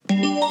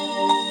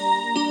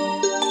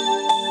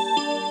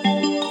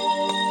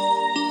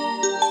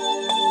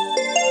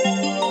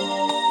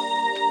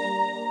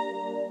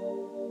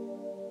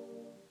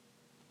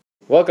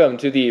Welcome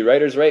to the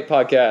Writer's Right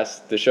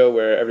podcast, the show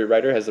where every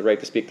writer has the right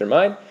to speak their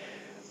mind.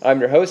 I'm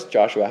your host,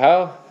 Joshua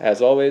Howe,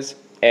 as always,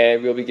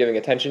 and we'll be giving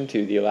attention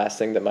to the last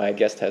thing that my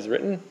guest has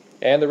written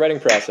and the writing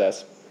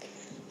process.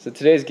 So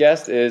today's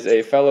guest is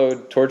a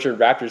fellow tortured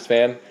Raptors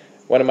fan,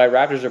 one of my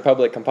Raptors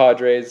Republic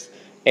compadres,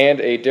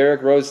 and a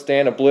Derrick Rose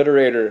stan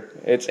obliterator.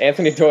 It's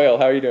Anthony Doyle.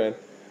 How are you doing?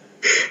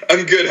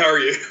 I'm good. How are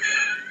you?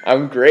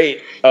 I'm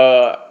great.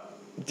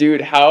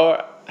 Dude,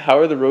 how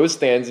are the Rose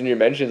stands in your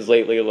mentions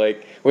lately?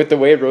 Like, with the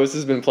way Rose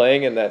has been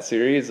playing in that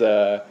series,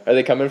 are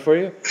they coming for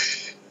you?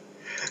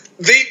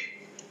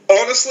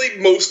 Honestly,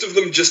 most of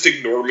them just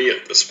ignore me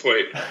at this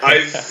point. I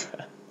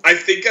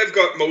think I've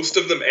got most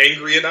of them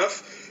angry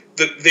enough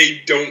that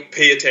they don't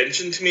pay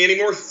attention to me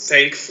anymore,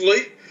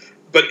 thankfully.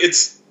 But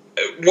it's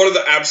one of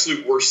the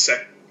absolute worst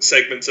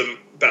segments of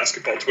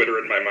basketball Twitter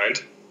in my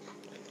mind.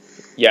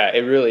 Yeah,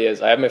 it really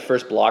is. I have my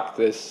first block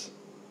this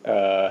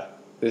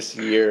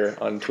year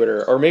on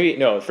Twitter, or maybe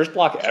no, first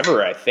block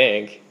ever. I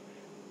think.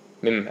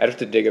 I mean, I'd have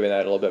to dig into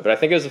that a little bit, but I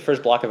think it was the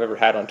first block I've ever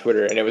had on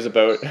Twitter, and it was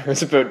about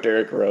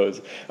Derrick Rose,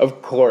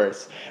 of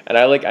course. And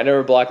I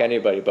never block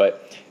anybody,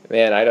 but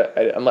man,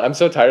 I'm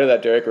so tired of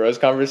that Derrick Rose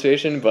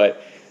conversation.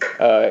 But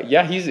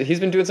yeah, he's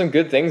been doing some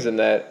good things in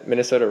that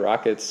Minnesota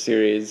Rockets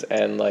series,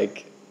 and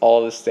like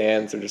all the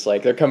stands are just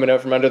like they're coming out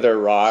from under their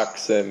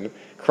rocks and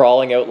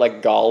crawling out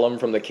like Gollum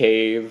from the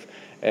cave,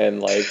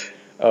 and like,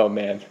 oh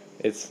man,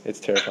 it's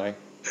terrifying.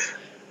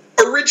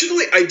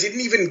 Originally, I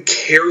didn't even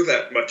care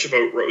that much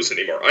about Rose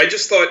anymore. I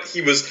just thought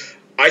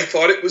I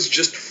thought it was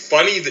just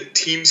funny that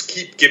teams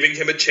keep giving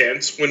him a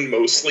chance when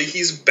mostly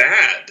he's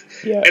bad.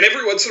 Yeah. And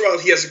every once in a while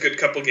he has a good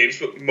couple games,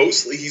 but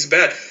mostly he's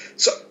bad.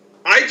 So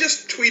I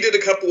just tweeted a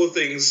couple of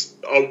things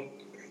a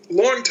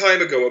long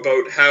time ago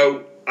about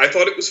how I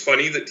thought it was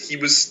funny that he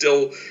was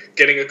still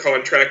getting a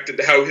contract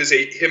and how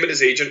him and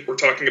his agent were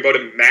talking about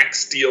a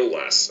max deal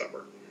last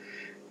summer.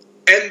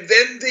 And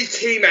then they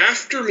came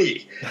after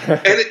me.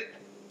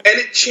 And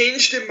it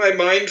changed in my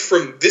mind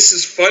from this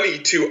is funny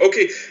to,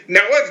 okay, now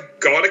I've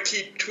got to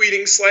keep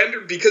tweeting slander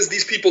because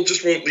these people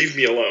just won't leave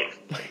me alone.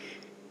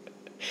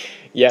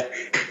 Yeah,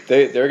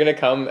 they're going to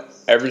come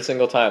every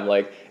single time.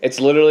 Like,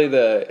 it's literally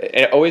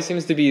it always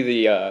seems to be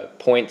the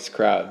points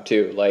crowd,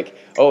 too. Like,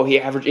 oh, he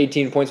averaged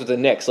 18 points with the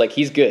Knicks. Like,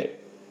 he's good.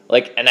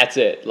 Like, and that's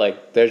it.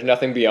 Like, there's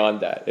nothing beyond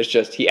that. It's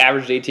just he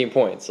averaged 18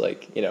 points.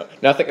 Like,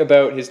 nothing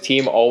about his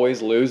team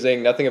always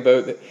losing. Nothing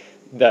about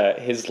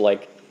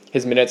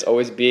his minutes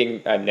always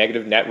being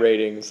negative net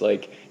ratings,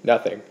 like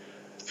nothing.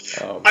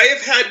 I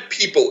have had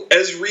people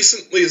as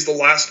recently as the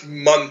last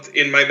month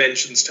in my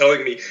mentions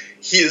telling me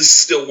he is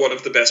still one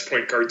of the best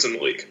point guards in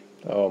the league.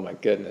 Oh my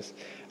goodness.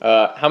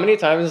 How many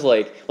times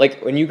like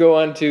when you go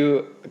on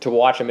to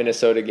watch a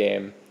Minnesota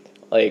game,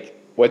 like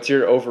what's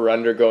your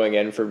over-under going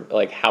in for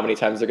like how many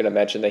times they're going to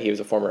mention that he was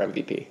a former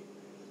MVP?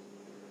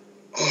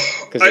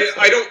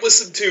 I don't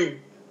listen to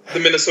the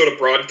Minnesota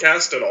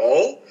broadcast at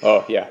all.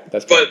 Oh yeah,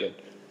 that's pretty good.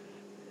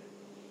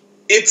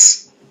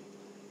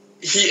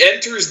 He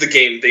enters the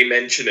game, they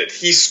mention it.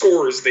 He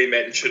scores, they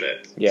mention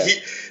it. Yeah. He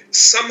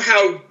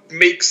somehow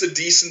makes a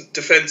decent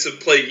defensive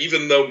play,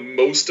 even though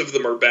most of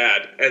them are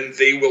bad, and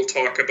they will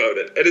talk about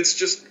it. And it's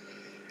just,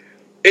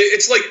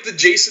 it's like the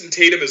Jason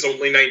Tatum is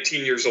only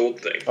 19 years old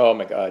thing. Oh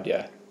my God,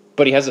 yeah.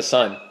 But he has a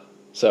son,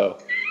 so,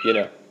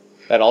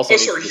 that also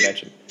needs to be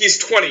mentioned. He's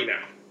 20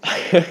 now.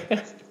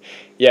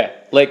 Yeah,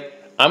 like,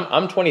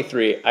 I'm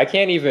 23. I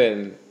can't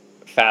even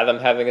fathom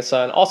having a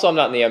son. Also, I'm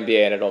not in the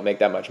NBA and I don't make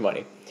that much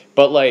money.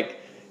 But like,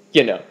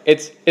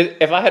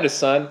 if I had a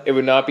son, it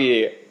would not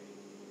be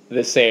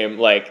the same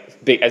like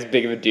as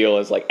big of a deal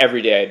as like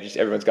every day.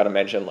 Everyone's got to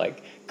mention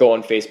like go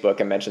on Facebook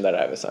and mention that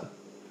I have a son.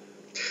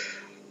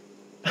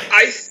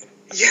 I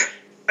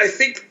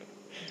think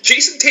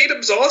Jason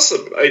Tatum's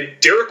awesome.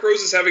 Derrick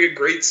Rose is having a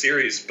great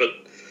series, but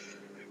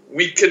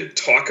we can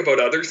talk about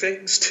other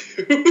things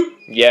too.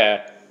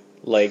 Yeah,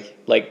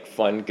 like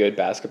fun, good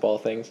basketball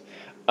things.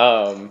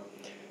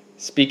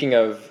 Speaking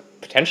of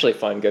potentially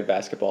fun, good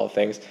basketball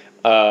things,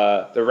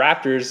 the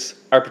Raptors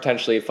are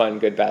potentially fun,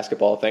 good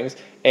basketball things,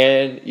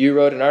 and you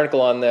wrote an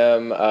article on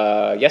them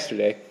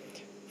yesterday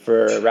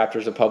for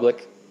Raptors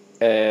Republic,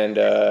 and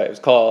it was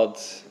called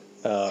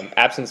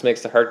 "Absence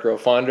Makes the Heart Grow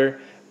Fonder,"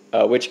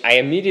 which I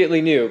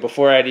immediately knew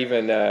before I'd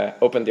even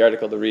opened the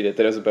article to read it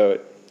that it was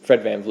about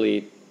Fred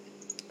VanVleet,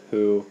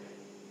 who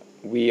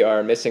we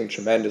are missing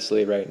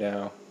tremendously right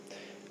now.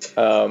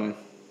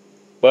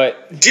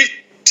 But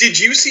Did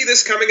you see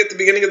this coming at the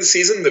beginning of the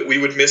season, that we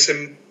would miss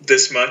him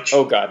this much?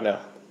 Oh God, no,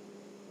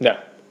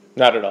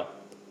 not at all.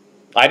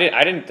 I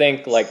didn't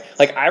think like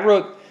I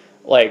wrote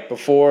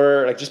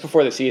just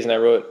before the season I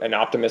wrote an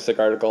optimistic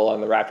article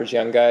on the Raptors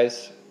young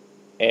guys,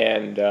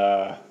 and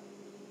I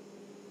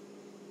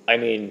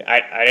didn't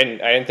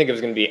think it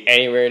was going to be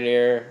anywhere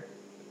near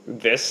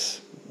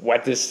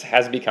what this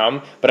has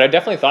become, but I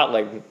definitely thought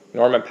like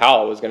Norman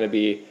Powell was going to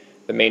be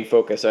the main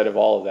focus out of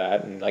all of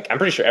that, and like I'm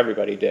pretty sure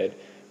everybody did,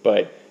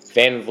 but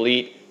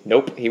VanVleet,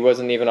 nope, he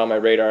wasn't even on my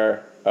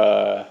radar.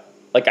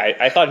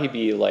 I thought he'd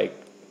be like,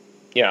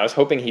 I was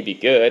hoping he'd be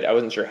good. I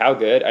wasn't sure how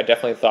good. I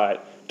definitely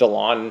thought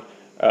DeLon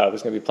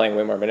was going to be playing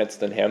way more minutes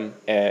than him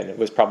and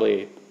was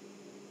probably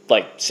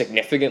like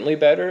significantly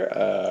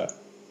better.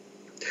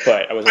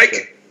 But I wasn't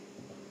sure.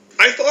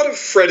 I thought of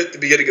Fred at the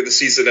beginning of the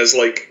season as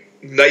like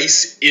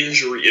nice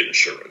injury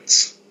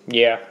insurance.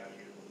 Yeah.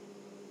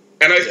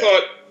 And I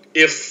thought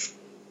if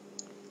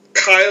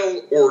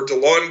Kyle or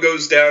DeLon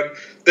goes down,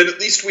 then at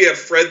least we have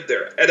Fred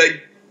there. And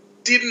I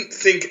didn't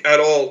think at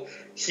all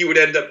he would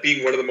end up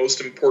being one of the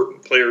most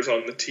important players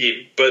on the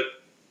team. But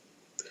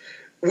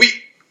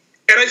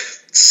I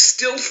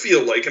still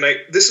feel like,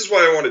 this is why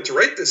I wanted to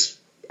write this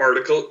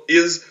article,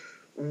 is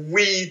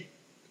we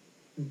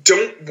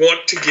don't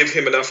want to give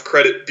him enough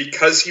credit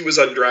because he was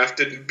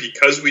undrafted and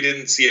because we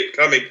didn't see it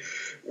coming.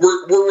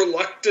 We're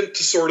reluctant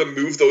to sort of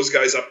move those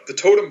guys up the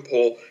totem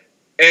pole,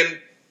 and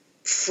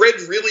Fred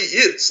really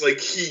is. Like,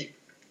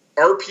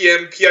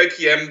 RPM,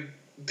 PIPM,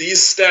 these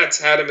stats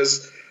had him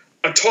as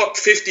a top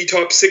 50,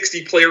 top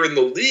 60 player in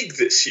the league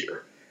this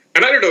year.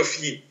 And I don't know if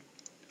he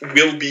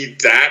will be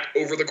that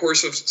over the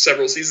course of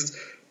several seasons,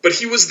 but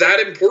he was that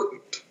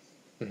important.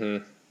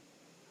 Mm-hmm.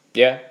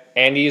 Yeah,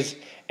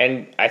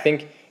 and I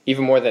think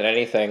even more than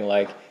anything,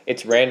 like,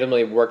 it's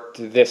randomly worked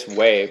this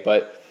way,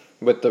 but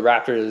with the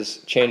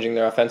Raptors changing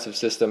their offensive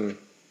system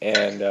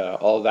and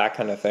all of that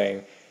kind of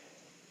thing,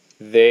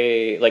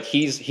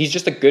 he's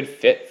just a good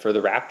fit for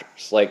the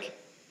Raptors. Like,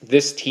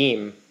 this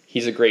team,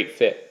 he's a great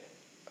fit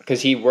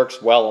because he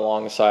works well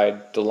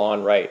alongside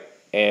DeLon Wright,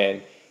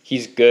 and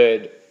he's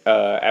good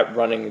at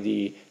running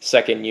the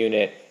second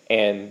unit,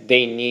 and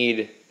they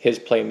need his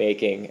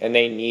playmaking, and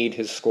they need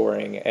his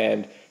scoring,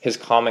 and his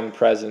calming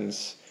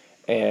presence,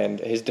 and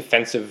his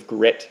defensive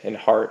grit and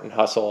heart and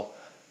hustle.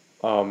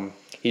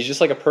 He's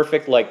just like a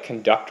perfect like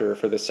conductor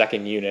for the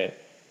second unit.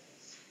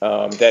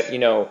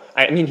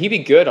 He'd be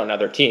good on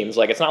other teams.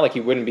 Like, it's not like he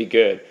wouldn't be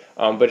good.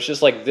 But it's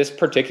just like this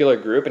particular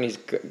group, and he's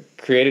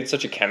created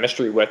such a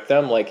chemistry with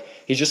them. Like,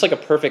 he's just like a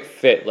perfect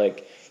fit.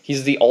 Like,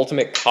 he's the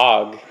ultimate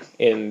cog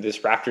in this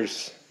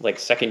Raptors like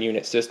second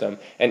unit system,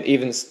 and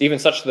even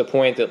such to the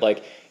point that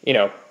like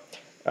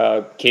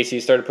Casey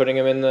started putting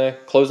him in the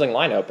closing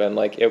lineup, and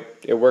like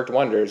it worked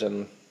wonders.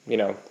 And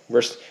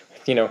we're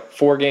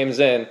 4 games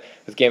in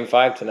with Game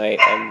 5 tonight,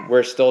 and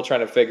we're still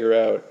trying to figure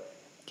out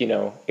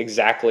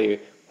exactly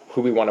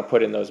who we want to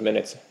put in those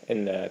minutes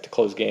to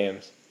close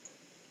games.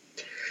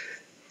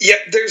 Yeah,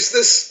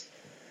 there's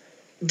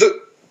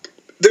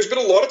been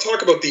a lot of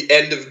talk about the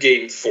end of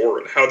Game 4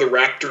 and how the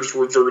Raptors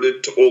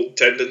reverted to old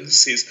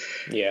tendencies.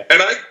 Yeah.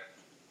 And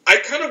I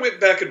kind of went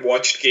back and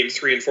watched Game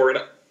 3 and 4, and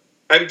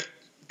I'm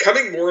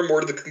coming more and more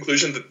to the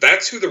conclusion that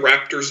that's who the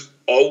Raptors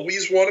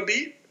always want to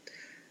be.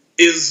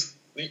 Is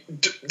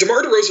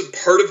DeMar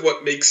DeRozan, part of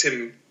what makes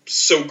him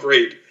so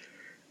great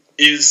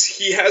is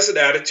he has an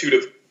attitude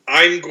of,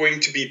 I'm going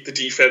to beat the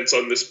defense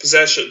on this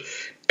possession.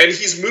 And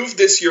he's moved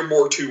this year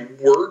more to,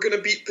 we're going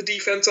to beat the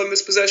defense on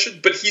this possession,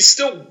 but he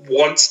still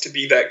wants to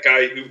be that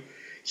guy who,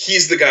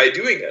 he's the guy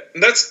doing it.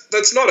 And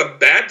that's not a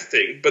bad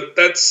thing, but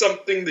that's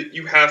something that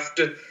you have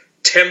to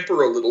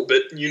temper a little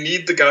bit. You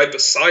need the guy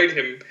beside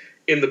him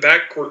in the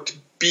backcourt to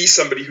be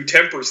somebody who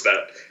tempers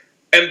that.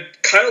 And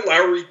Kyle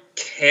Lowry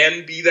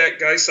can be that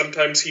guy.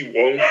 Sometimes he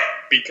won't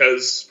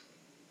because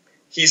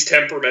he's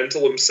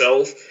temperamental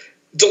himself.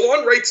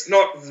 DeLon Wright's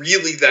not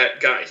really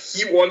that guy.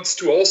 He wants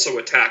to also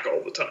attack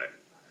all the time.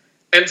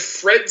 And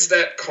Fred's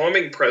that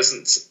calming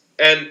presence.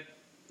 And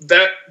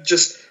that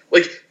just,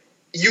 like,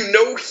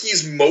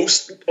 he's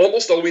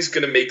almost always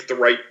going to make the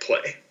right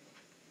play.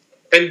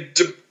 And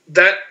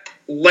that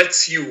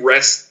lets you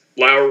rest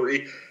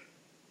Lowry,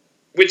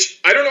 which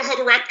I don't know how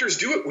the Raptors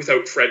do it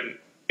without Fred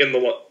in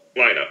the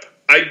lineup.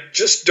 I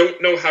just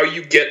don't know how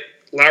you get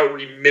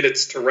Lowry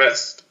minutes to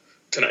rest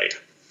tonight.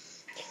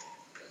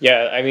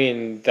 Yeah, I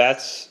mean,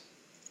 that's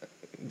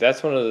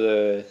one of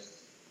the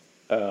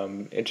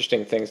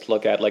interesting things to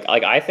look at. Like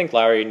I think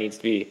Lowry needs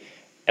to be,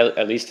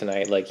 at least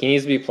tonight, like, he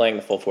needs to be playing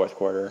the full fourth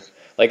quarter.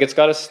 Like, it's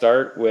got to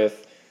start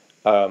with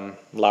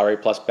Lowry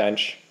plus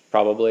bench,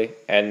 probably,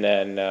 and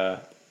then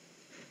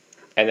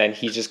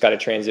he's just got to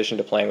transition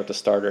to playing with the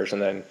starters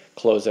and then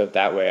close out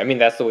that way. I mean,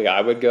 that's the way I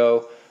would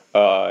go.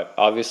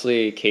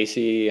 Obviously,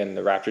 Casey and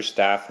the Raptors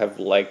staff have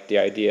liked the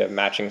idea of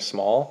matching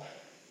small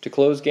to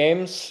close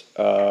games,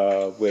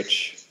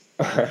 which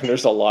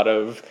there's a lot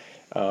of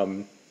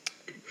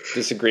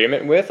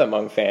disagreement with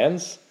among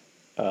fans,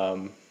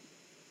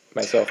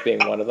 myself being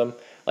one of them.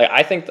 Like,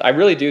 I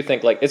really do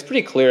think, like, it's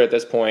pretty clear at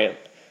this point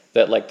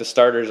that, like, the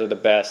starters are the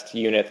best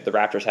unit that the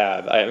Raptors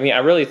have. I mean, I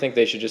really think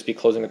they should just be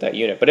closing with that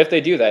unit. But if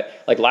they do that,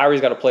 like, Lowry's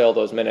got to play all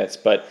those minutes.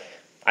 But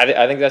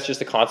I think that's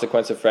just a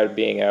consequence of Fred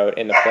being out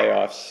in the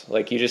playoffs.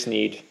 Like,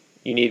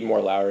 you need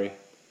more Lowry.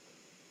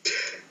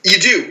 You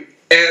do,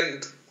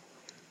 and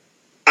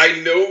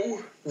I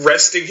know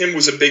resting him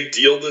was a big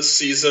deal this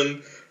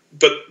season,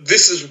 but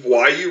this is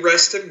why you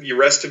rest him. You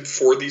rest him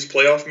for these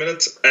playoff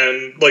minutes,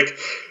 and, like,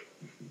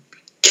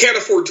 can't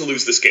afford to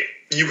lose this game.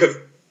 You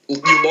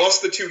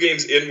lost the 2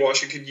 games in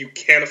Washington. You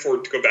can't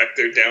afford to go back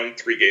there down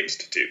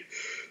 3-2.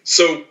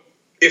 So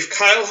if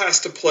Kyle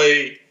has to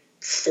play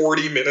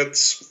 40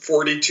 minutes,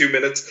 42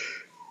 minutes,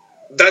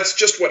 that's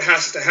just what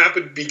has to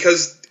happen,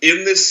 because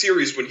in this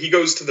series, when he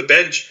goes to the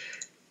bench,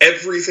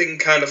 everything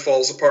kind of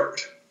falls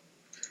apart.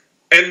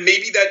 And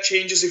maybe that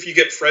changes if you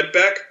get Fred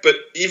back, but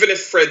even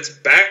if Fred's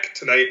back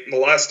tonight, and the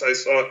last I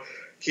saw,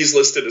 he's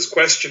listed as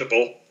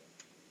questionable,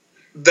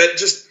 that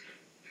just...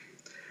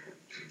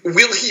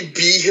 will he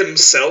be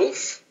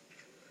himself?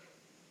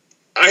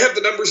 I have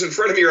the numbers in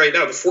front of me right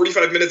now. The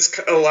 45 minutes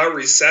Kyle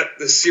Lowry sat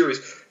this series,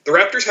 the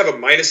Raptors have a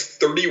minus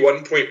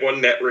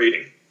 31.1 net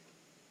rating.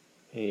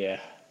 Yeah.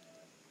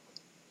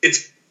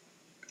 It's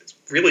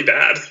really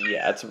bad.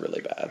 Yeah, it's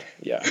really bad.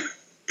 Yeah.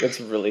 It's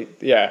really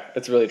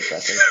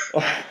depressing.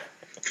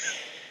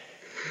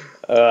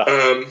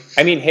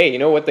 I mean, hey, you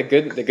know what? The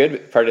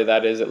good part of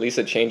that is at least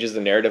it changes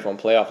the narrative on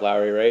playoff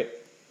Lowry, right?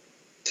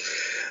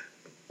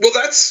 Well,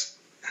 that's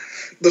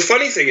the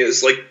funny thing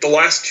is, like, the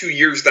last 2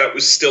 years that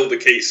was still the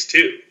case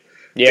too.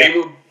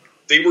 Yeah,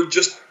 they were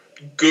just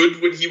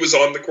good when he was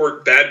on the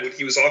court, bad when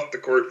he was off the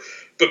court.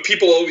 But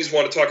people always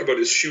want to talk about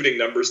his shooting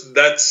numbers.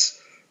 That's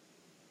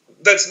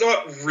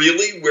not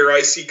really where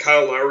I see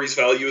Kyle Lowry's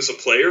value as a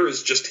player,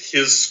 is just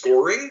his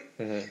scoring.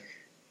 Mm-hmm.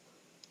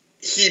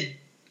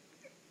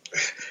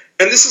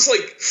 And this is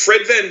like,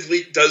 Fred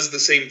VanVleet does the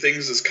same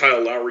things as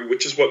Kyle Lowry,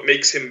 which is what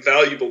makes him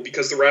valuable,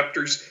 because the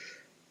Raptors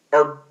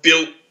are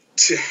built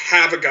to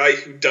have a guy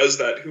who does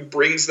that, who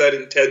brings that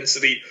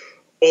intensity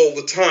all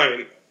the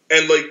time.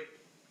 And, like,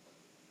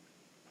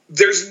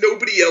 there's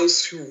nobody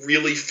else who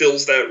really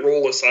fills that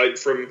role aside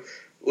from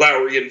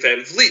Lowry and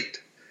VanVleet.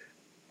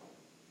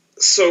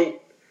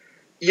 So,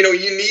 you know,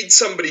 you need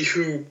somebody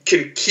who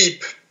can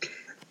keep...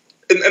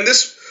 And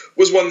this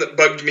was one that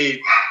bugged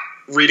me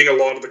reading a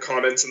lot of the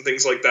comments and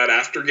things like that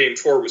after Game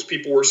 4, was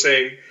people were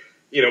saying,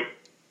 you know,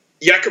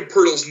 Jakob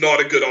Poeltl's not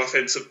a good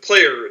offensive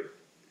player.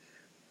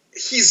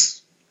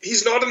 He's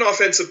not an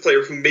offensive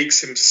player who makes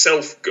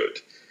himself good.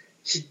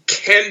 He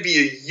can be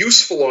a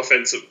useful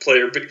offensive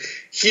player, but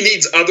he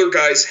needs other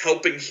guys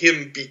helping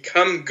him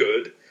become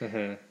good.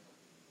 Mm-hmm.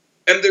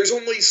 And there's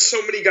only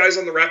so many guys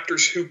on the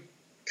Raptors who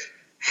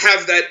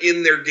have that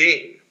in their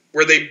game,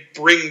 where they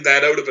bring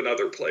that out of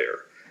another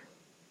player.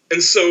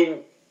 And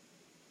so,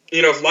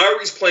 you know, if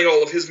Lowry's playing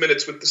all of his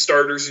minutes with the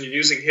starters and you're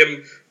using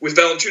him with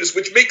Valanciunas,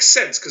 which makes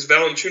sense because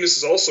Valanciunas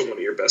is also one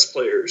of your best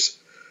players,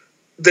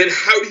 then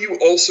how do you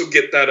also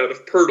get that out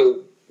of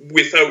Poeltl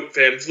without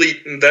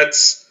VanVleet? And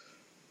that's...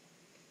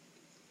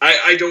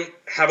 I don't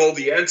have all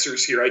the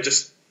answers here. I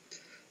just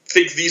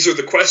think these are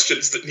the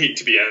questions that need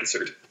to be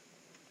answered.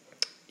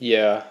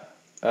 Yeah.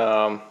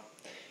 I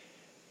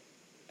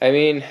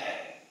mean,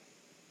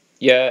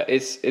 yeah,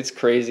 it's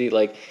crazy.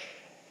 Like,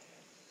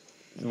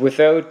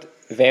 without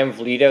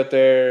VanVleet out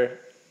there,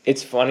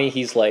 it's funny.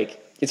 He's like,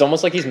 it's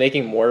almost like he's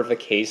making more of a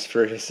case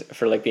for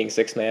like being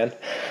sixth man.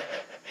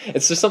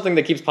 It's just something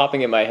that keeps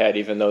popping in my head,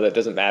 even though that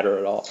doesn't matter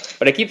at all.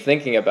 But I keep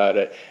thinking about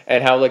it,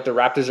 and how, like, the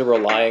Raptors are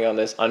relying on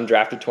this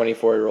undrafted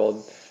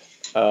 24-year-old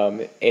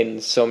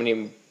in so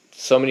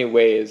many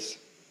ways.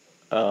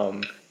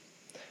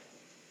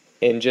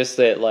 In just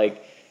that,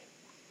 like,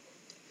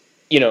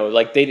 you know,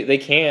 like, they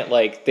can't,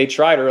 like, they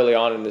tried early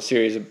on in the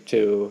series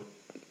to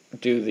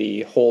do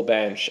the whole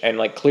bench, and,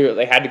 like, clearly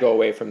they had to go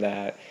away from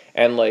that.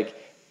 And, like,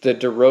 the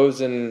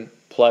DeRozan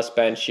plus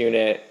bench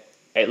unit,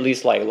 at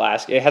least, like,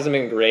 it hasn't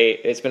been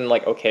great. It's been,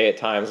 like, okay at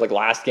times. Like,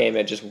 last game,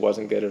 it just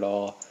wasn't good at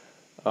all.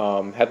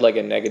 Had, like,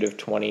 a negative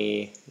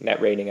 20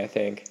 net rating, I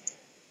think.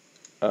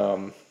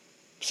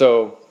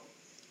 So,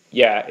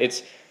 yeah,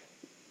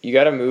 you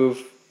got to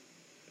move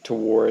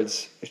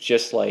towards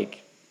just,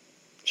 like,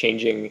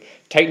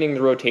 tightening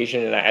the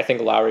rotation, and I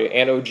think Lowry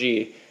and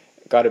OG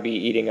got to be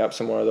eating up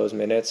some more of those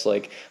minutes.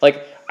 Like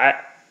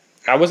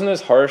I wasn't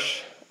as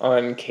harsh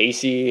on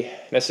Casey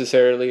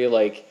necessarily,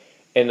 like,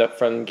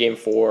 from Game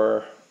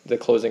 4, the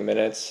closing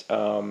minutes,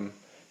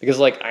 because,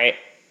 like, I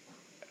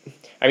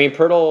mean,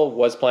 Poeltl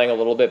was playing a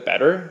little bit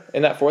better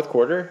in that fourth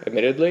quarter,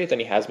 admittedly, than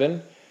he has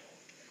been.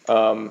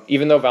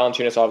 Even though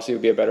Valanciunas obviously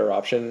would be a better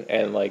option,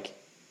 and, like,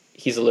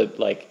 he's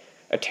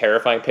a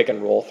terrifying pick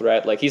and roll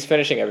threat. Like, he's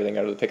finishing everything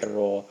out of the pick and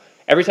roll.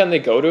 Every time they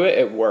go to it,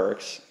 it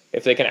works.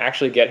 If they can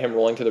actually get him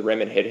rolling to the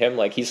rim and hit him,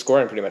 like, he's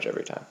scoring pretty much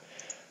every time.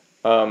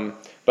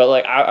 But,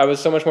 like, I was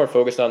so much more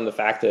focused on the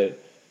fact that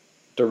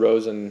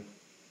DeRozan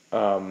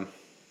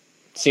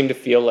seemed to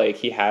feel like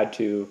he had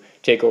to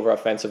take over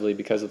offensively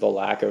because of the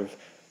lack of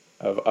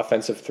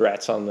offensive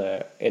threats in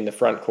the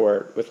front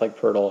court with, like,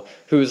 Poeltl,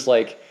 who's,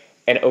 like,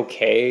 an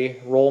okay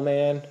roll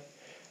man.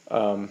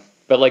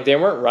 But, like, they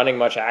weren't running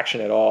much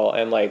action at all,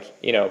 and, like,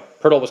 you know,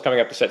 Poeltl was coming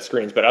up to set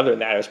screens, but other than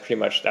that, that's pretty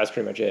much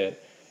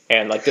it.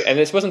 And, like, and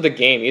this wasn't the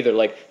game either.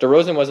 Like,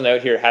 DeRozan wasn't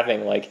out here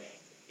having, like,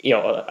 you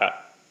know,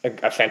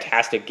 a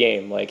fantastic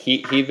game. Like,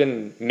 he'd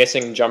been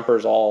missing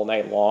jumpers all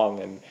night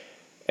long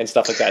and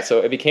stuff like that. So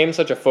it became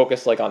such a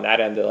focus, like, on that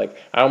end that, like,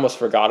 I almost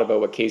forgot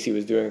about what Casey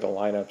was doing with the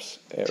lineups.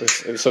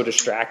 It was so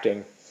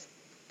distracting.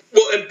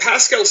 Well, and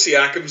Pascal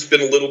Siakam's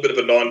been a little bit of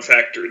a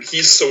non-factor, and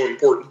he's so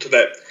important to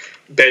that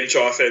bench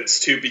offense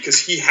too, because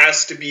he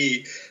has to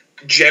be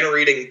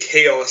generating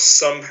chaos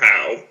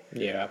somehow,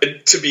 yeah,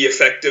 to be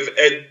effective.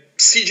 And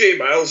CJ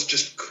Miles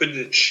just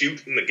couldn't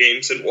shoot in the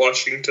games in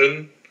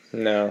Washington.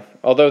 No,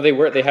 although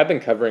they have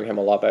been covering him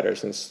a lot better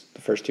since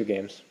the first 2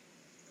 games.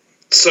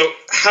 So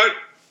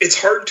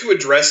it's hard to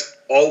address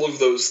all of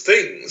those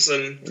things,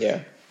 and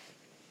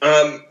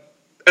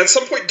at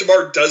some point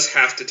DeMar does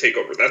have to take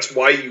over. That's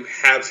why you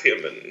have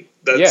him, and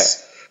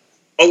that's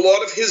a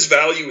lot of his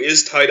value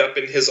is tied up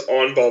in his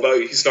on-ball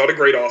value. He's not a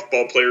great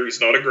off-ball player.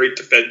 He's not a great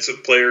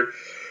defensive player,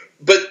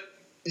 but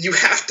you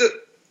have to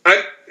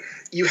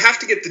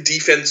get the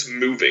defense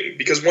moving,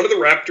 because one of the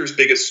Raptors'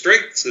 biggest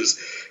strengths is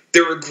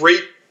they're a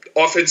great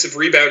offensive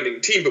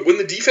rebounding team, but when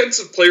the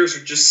defensive players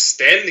are just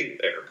standing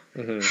there,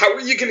 how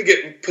are you going to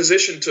get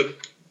positioned to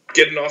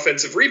get an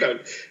offensive rebound?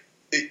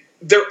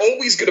 They're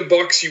always going to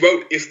box you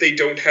out if they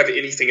don't have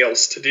anything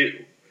else to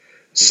do.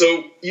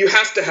 So you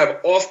have to have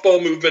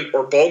off-ball movement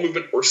or ball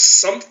movement or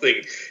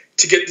something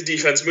to get the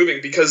defense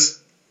moving, because,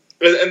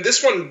 and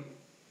this one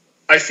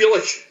I feel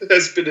like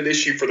has been an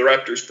issue for the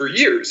Raptors for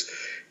years.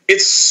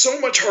 It's so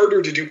much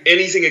harder to do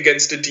anything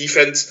against a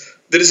defense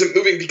that isn't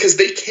moving, because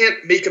they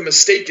can't make a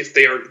mistake if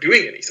they aren't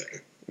doing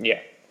anything.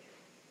 Yeah.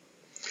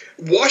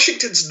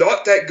 Washington's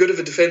not that good of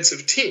a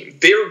defensive team.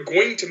 They're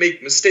going to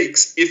make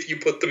mistakes if you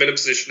put them in a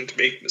position to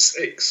make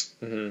mistakes.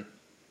 Mm-hmm.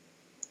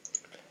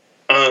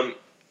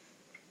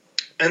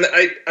 And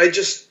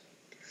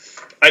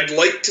I'd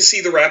like to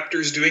see the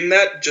Raptors doing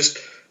that. Just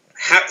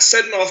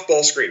set an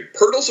off-ball screen.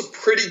 Pirtle's a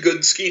pretty good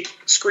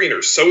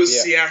screener. So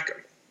is Siakam.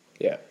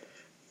 Yeah.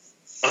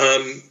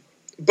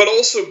 But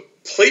also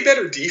play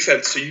better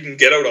defense so you can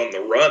get out on the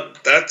run.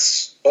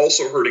 That's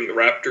also hurting the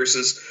Raptors,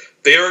 is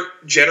they aren't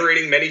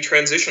generating many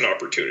transition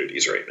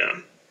opportunities right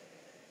now.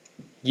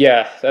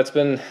 Yeah, that's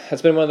been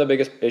one of the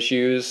biggest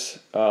issues.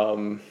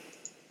 Going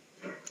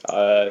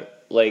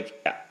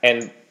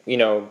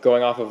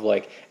off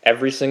of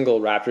every single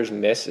Raptors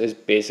miss is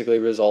basically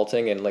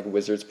resulting in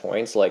Wizards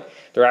points. Like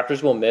the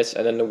Raptors will miss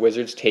and then the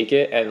Wizards take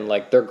it and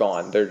they're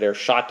gone. They're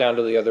shot down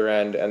to the other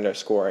end and they're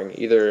scoring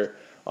either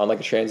on a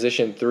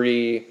transition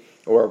 3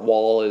 or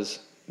Wall is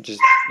just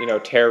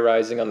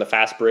terrorizing on the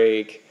fast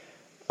break.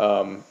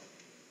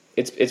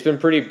 It's been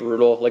pretty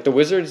brutal. The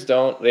Wizards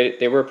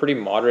they were a pretty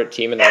moderate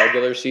team in the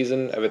regular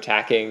season of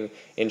attacking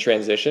in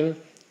transition,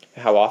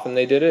 how often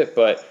they did it,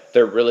 but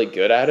they're really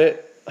good at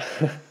it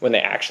when they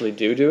actually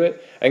do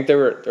it. I think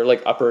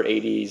they're upper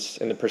 80s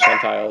in the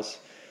percentiles.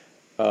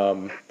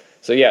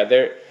 So yeah,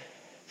 they're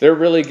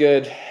really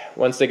good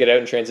once they get out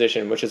in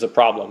transition, which is a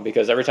problem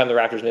because every time the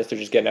Raptors miss, they're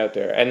just getting out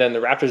there. And then the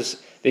Raptors,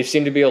 they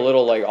seem to be a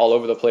little all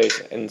over the place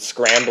and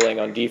scrambling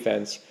on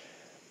defense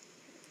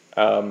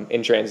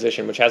in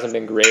transition, which hasn't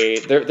been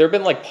great. There have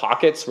been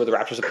pockets where the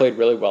Raptors have played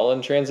really well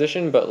in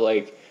transition, but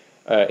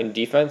in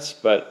defense.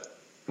 But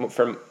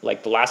from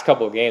the last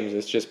couple of games,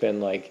 it's just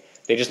been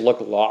they just look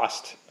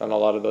lost on a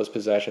lot of those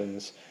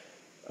possessions.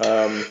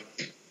 The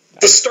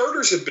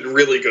starters have been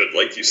really good,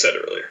 like you said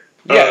earlier.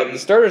 Yeah, the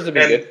starters have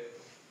been good.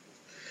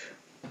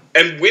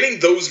 And winning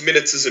those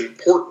minutes is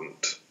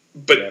important,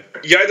 but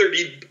you either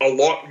need a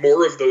lot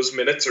more of those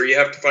minutes or you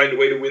have to find a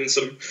way to win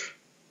some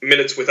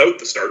minutes without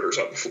the starters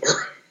on the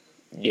floor.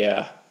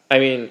 Yeah. I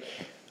mean,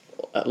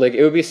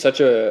 it would be such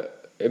a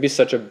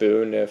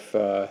boon if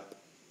the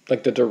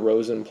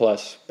DeRozan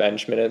plus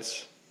bench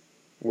minutes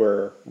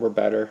were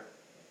better.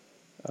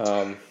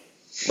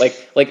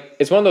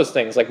 It's one of those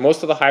things.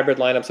 Most of the hybrid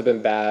lineups have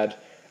been bad.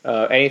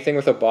 Anything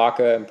with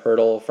Ibaka and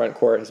Pirtle front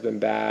court has been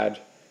bad.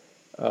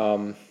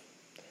 And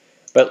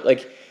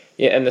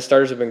the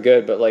starters have been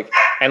good, but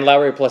and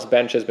Lowry plus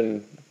bench has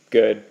been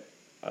good.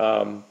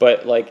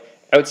 But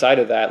outside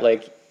of that,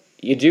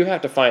 you do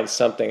have to find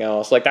something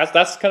else. That's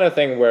the kind of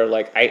thing where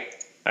I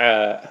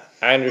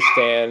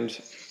understand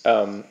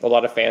a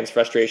lot of fans'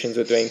 frustrations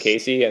with Dwayne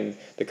Casey and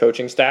the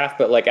coaching staff,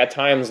 but at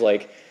times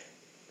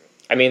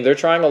they're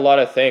trying a lot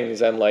of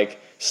things and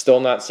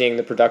still not seeing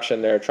the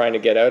production they're trying to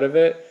get out of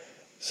it.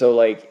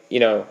 So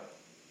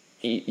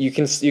you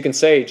can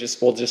say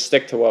we'll just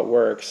stick to what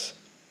works.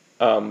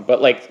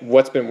 But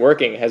what's been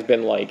working has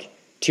been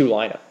 2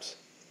 lineups.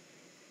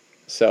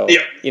 So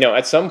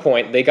at some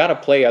point they got to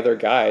play other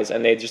guys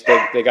and they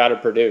got to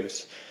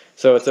produce.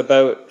 So it's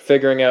about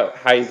figuring out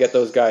how you get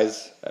those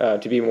guys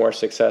to be more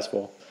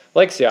successful,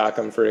 like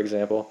Siakam, for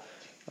example.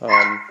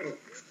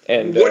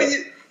 And what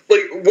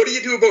do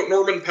you do about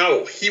Norman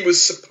Powell? He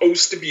was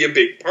supposed to be a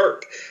big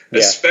part,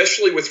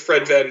 especially with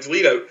Fred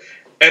VanVleet out.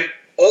 And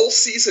all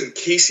season,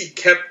 Casey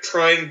kept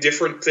trying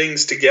different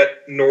things to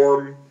get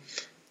Norm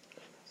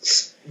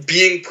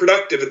being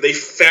productive, and they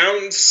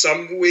found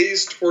some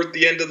ways toward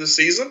the end of the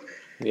season.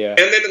 Yeah. And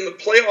then in the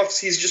playoffs,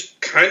 he's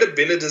just kind of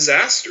been a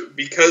disaster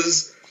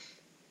because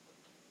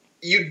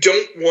you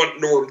don't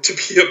want Norm to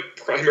be a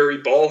primary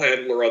ball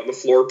handler on the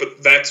floor,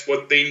 but that's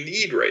what they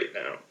need right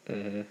now.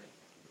 Mm-hmm.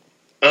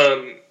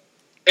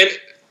 And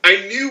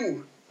I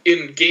knew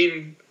in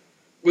game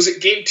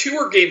 2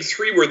 or game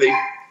 3 where they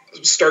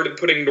started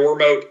putting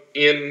Norm out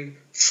in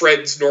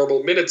Fred's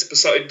normal minutes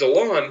beside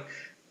DeLon,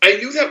 I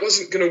knew that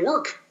wasn't going to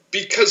work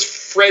because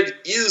Fred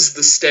is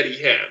the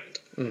steady hand.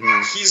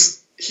 Mm-hmm.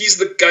 he's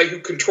the guy who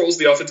controls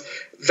the offense.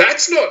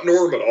 That's not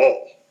Norm at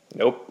all.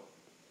 Nope.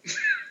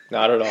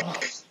 Not at all.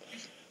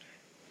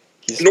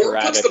 He's Norm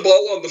sporadic. puts the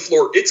ball on the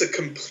floor. It's a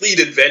complete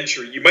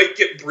adventure. You might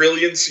get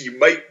brilliance. You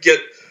might get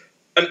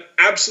an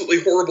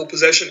absolutely horrible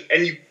possession,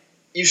 and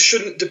you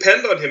shouldn't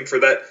depend on him for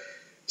that.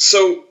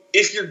 So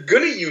if you're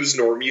going to use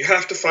Norm, you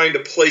have to find a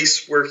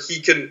place where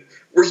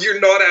you're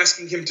not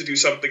asking him to do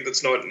something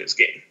that's not in his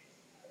game.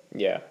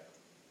 Yeah.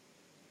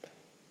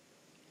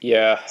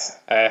 Yeah.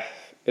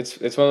 It's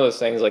one of those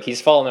things, like,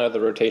 he's fallen out of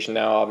the rotation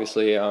now,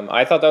 obviously.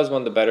 I thought that was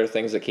one of the better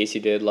things that Casey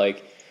did,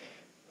 like,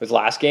 his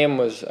last game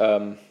was,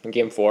 in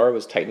Game 4,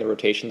 was tighten the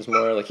rotations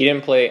more. Like, he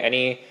didn't play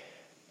any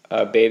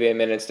Bebe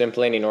minutes, didn't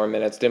play any Norm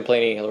minutes, didn't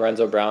play any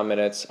Lorenzo Brown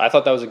minutes. I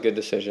thought that was a good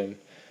decision.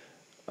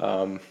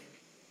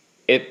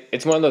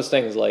 It's one of those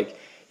things, like,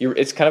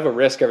 it's kind of a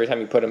risk every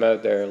time you put him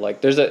out there.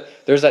 Like, there's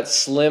that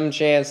slim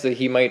chance that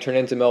he might turn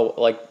into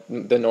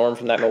the Norm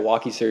from that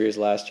Milwaukee series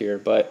last year,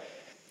 but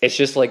it's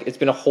just like it's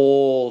been a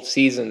whole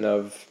season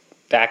of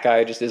that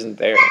guy just isn't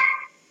there,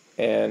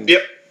 and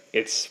yep.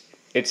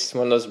 It's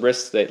one of those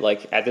risks that,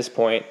 like, at this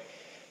point,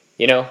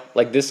 you know,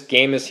 like, this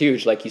game is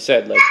huge, like you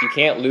said, like, you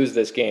can't lose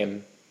this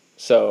game,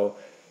 so,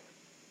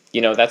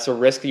 you know, that's a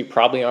risk you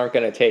probably aren't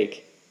going to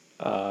take.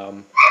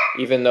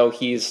 Even though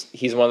he's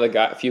one of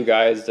the few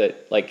guys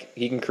that, like,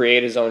 he can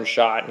create his own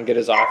shot and get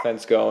his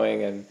offense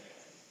going and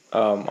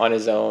on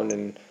his own,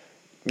 and,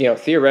 you know,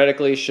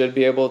 theoretically should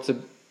be able to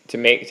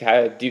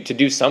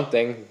do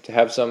something,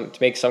 to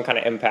make some kind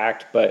of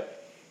impact,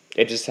 but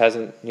he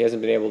hasn't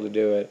been able to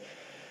do it.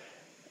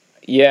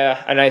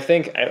 Yeah, and I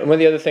think one of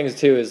the other things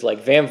too is, like,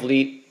 Van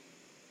Vliet,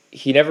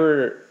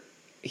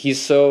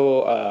 he's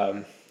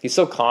so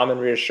calm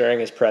and reassuring,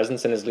 his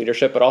presence and his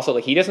leadership, but also,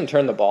 like, he doesn't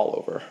turn the ball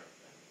over.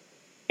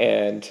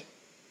 And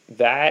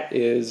that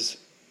is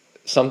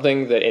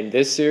something that in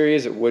this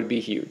series it would be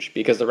huge,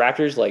 because the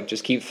Raptors, like,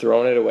 just keep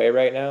throwing it away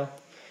right now,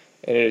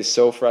 and it is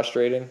so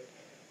frustrating.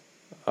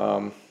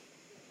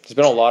 There's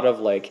been a lot of,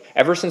 like,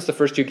 ever since the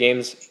first two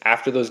games,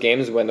 after those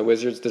games when the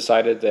Wizards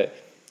decided that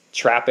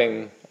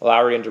trapping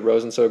Lowry and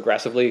DeRozan so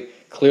aggressively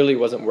clearly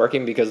wasn't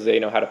working because they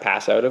know how to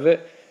pass out of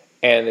it,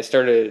 and they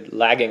started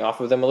lagging off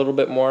of them a little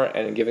bit more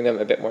and giving them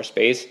a bit more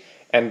space,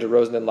 and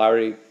DeRozan and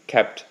Lowry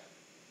kept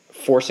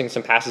forcing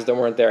some passes that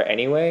weren't there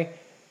anyway.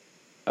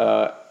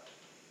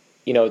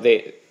 You know,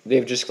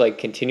 they've just, like,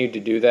 continued to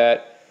do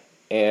that,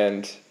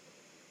 and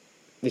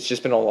it's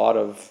just been a lot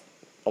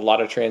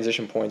of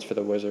transition points for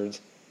the Wizards,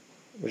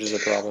 which is a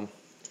problem.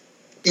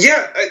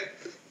 Yeah,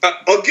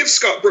 I'll give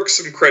Scott Brooks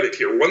some credit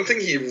here. One thing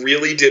he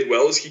really did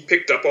well is he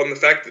picked up on the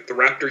fact that the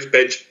Raptors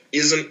bench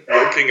isn't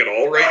working at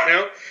all right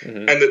now,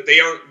 and that they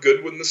aren't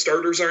good when the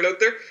starters aren't out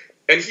there.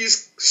 And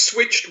he's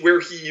switched where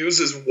he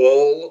uses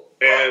Wall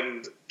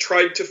and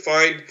tried to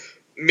find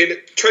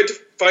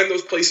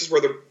those places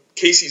where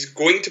Casey's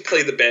going to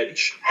play the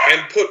bench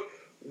and put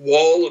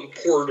Wall and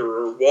Porter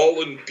or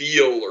Wall and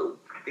Beal or,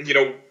 you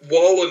know,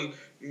 Wall and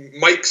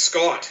Mike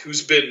Scott,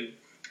 who's been,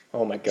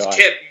 oh my god,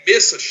 can't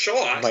miss a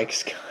shot. Mike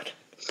Scott.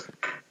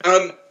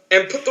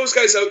 And put those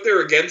guys out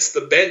there against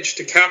the bench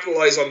to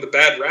capitalize on the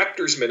bad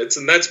Raptors minutes,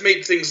 and that's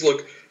made things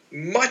look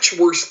much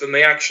worse than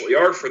they actually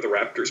are for the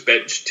Raptors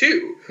bench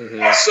too.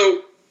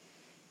 So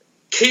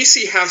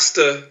Casey has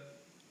to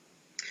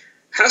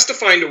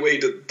find a way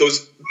to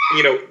those,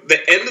 you know, the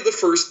end of the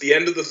first, the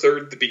end of the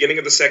third, the beginning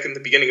of the second,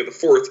 the beginning of the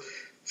fourth,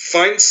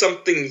 find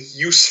something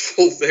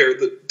useful there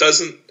that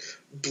doesn't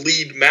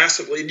bleed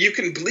massively. And you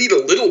can bleed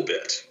a little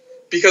bit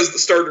because the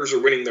starters are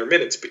winning their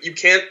minutes, but you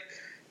can't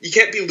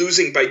be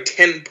losing by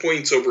 10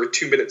 points over a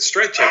 2-minute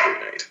stretch every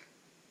night.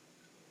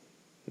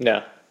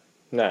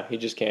 No, you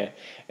just can't.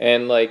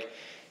 And, like,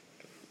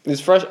 one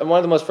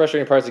of the most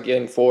frustrating parts of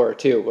Game 4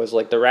 too was,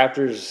 like, the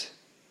Raptors.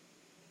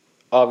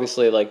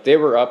 Obviously, like, they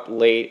were up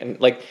late, and,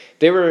 like,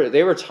 they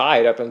were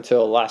tied up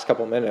until the last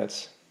couple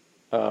minutes.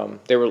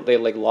 They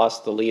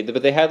lost the lead,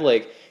 but they had,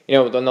 like, you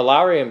know, when the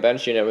Lowry and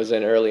bench unit was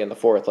in early in the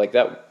fourth, like,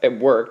 that it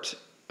worked.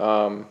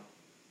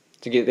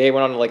 They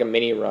went on, like, a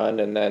mini run,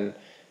 and then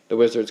the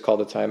Wizards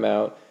called a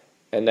timeout,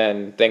 and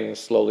then things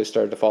slowly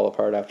started to fall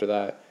apart after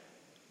that.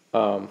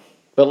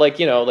 But, like,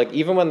 you know, like,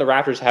 even when the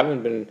Raptors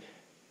haven't been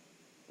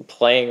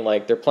playing,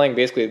 like, they're playing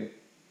basically,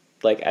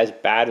 like, as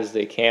bad as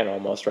they can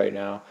almost right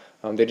now.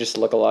 They just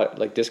look a lot,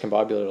 like,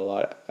 discombobulated a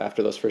lot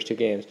after those first two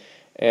games.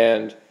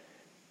 And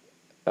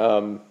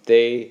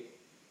they,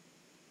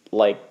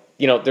 like,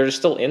 you know, they're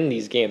still in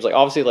these games. Like,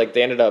 obviously, like,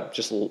 they ended up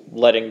just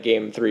letting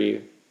Game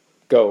 3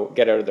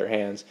 get out of their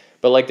hands.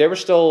 But, like, they were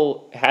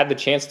still had the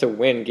chance to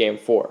win Game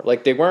 4.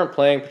 Like, they weren't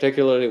playing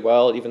particularly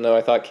well, even though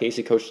I thought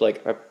Casey coached,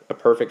 like, a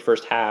perfect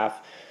first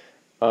half.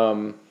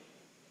 And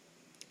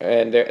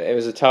it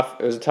was a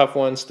tough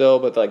one still,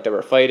 but, like, they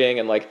were fighting,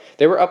 and, like,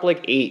 they were up,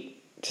 like,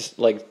 8, just,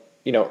 like,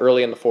 you know,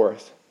 early in the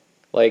fourth.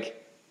 Like,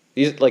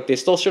 they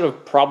still should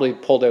have probably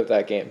pulled out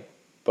that game,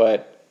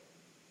 but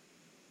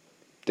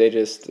they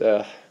just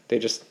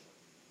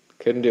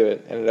couldn't do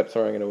it. Ended up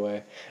throwing it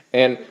away.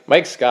 And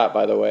Mike Scott,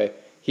 by the way,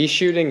 he's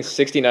shooting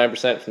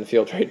 69% from the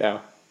field right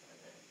now.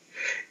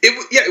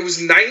 It was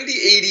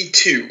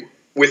 90-82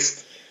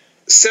 with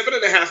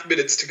 7.5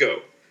 minutes to go.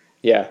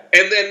 Yeah.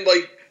 And then,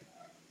 like,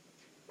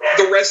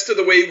 the rest of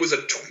the way was a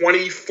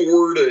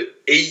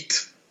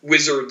 24-8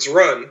 Wizards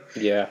run.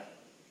 Yeah.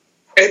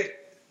 And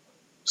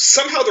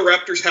somehow the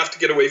Raptors have to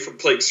get away from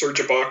playing Serge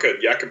Ibaka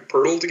and Jakob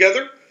Poeltl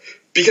together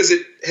because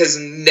it has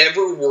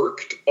never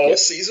worked all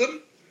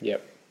season.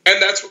 Yep.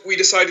 And that's what we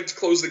decided to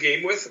close the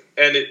game with,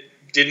 and it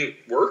didn't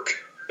work.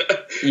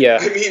 Yeah.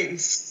 I mean,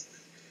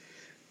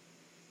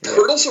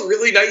 Poeltl's a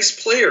really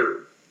nice player,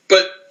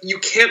 but you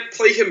can't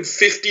play him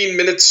 15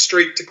 minutes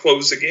straight to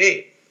close a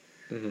game.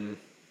 Mm-hmm.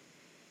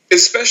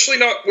 Especially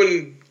not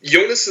when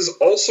Jonas is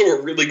also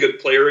a really good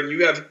player, and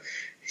you have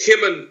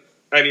him and,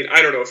 I mean,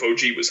 I don't know if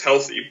OG was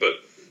healthy, but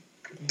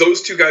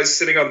those two guys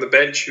sitting on the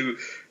bench who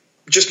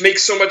just make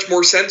so much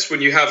more sense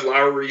when you have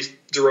Lowry,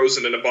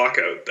 DeRozan, and Ibaka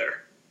out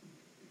there.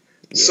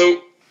 Yeah.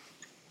 So,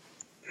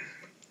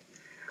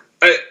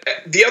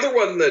 the other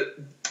one that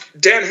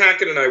Dan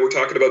Hackett and I were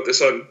talking about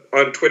this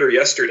on Twitter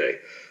yesterday.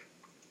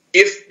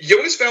 If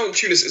Jonas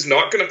Valanciunas is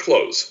not going to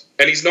close,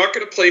 and he's not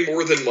going to play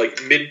more than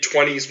like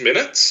mid-20s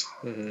minutes,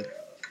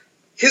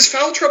 his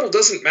foul trouble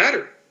doesn't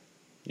matter.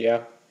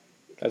 Yeah,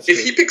 that's if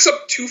true. He picks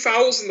up 2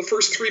 fouls in the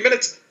first 3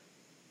 minutes,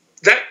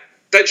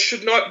 that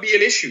should not be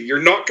an issue.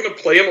 You're not going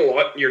to play him a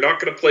lot, and you're not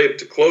going to play him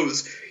to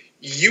close.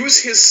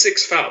 Use his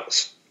 6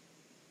 fouls.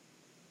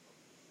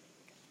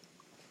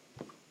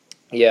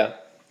 Yeah.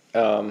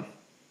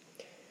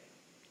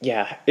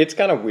 Yeah, it's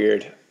kind of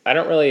weird. I'm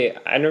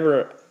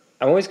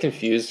always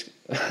confused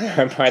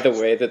by the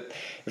way that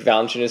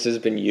Valanciunas has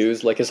been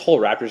used. Like, his whole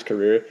Raptors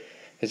career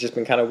has just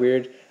been kind of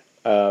weird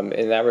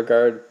in that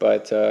regard.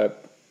 But,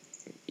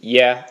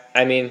 yeah,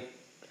 I mean,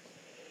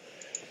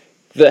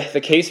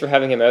 the case for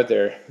having him out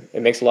there,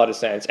 it makes a lot of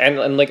sense.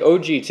 And like,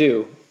 OG,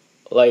 too.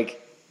 Like,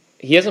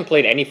 he hasn't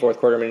played any fourth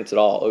quarter minutes at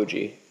all, OG.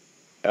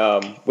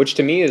 Which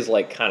to me is,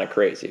 like, kind of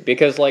crazy.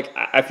 Because, like,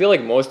 I feel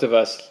like most of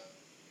us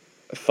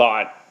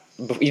thought,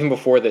 even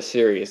before this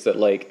series, that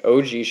like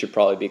OG should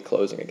probably be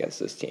closing against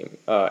this team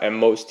and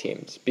most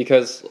teams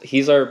because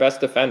he's our best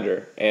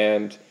defender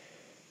and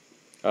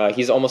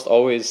he's almost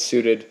always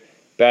suited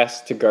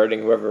best to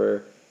guarding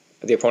whoever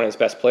the opponent's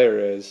best player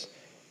is,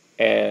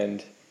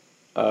 and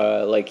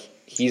like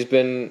he's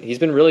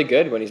been really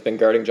good when he's been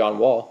guarding John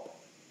Wall.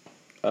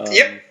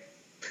 Yep.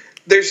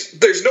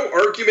 There's no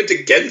argument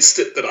against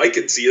it that I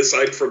can see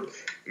aside from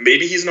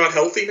maybe he's not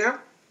healthy now.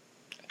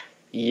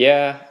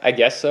 Yeah, I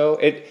guess so.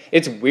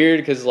 It's weird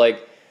because like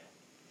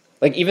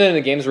even in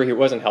the games where he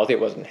wasn't healthy, it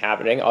wasn't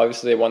happening.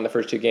 Obviously, they won the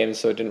first 2 games,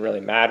 so it didn't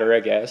really matter, I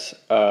guess.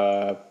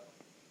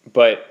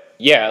 But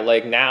yeah,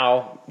 like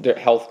now their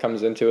health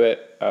comes into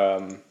it.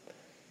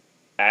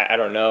 I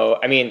don't know.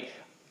 I mean,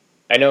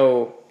 I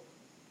know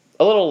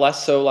a little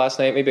less so last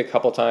night, maybe a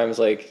couple times.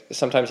 Like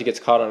sometimes he gets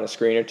caught on a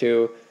screen or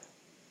two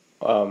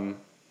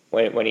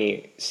when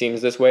he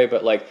seems this way.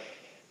 But like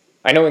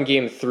I know in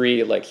Game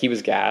 3, like he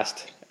was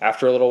gassed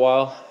after a little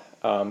while,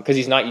 because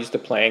he's not used to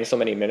playing so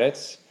many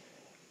minutes.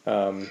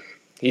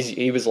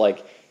 He was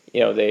like,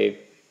 they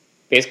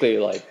basically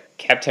like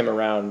kept him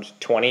around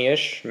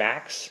 20-ish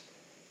max.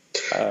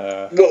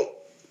 Well,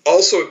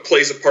 also it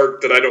plays a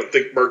part that I don't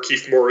think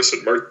Markieff Morris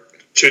and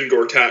Marcin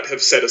Gortat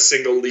have set a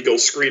single legal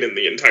screen in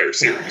the entire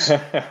series.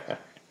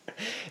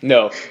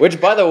 No,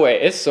 which by the way,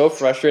 it's so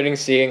frustrating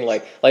seeing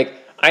like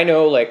I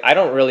know, like, I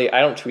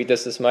don't tweet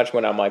this much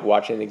when I'm, like,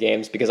 watching the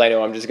games because I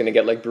know I'm just going to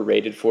get, like,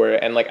 berated for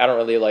it. And, like, I don't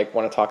really, like,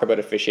 want to talk about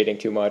officiating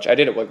too much. I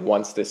did it, like,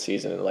 once this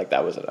season, and, like,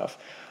 that was enough.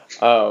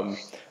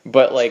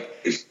 But,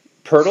 like,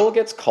 Poeltl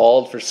gets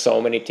called for so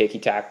many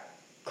ticky-tack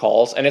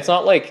calls. And it's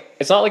not like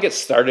it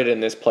started in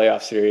this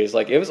playoff series.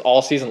 Like, it was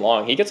all season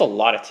long. He gets a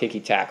lot of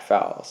ticky-tack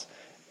fouls.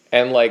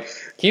 And, like,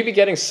 he'd be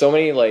getting so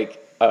many, like,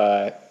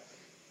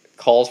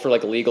 calls for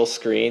like illegal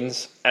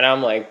screens, and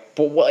I'm like,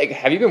 but what, like,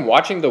 have you been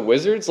watching the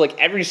Wizards? Like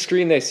every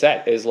screen they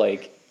set is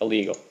like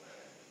illegal.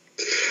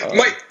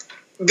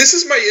 This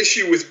is my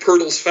issue with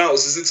Poeltl's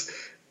fouls is it's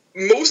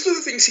most of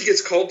the things he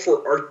gets called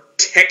for are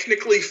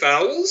technically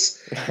fouls,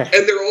 and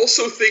they're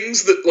also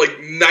things that like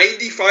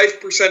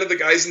 95% of the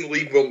guys in the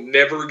league will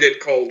never get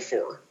called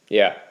for.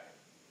 Yeah.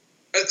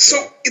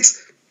 So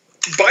it's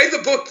by the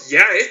book,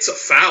 yeah, it's a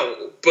foul,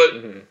 but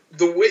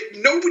the way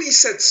nobody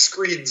sets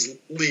screens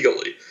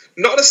legally.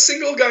 Not a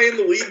single guy in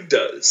the league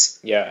does.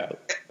 Yeah,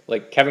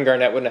 like Kevin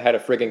Garnett wouldn't have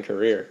had a friggin'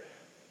 career.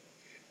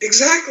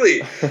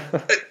 Exactly.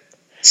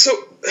 So,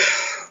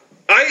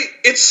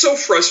 it's so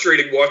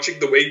frustrating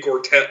watching the way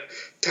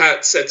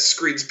Gortat sets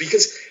screens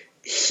because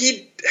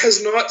he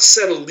has not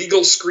set a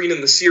legal screen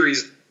in the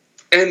series,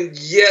 and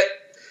yet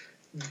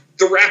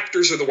the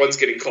Raptors are the ones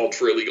getting called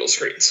for illegal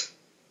screens.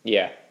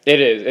 Yeah,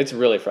 it is. It's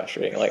really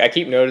frustrating. Like I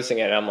keep noticing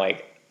it, and I'm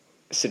like,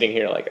 sitting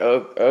here like,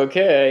 oh,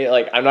 okay,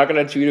 like I'm not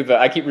gonna tweet about.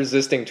 I keep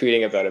resisting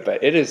tweeting about it,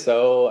 but it is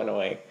so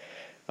annoying.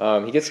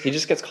 He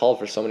just gets called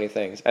for so many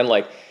things, and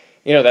like,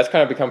 that's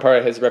kind of become part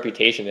of his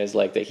reputation is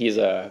like that he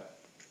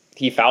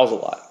fouls a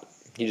lot.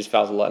 He just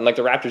fouls a lot, and like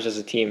the Raptors as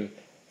a team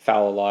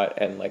foul a lot,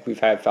 and like we've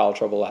had foul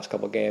trouble the last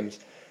couple games.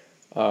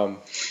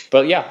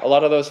 But yeah, a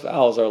lot of those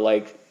fouls are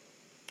like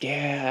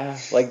Yeah,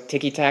 like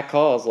ticky-tack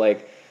calls,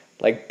 like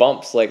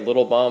bumps, like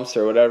little bumps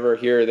or whatever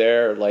here or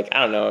there. Like, I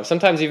don't know.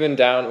 Sometimes even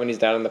down when he's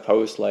down in the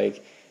post,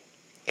 like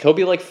he'll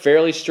be like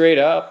fairly straight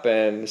up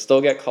and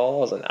still get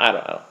calls, and I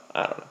don't know.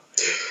 I don't know.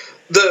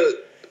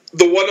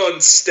 The one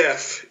on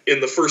Steph in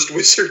the first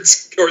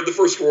Wizards or the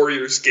first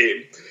Warriors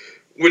game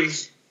when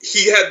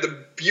he had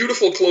the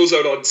beautiful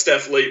closeout on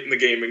Steph late in the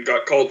game and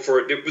got called for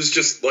it. It was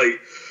just like,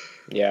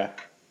 yeah,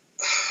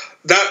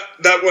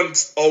 that one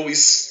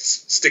always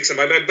sticks in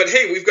my mind. But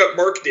hey, we've got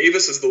Mark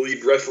Davis as the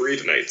lead referee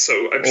tonight,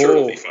 so I'm sure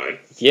it'll be fine.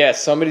 Yeah,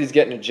 somebody's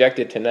getting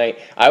ejected tonight.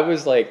 I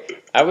was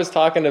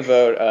talking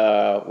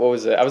about what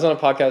was it? I was on a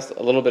podcast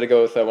a little bit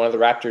ago with one of the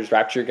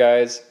Rapture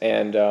guys,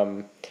 and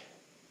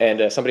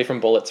somebody from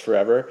Bullets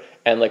Forever,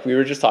 and like we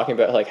were just talking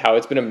about like how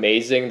it's been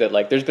amazing that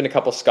like there's been a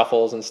couple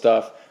scuffles and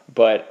stuff,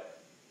 but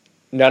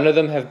none of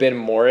them have been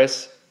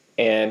Morris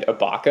and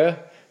Ibaka.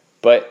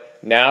 But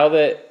now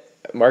that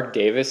Mark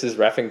Davis is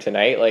reffing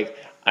tonight, like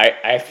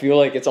I feel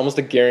like it's almost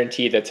a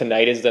guarantee that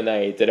tonight is the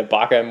night that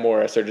Ibaka and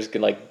Morris are just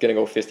gonna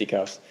go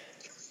fisticuffs.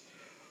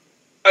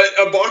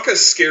 Ibaka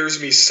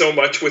scares me so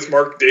much with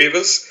Mark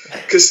Davis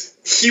because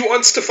he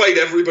wants to fight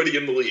everybody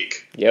in the league.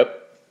 Yep.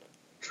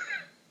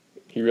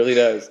 He really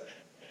does.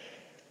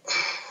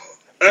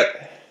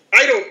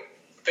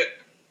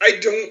 I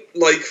don't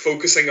like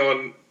focusing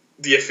on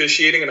the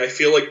officiating, and I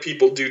feel like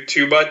people do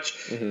too much.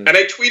 Mm-hmm. And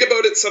I tweet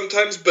about it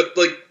sometimes, but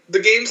like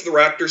the games the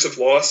Raptors have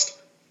lost,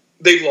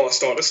 they've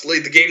lost honestly.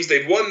 The games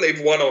they've won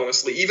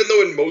honestly. Even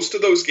though in most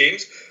of those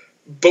games,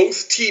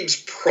 both teams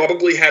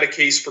probably had a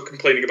case for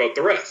complaining about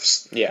the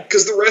refs. Yeah.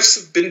 Because the refs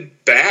have been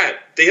bad.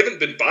 They haven't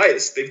been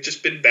biased. They've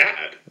just been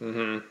bad.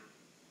 Mm-hmm.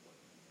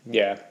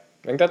 Yeah.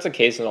 I think that's the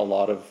case in a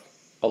lot of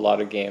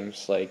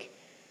games. Like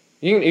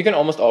you can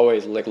almost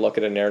always like look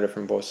at a narrative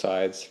from both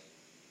sides.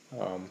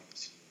 Well,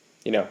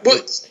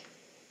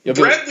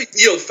 Bradley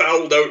Beal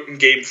fouled out in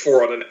Game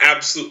 4 on an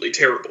absolutely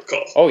terrible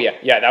call. Oh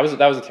yeah, that was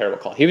a terrible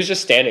call. He was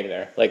just standing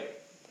there,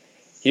 like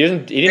he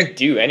didn't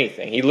do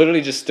anything. He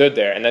literally just stood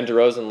there, and then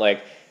DeRozan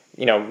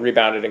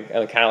rebounded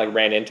and kind of like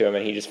ran into him,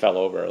 and he just fell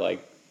over.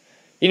 Like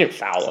he didn't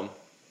foul him.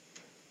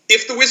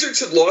 If the Wizards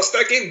had lost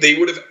that game, they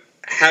would have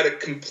had a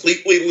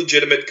completely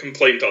legitimate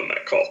complaint on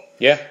that call.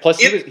 Yeah. Plus,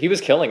 he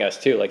was killing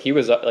us too. Like he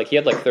was he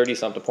had like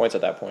 30-something points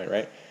at that point,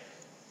 right?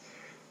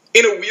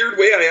 In a weird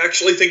way, I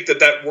actually think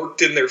that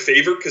worked in their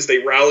favor because they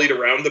rallied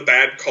around the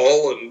bad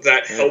call and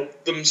that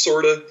helped them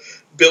sort of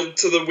build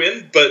to the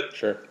win. But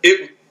sure.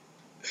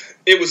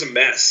 It was a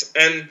mess,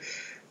 and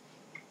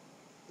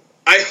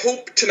I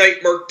hope tonight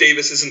Mark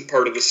Davis isn't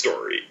part of the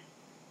story.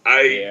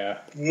 I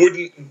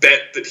wouldn't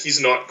bet that he's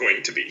not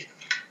going to be.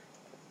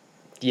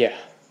 Yeah.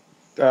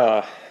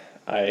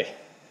 I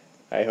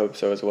hope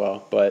so as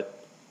well,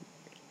 but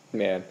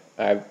man,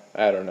 I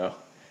don't know.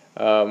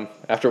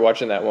 After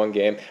watching that one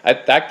game,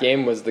 that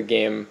game was the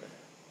game,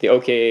 the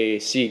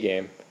OKC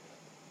game.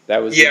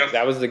 That was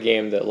the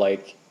game that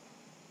like,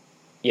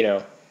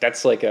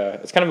 that's like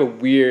it's kind of a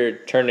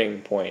weird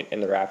turning point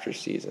in the Raptors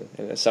season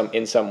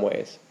in some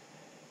ways.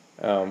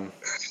 But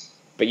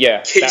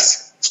yeah,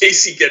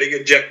 Casey getting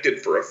ejected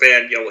for a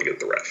fan yelling at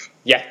the ref.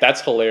 Yeah,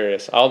 that's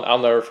hilarious. I'll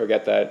never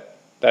forget that.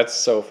 That's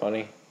so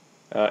funny.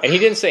 And he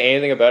didn't say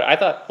anything about it. I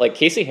thought like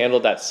Casey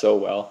handled that so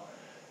well.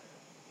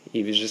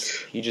 He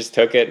just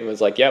took it and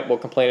was like, "Yep, we'll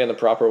complain in the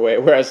proper way."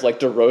 Whereas like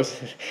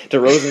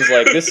DeRozan's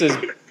like, "This is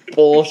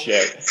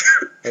bullshit.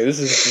 Like, this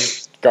is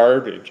just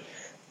garbage."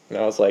 And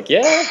I was like,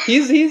 "Yeah,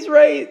 he's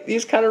right.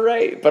 He's kind of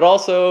right, but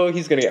also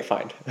he's gonna get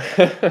fined."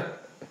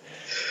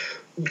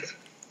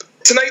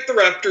 Tonight, the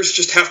Raptors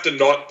just have to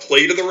not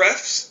play to the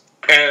refs,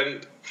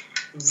 and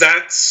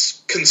that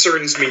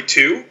concerns me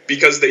too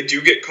because they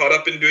do get caught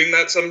up in doing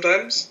that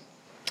sometimes.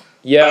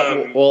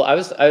 Yeah, well, I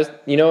was,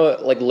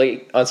 like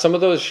late on some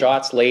of those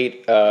shots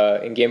late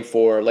in Game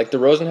 4. Like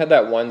DeRozan had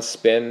that one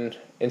spin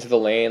into the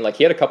lane. Like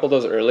he had a couple of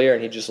those earlier,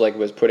 and he just like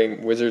was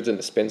putting Wizards in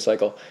the spin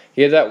cycle.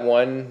 He had that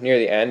one near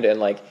the end, and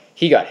like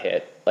he got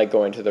hit like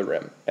going to the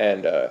rim,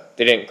 and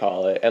they didn't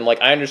call it. And like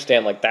I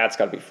understand, like that's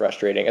got to be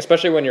frustrating,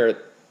 especially when you're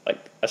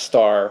like a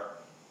star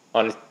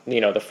on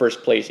the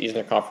first place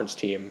Eastern Conference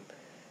team.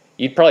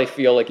 You'd probably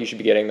feel like you should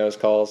be getting those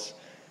calls,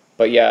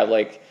 but yeah,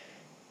 like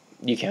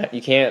you can't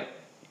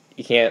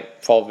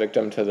fall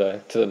victim to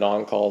the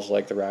non-calls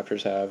like the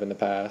Raptors have in the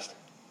past.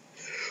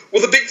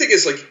 Well, the big thing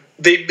is like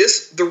the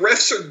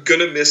refs are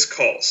gonna miss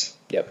calls.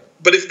 Yep.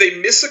 But if they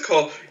miss a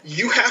call,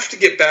 you have to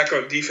get back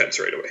on defense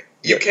right away.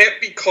 You can't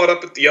be caught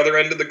up at the other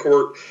end of the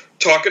court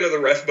talking to the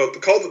ref about the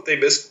call that they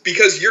missed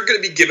because you're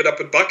going to be giving up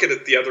a bucket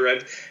at the other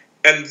end,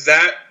 and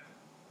that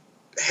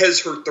has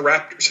hurt the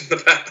Raptors in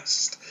the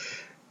past.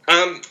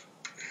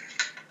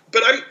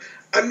 But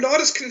I'm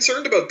not as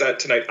concerned about that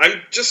tonight.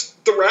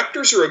 The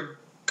Raptors are a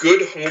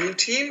good home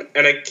team,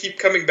 and I keep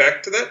coming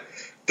back to that.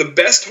 The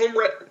best home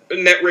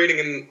net rating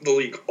in the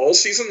league all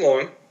season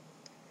long.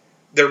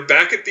 They're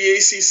back at the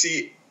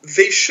ACC.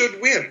 They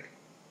should win.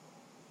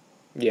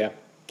 Yeah,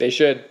 they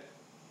should.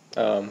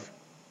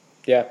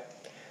 Yeah.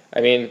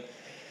 I mean,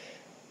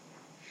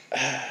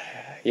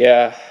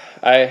 yeah,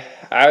 I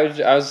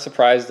was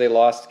surprised they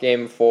lost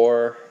Game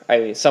 4. I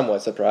mean,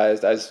 somewhat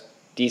surprised. I was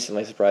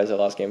decently surprised they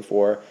lost Game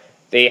 4.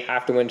 They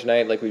have to win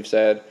tonight, like we've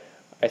said.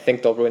 I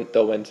think they'll win.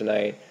 They'll win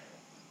tonight.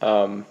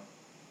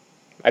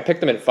 I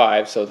picked them in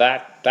 5, so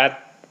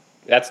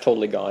that's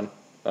totally gone.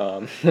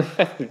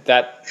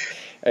 That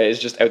is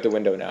just out the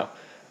window now.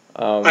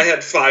 I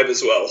had 5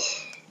 as well.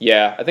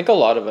 Yeah, I think a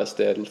lot of us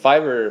did.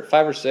 5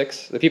 or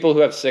 6. The people who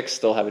have 6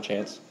 still have a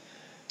chance.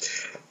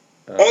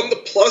 On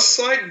the plus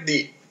side,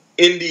 the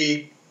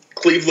Indy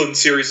Cleveland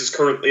series is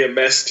currently a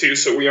mess too,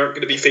 so we aren't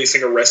going to be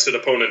facing a rested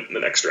opponent in the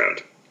next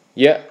round.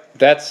 Yeah,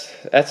 that's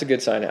a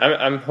good sign.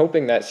 I'm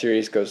hoping that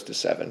series goes to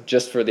 7,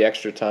 just for the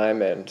extra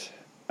time, and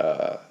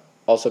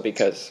also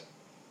because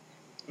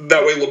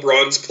that way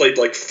LeBron's played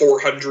like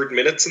 400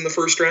 minutes in the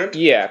first round.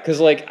 Yeah, because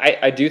like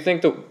I do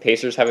think the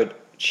Pacers have a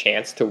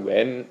chance to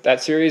win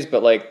that series,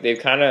 but like they've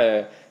kind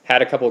of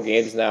had a couple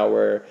games now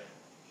where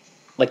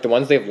like the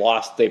ones they've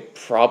lost, they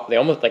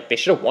almost like they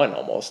should have won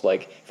almost.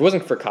 Like if it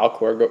wasn't for Kyle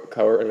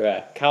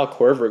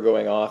Korver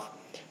going off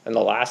in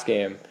the last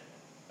game,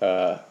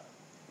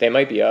 they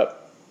might be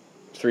up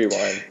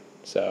 3-1.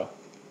 So,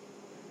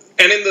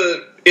 and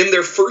in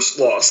their first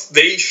loss,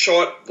 they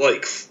shot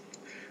like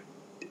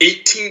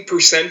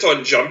 18%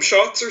 on jump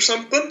shots or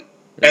something,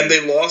 and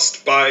they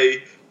lost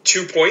by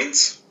 2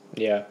 points.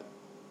 Yeah.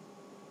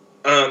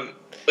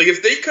 Like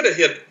if they could have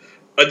hit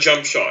a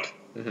jump shot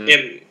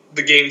in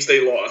the games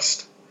they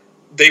lost,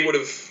 they'd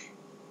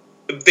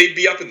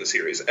be up in the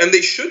series, and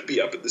they should be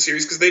up in the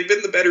series because they've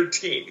been the better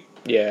team.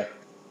 Yeah,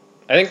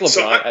 I think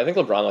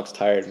LeBron looks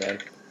tired, man.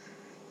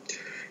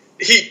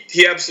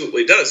 He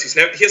absolutely does. He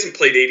hasn't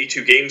played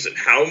 82 games in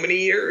how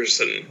many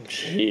years, and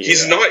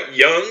he's not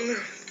young.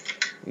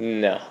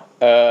 No.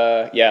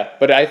 Yeah,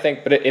 but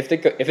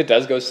if it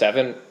does go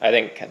 7, I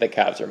think the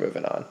Cavs are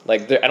moving on.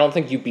 Like I don't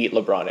think you beat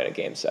LeBron in a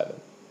game 7.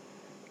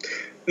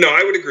 No,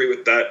 I would agree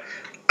with that.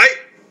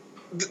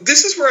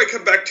 This is where I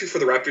come back to for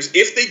the Raptors.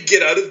 If they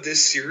get out of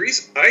this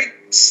series, I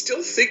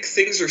still think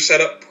things are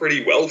set up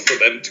pretty well for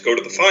them to go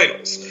to the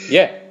finals.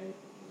 Yeah.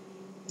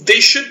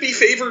 They should be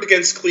favored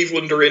against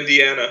Cleveland or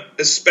Indiana,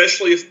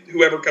 especially if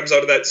whoever comes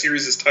out of that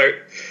series is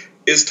tired,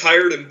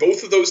 and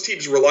both of those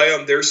teams rely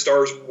on their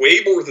stars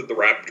way more than the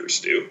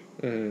Raptors do.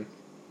 Mm-hmm.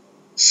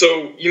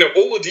 So,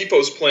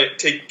 Oladipo's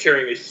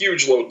carrying a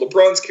huge load.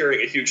 LeBron's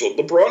carrying a huge load.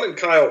 DeMar and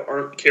Kyle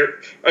aren't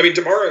carrying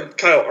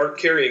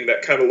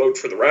that kind of load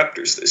for the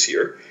Raptors this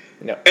year.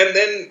 No. And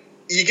then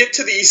you get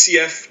to the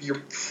ECF,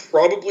 you're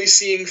probably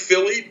seeing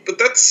Philly, but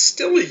that's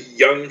still a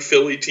young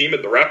Philly team,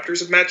 and the Raptors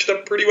have matched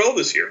up pretty well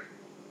this year.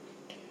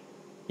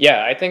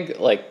 Yeah, I think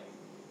like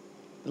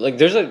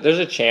there's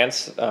a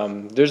chance,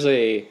 there's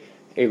a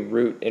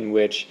route in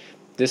which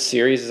this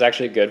series is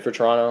actually good for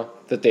Toronto,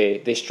 that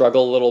they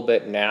struggle a little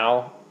bit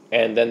now,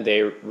 and then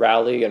they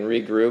rally and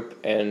regroup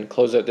and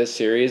close out this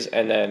series,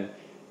 and then,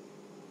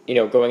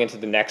 going into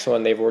the next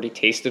one, they've already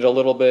tasted a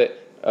little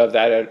bit of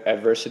that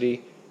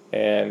adversity,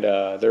 and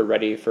they're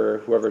ready for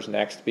whoever's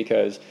next,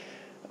 because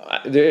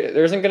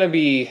there isn't going to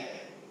be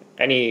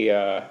any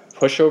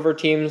pushover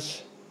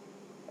teams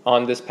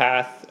on this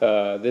path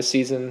this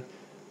season,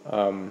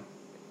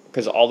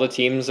 because all the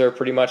teams are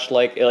pretty much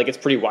like it's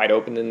pretty wide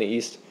open in the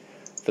East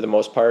for the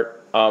most part.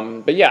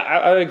 But yeah,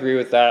 I would agree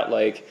with that.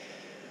 Like,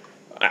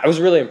 I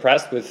was really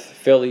impressed with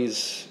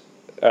Philly's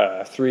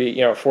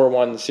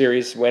 4-1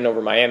 series win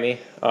over Miami,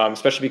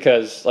 especially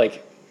because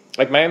like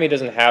Miami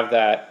doesn't have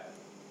that,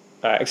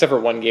 except for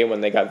one game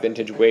when they got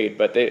vintage Wade,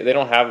 but they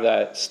don't have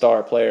that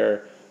star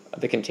player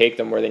that can take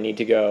them where they need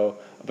to go.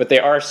 But they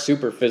are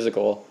super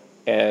physical,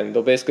 and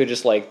they'll basically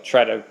just like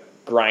try to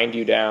grind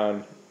you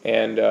down.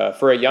 And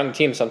for a young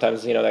team,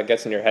 sometimes that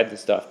gets in your head and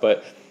stuff.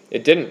 But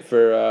it didn't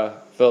for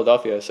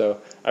Philadelphia, so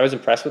I was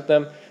impressed with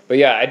them. But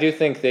yeah, I do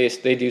think they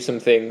do some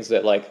things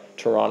that like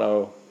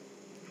Toronto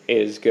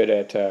is good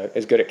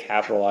at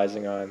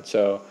capitalizing on.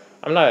 So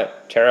I'm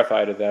not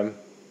terrified of them,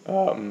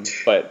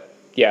 but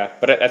yeah,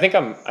 I think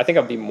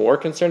I'd be more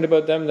concerned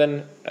about them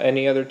than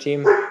any other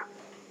team.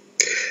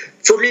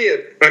 For me,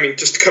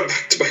 just to come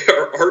back to my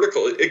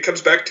article, it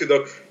comes back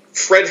to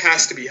Fred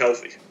has to be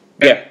healthy.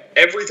 Yeah.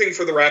 Everything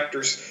for the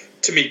Raptors,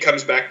 to me,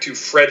 comes back to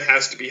Fred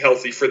has to be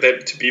healthy for them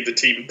to be the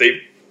team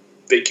they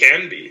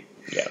can be.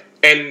 Yeah.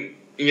 And,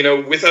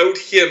 without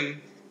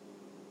him,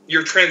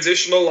 your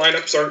transitional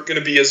lineups aren't going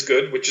to be as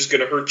good, which is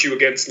going to hurt you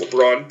against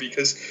LeBron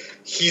because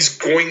he's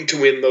going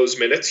to win those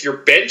minutes. Your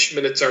bench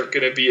minutes aren't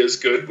going to be as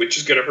good, which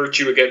is going to hurt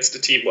you against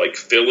a team like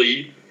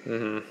Philly.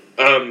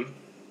 Mm-hmm.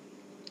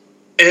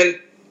 And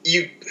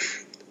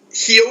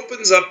he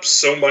opens up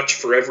so much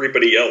for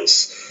everybody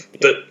else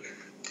that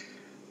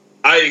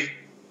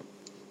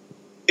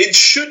it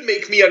should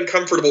make me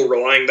uncomfortable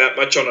relying that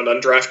much on an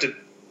undrafted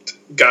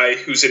guy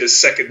who's in his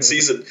second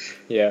season.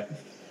 Yeah.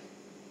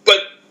 But,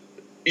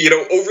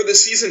 over the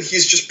season,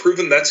 he's just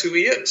proven that's who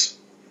he is.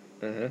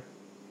 Mm-hmm.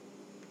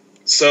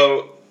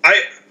 So,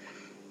 I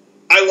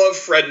love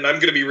Fred, and I'm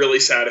going to be really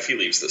sad if he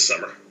leaves this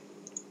summer.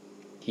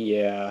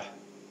 Yeah.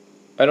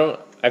 I don't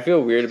I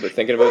feel weird about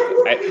thinking about.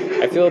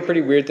 I feel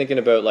pretty weird thinking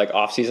about like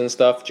off-season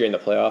stuff during the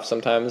playoffs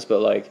sometimes. But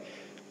like,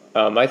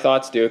 my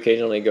thoughts do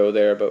occasionally go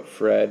there about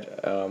Fred.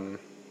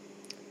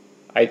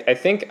 I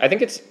think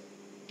it's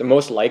the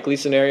most likely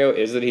scenario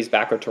is that he's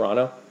back with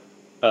Toronto,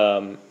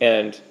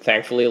 and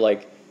thankfully,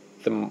 like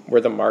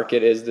where the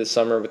market is this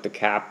summer with the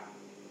cap,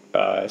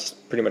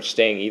 pretty much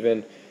staying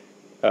even.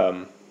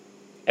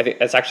 I think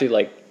that's actually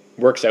like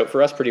works out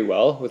for us pretty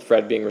well with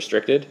Fred being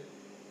restricted.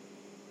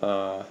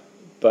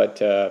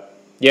 But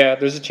yeah,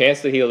 there's a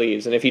chance that he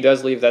leaves, and if he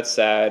does leave, that's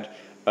sad.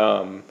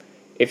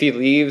 If he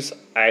leaves,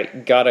 I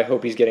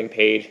hope he's getting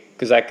paid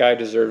because that guy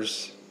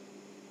deserves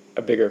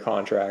a bigger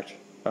contract.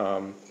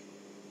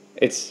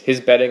 It's his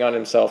betting on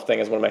himself thing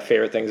is one of my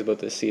favorite things about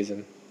this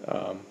season.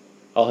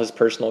 All his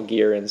personal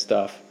gear and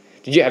stuff.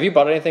 Have you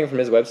bought anything from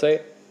his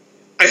website?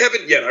 I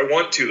haven't yet. I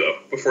want to though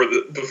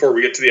before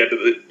we get to the end of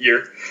the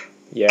year.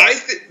 Yeah.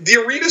 The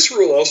Arenas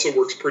rule also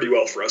works pretty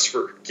well for us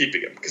for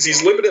keeping him because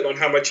he's limited on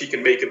how much he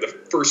can make in the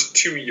first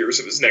 2 years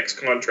of his next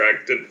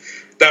contract, and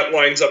that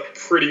lines up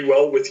pretty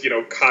well with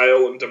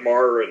Kyle and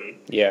DeMar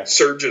and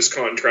Serge's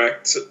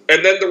contracts,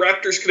 and then the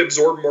Raptors can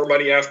absorb more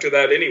money after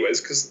that,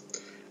 anyways, because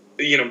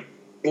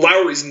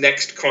Lowry's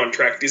next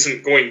contract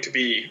isn't going to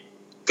be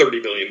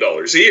 $30 million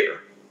a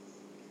year.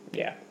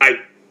 Yeah, I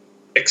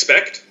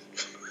expect.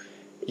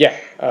 Yeah,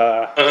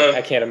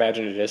 I can't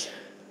imagine it is.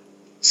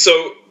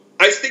 So.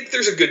 I think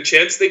there's a good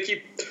chance they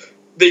keep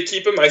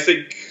him. I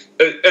think,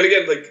 and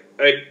again, like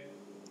I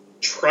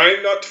try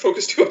not to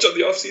focus too much on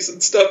the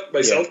offseason stuff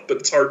myself, but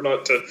it's hard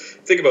not to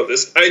think about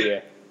this.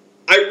 I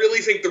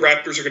really think the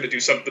Raptors are going to do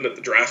something at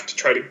the draft to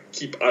try to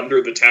keep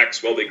under the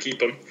tax while they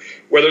keep him,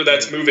 whether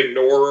that's moving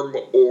Norm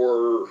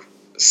or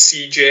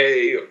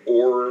CJ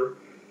or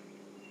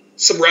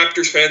some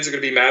Raptors fans are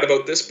going to be mad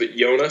about this, but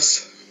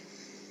Jonas.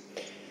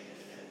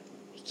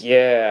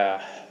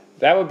 Yeah.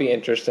 That would be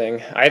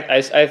interesting.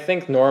 I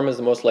think Norm is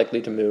the most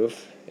likely to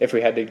move if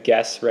we had to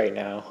guess right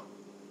now.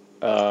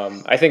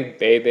 I think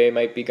Bebe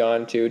might be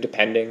gone too,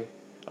 depending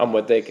on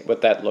what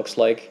that looks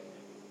like,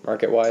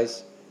 market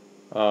wise.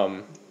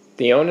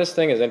 The onus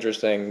thing is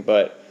interesting,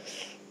 but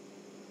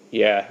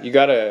yeah, you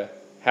gotta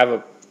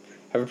have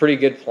a pretty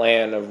good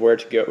plan of where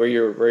to go, where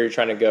you're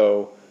trying to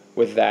go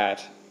with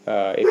that.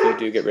 If you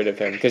do get rid of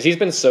him, because he's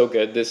been so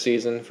good this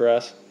season for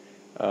us.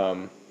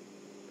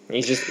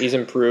 He's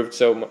improved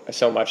so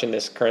much in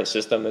this current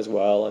system as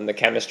well, and the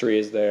chemistry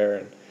is there,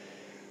 and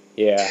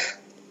yeah.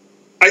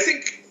 I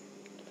think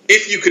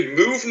if you can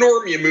move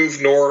Norm, you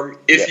move Norm.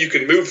 If you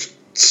can move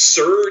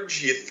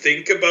Serge, you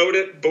think about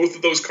it. Both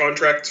of those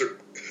contracts are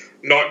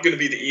not going to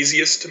be the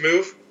easiest to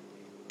move.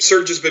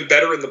 Serge has been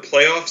better in the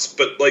playoffs,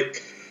 but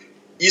like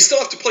you still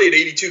have to play an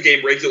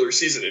 82-game regular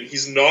season, and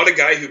he's not a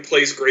guy who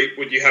plays great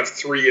when you have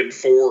 3 and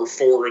 4 or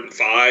 4 and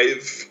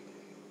 5.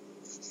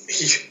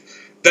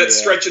 That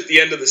stretch at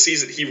the end of the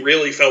season, he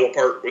really fell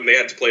apart when they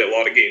had to play a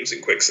lot of games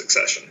in quick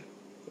succession.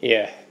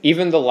 Yeah,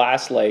 even the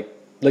last like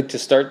to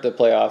start the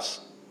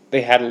playoffs,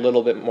 they had a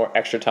little bit more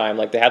extra time.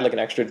 Like they had like an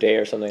extra day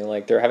or something.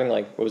 Like they were having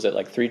like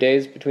 3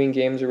 days between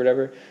games or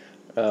whatever.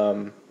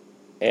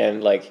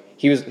 And like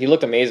he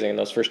looked amazing in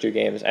those first 2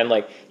 games, and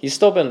like he's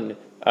still been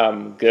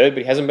good, but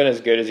he hasn't been as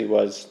good as he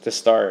was to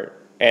start.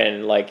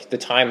 And like the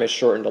time has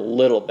shortened a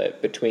little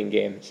bit between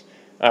games.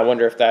 I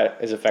wonder if that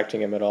is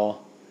affecting him at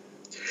all.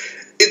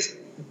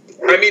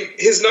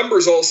 His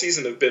numbers all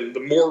season have been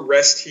the more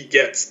rest he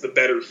gets, the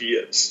better he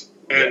is.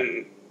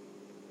 And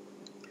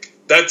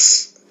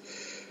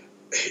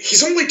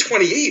he's only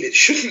 28. It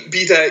shouldn't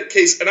be that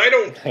case. And I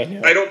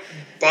don't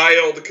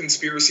buy all the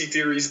conspiracy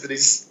theories that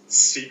he's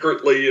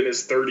secretly in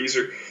his 30s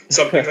or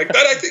something like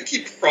that. I think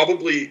he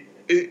probably,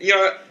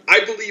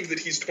 I believe that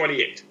he's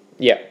 28.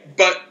 Yeah.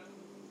 But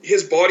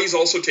his body's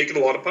also taken a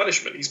lot of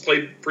punishment. He's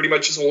played pretty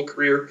much his whole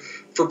career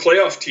for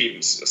playoff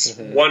teams.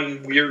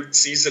 One weird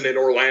season in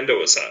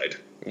Orlando aside.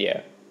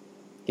 Yeah.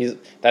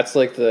 That's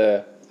like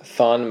the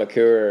Thon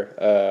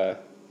McClure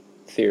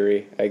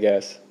theory, I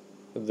guess.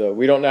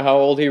 We don't know how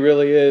old he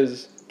really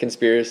is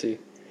conspiracy.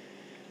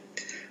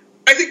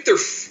 I think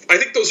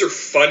those are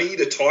funny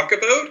to talk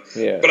about,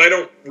 but I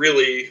don't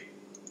really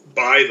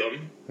buy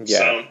them. Yeah.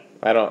 So.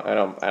 I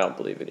don't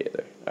believe it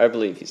either. I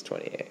believe he's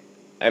 28.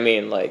 I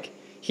mean, like,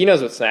 he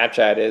knows what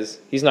Snapchat is.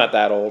 He's not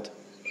that old.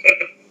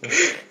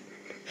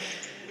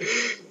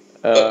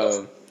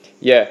 Van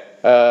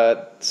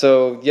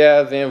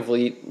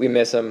Vliet, we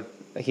miss him.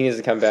 He needs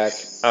to come back.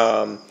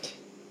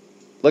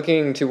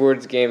 Looking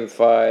towards Game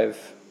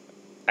 5,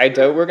 I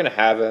doubt we're going to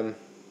have him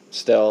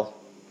still.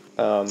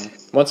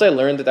 Once I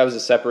learned that was a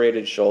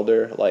separated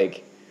shoulder,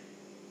 like,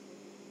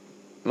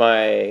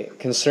 my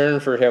concern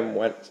for him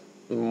went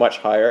much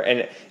higher,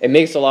 and it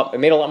made a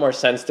lot more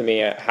sense to me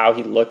how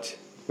he looked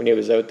when he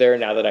was out there,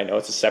 now that I know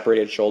it's a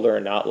separated shoulder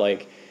and not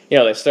like,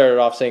 they started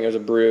off saying it was a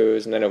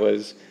bruise, and then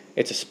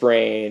it's a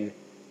sprain,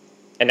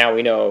 and now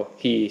we know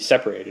he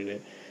separated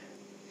it.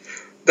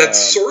 That's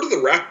sort of the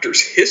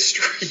Raptors'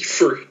 history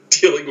for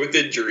dealing with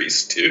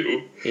injuries,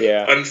 too.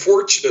 Yeah.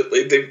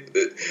 Unfortunately,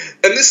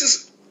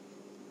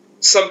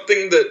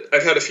 something that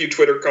I've had a few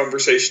Twitter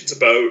conversations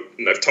about,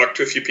 and I've talked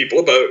to a few people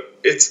about.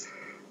 It's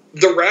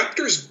the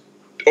Raptors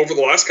over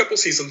the last couple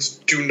seasons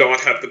do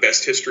not have the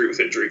best history with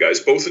injury guys,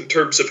 both in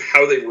terms of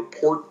how they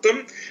report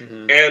them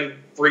and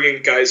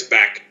bringing guys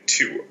back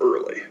too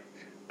early.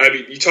 I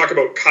mean, you talk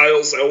about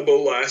Kyle's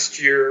elbow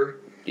last year.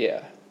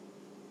 Yeah.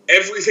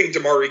 Everything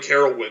Damari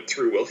Carroll went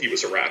through while he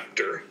was a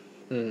Raptor.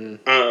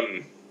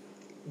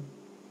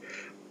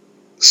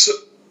 So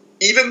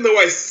even though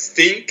I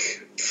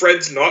think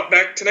Fred's not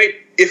back tonight,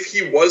 if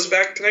he was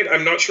back tonight,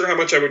 I'm not sure how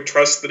much I would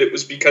trust that it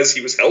was because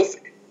he was healthy.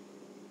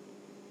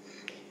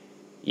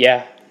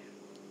 Yeah.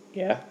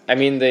 I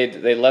mean,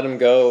 they let him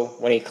go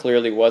when he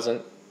clearly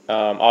wasn't.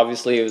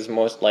 Obviously, it was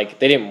most like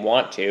they didn't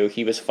want to.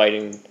 He was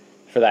fighting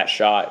for that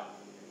shot.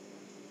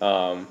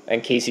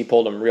 And Casey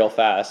pulled him real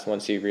fast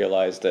once he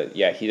realized that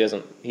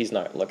he's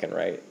not looking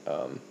right.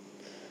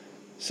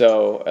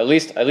 So at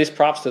least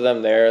props to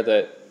them there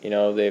that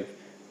they've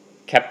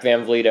kept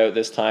Van Vliet out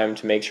this time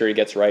to make sure he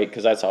gets right,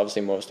 because that's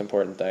obviously the most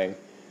important thing.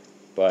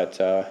 But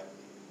I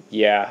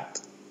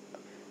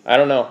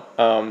don't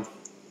know.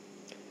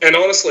 And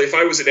honestly, if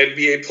I was an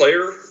NBA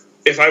player,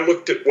 if I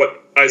looked at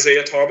what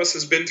Isaiah Thomas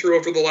has been through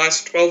over the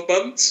last 12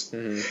 months,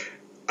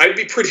 I'd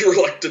be pretty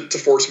reluctant to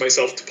force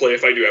myself to play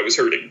if I knew I was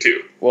hurting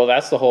too. Well,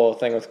 that's the whole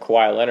thing with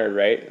Kawhi Leonard,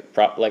 right?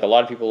 Like, a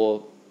lot of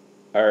people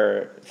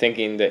are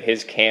thinking that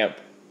his camp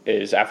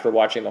is after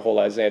watching the whole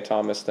Isaiah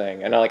Thomas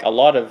thing. And like a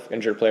lot of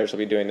injured players will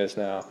be doing this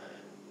now,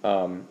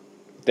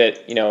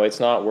 that, it's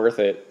not worth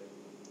it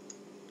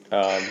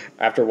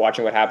after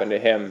watching what happened to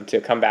him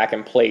to come back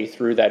and play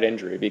through that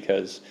injury,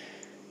 because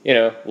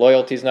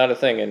loyalty's not a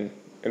thing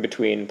in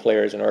between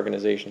players and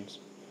organizations.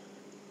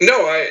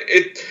 No,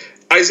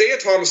 Isaiah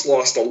Thomas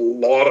lost a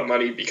lot of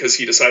money because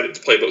he decided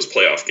to play those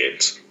playoff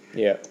games.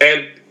 Yeah.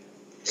 And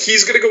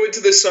he's going to go into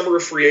this summer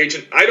a free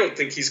agent. I don't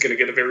think he's going to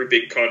get a very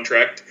big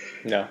contract.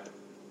 No.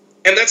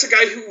 And that's a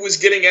guy who was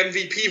getting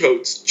MVP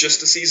votes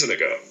just a season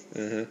ago.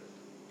 And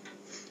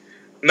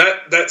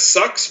that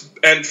sucks.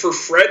 And for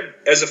Fred,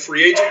 as a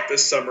free agent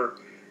this summer,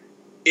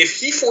 if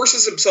he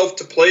forces himself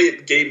to play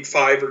at Game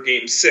 5 or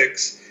Game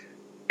 6,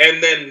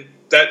 and then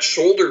that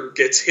shoulder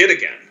gets hit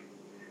again,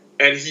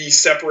 and he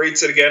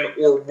separates it again,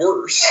 or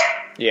worse,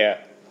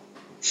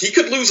 he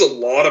could lose a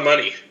lot of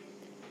money.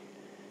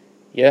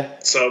 Yeah,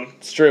 so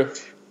it's true.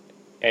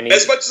 And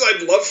as much as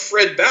I'd love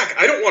Fred back,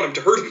 I don't want him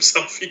to hurt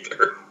himself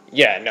either.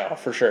 Yeah, no,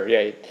 for sure.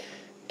 Yeah,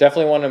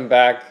 definitely want him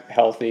back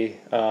healthy.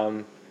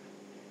 I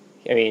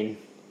mean,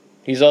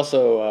 he's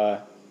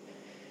also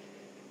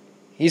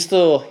he's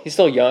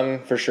still young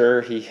for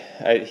sure.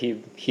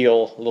 He'd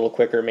heal a little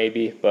quicker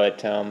maybe,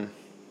 but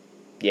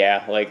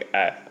yeah, like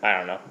I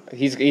don't know.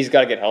 He's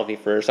got to get healthy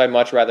first. I'd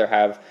much rather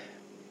have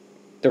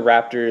the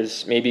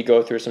Raptors maybe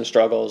go through some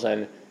struggles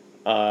and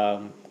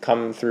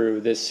come through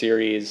this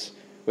series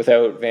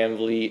without Van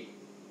Vliet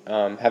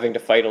having to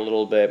fight a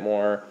little bit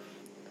more,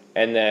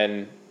 and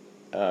then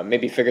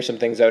maybe figure some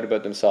things out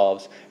about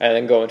themselves, and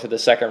then go into the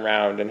second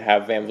round and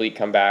have Van Vliet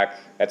come back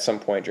at some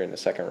point during the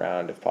second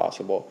round if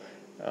possible.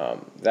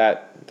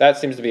 That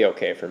seems to be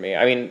okay for me.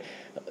 I mean,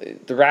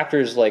 the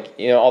Raptors,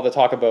 all the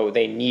talk about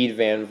they need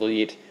Van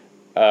Vliet.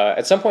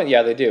 At some point,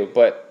 yeah, they do,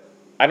 but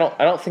I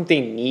don't think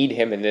they need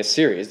him in this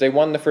series. They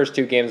won the first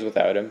 2 games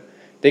without him.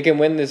 They can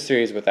win this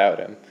series without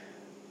him.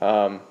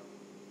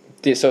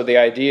 So the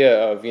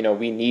idea of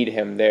we need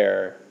him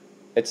there,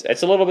 it's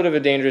a little bit of a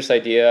dangerous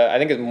idea. I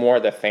think it's more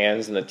the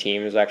fans and the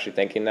team is actually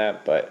thinking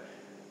that, but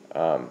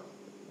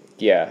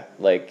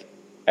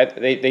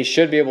they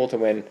should be able to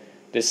win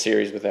this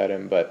series without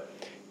him. But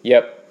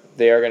yep,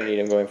 they are going to need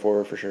him going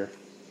forward for sure.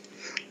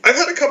 I've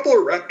had a couple of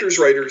Raptors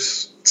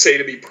writers say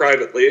to me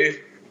privately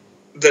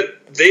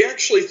that they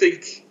actually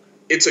think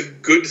it's a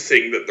good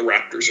thing that the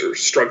Raptors are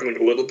struggling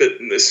a little bit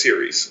in this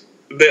series.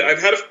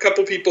 I've had a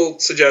couple people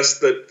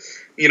suggest that,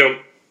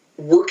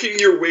 working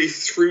your way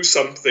through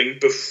something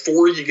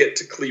before you get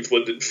to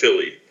Cleveland and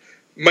Philly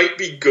might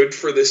be good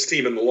for this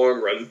team in the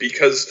long run,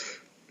 because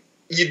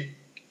you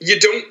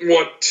don't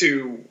want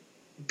to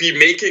be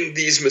making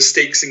these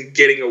mistakes and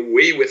getting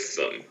away with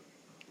them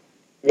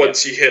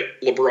once you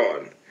hit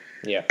LeBron.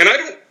 Yeah. And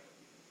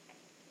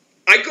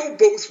I go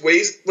both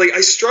ways. Like,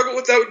 I struggle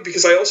with that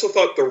because I also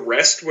thought the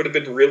rest would have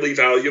been really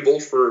valuable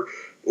for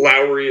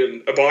Lowry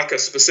and Ibaka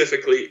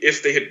specifically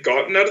if they had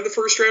gotten out of the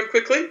first round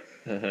quickly.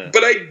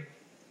 But I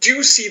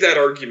do see that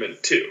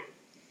argument too.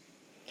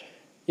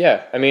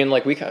 Yeah, I mean,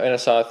 we kind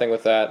of saw a thing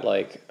with that,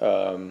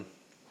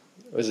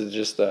 was it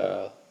just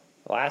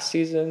last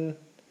season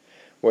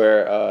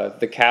where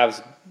the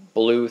Cavs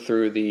blew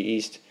through the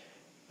East,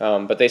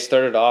 but they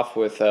started off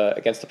with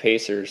against the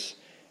Pacers,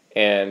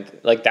 and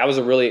that was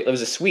it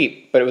was a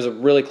sweep, but it was a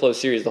really close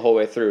series the whole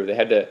way through. They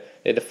had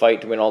to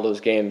fight to win all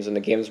those games, and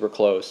the games were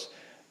close.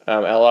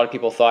 And a lot of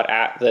people thought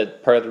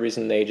that part of the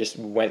reason they just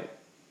went,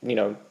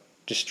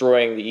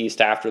 destroying the East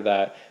after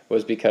that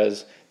was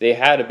because they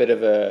had a bit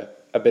of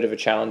a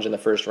challenge in the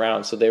first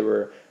round, so they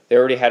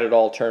already had it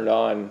all turned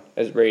on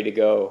as ready to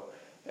go,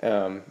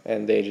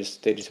 and they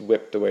just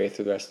whipped the way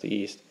through the rest of the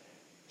East.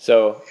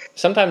 So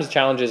sometimes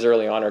challenges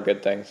early on are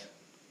good things.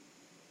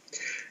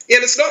 Yeah,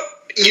 and it's not,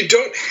 you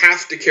don't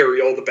have to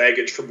carry all the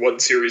baggage from one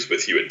series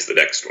with you into the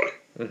next one.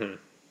 Mm-hmm.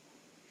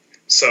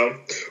 So,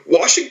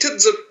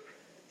 Washington's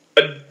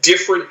a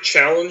different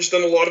challenge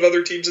than a lot of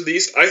other teams in the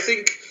East. I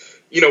think,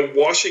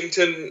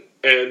 Washington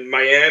and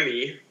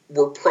Miami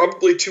were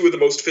probably two of the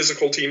most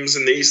physical teams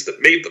in the East that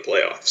made the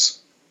playoffs.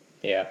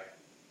 Yeah.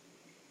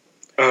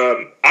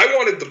 I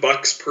wanted the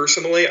Bucks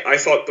personally. I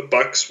thought the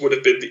Bucks would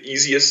have been the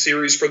easiest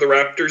series for the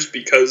Raptors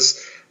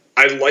because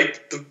I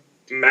liked the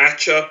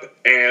matchup,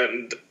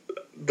 and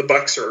the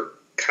Bucks are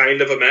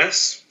kind of a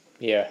mess.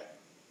 Yeah.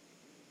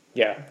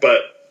 Yeah.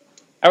 But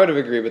I would have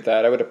agreed with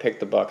that. I would have picked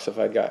the Bucks if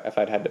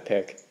I'd had to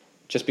pick,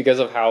 just because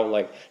of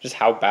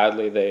how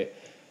badly they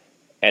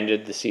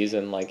ended the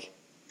season.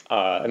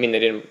 I mean,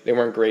 they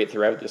weren't great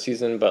throughout the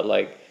season, but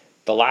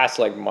the last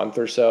month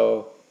or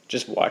so,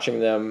 just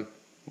watching them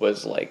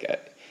was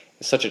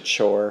such a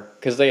chore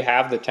because they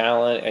have the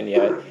talent, and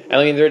yet,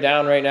 I mean, they're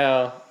down right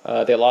now.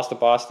 They lost to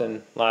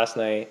Boston last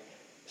night,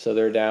 so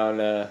they're down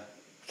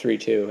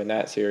 3-2 in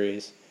that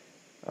series,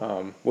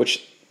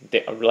 which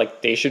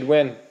they should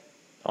win,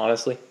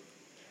 honestly.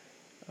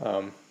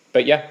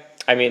 But yeah,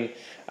 I mean,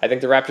 I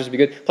think the Raptors would be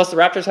good. Plus, the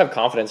Raptors have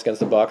confidence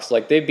against the Bucks.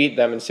 They beat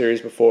them in series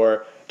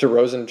before.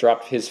 DeRozan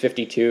dropped his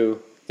 52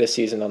 this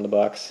season on the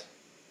Bucks,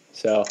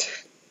 so.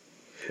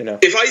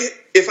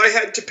 If I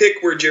had to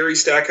pick where Jerry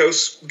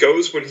Stackhouse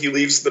goes when he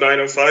leaves the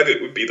 905,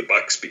 it would be the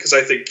Bucks, because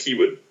I think he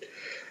would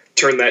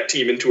turn that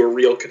team into a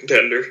real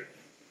contender.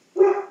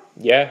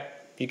 Yeah,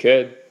 he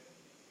could.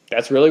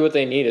 That's really what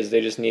they need, is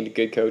they just need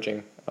good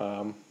coaching.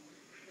 That's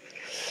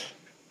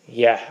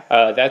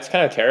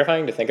kind of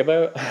terrifying to think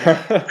about.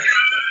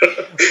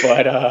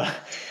 But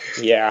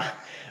yeah,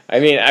 I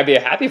mean, I'd be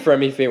happy for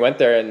him if he went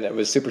there and it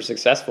was super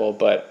successful,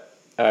 but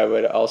I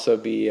would also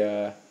be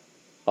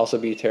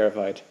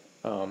terrified.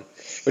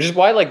 Which is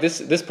why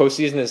this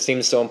postseason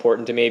seems so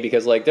important to me,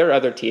 because there are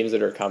other teams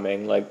that are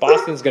coming.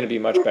 Boston's going to be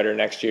much better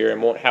next year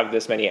and won't have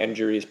this many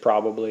injuries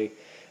probably.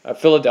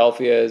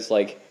 Philadelphia is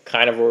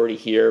kind of already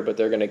here, but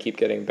they're going to keep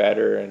getting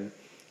better and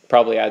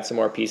probably add some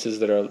more pieces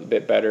that are a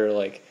bit better.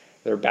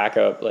 Their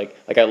backup,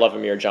 I love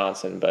Amir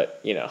Johnson,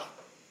 but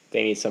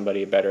they need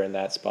somebody better in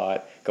that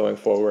spot going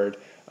forward.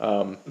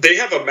 They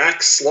have a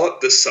max slot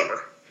this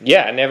summer.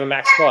 Yeah, and they have a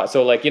max slot.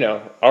 So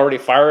already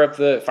fire up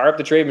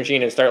the trade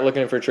machine and start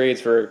looking for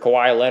trades for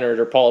Kawhi Leonard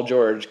or Paul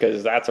George,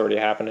 because that's already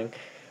happening.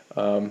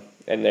 And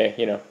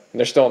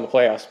they're still in the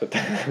playoffs, but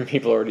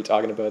people are already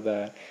talking about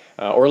that.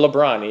 Or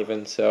LeBron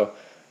even. So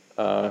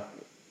yeah,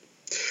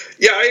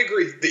 I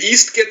agree. The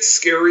East gets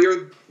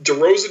scarier.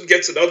 DeRozan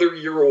gets another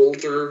year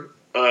older.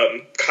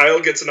 Kyle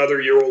gets another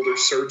year older.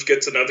 Serge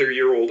gets another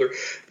year older.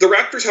 The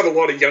Raptors have a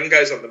lot of young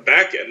guys on the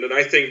back end, and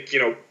I think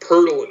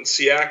Pirtle and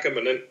Siakam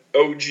and an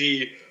OG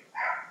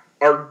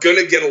are going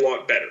to get a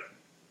lot better.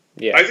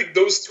 Yeah, I think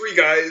those three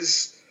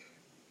guys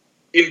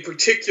in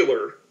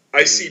particular,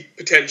 I see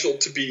potential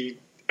to be,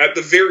 at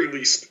the very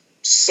least,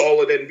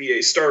 solid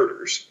NBA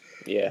starters.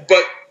 Yeah.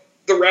 But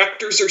the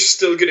Raptors are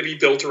still going to be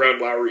built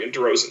around Lowry and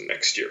DeRozan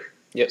next year.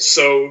 Yep.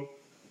 So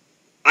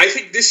I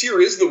think this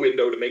year is the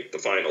window to make the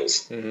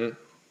finals. Mm-hmm.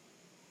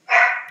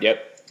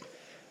 Yep.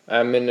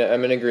 I'm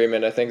in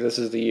agreement. I think this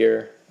is the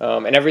year.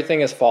 And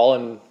everything has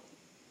fallen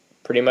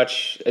pretty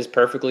much as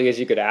perfectly as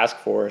you could ask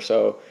for.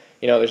 So,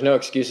 there's no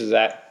excuses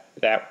that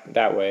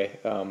way.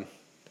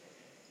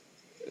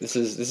 This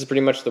is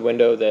pretty much the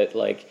window that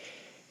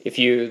if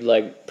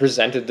you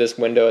presented this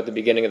window at the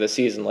beginning of the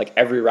season,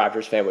 every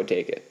Raptors fan would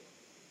take it.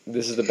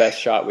 This is the best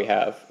shot we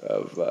have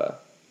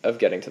of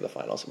getting to the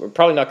finals. We're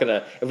probably not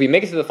gonna, if we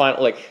make it to the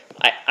final.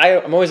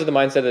 I'm always of the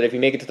mindset that if you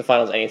make it to the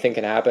finals, anything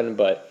can happen.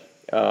 But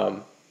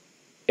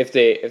if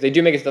they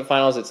do make it to the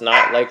finals, it's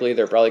not likely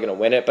they're probably gonna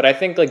win it. But I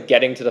think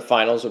getting to the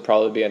finals would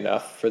probably be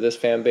enough for this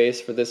fan base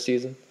for this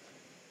season.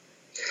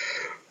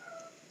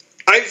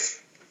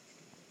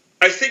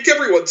 I think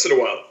every once in a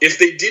while, if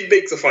they did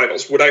make the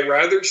finals, would I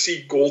rather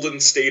see Golden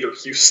State or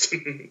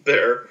Houston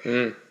there?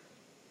 Mm.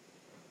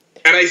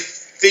 And I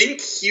think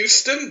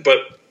Houston, but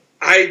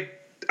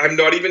I'm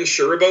not even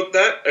sure about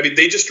that. I mean,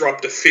 they just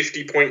dropped a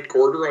 50-point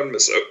quarter on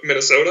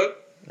Minnesota.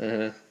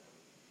 Mm-hmm.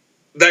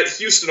 That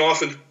Houston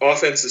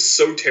offense is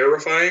so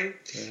terrifying.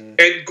 Mm-hmm.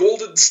 And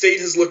Golden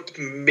State has looked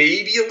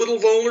maybe a little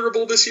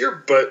vulnerable this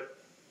year, but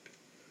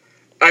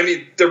I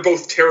mean, they're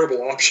both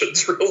terrible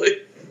options,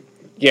 really.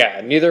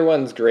 Yeah, neither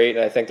one's great,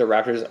 and I think the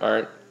Raptors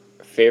aren't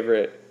a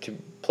favorite to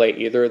play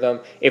either of them.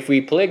 If we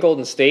play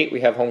Golden State,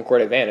 we have home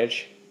court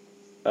advantage,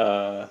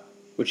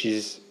 which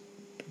is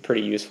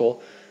pretty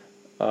useful.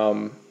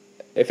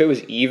 If it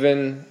was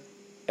even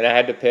and I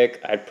had to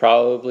pick, I'd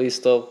probably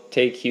still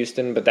take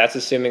Houston, but that's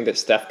assuming that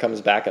Steph comes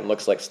back and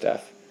looks like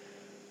Steph.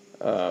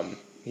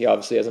 He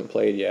obviously hasn't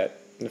played yet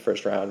in the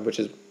first round, which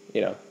is,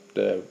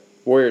 the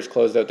Warriors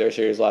closed out their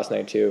series last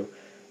night too.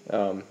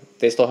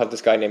 They still have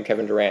this guy named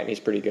Kevin Durant, and he's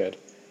pretty good.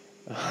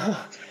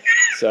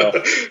 So,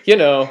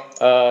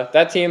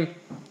 that team,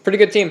 pretty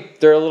good team.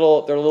 They're a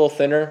little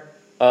thinner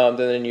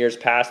than in years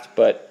past,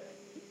 but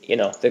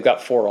they've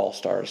got 4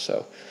 All-Stars,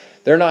 so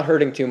they're not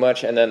hurting too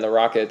much. And then the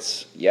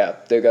Rockets, yeah,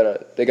 they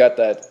got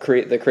that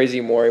the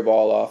crazy Morey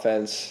ball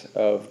offense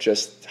of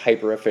just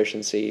hyper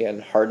efficiency,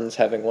 and Harden's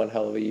having one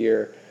hell of a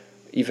year,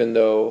 even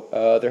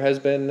though there has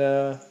been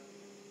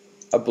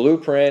a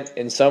blueprint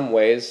in some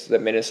ways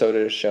that Minnesota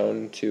has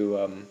shown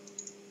to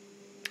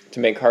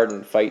make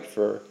Harden fight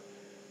for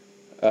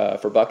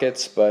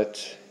buckets,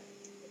 but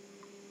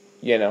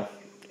you know,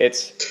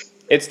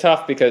 it's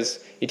tough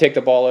because you take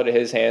the ball out of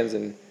his hands,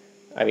 and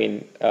I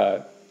mean,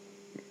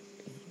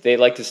 they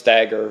like to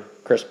stagger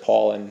Chris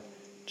Paul and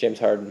James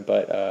Harden,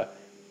 but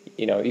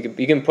you know,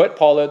 you can put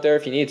Paul out there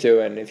if you need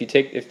to, and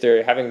if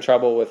they're having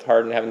trouble with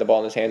Harden having the ball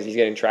in his hands, he's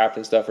getting trapped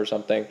and stuff or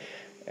something.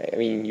 I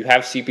mean, you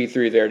have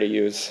CP3 there to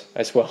use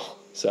as well,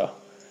 so.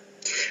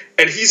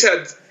 And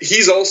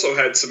he's also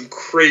had some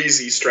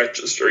crazy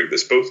stretches during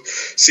this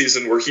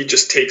postseason where he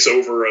just takes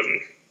over,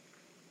 and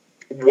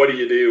what do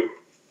you do?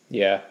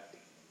 Yeah,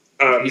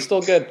 he's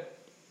still good.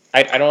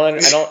 I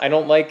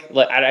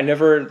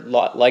never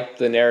liked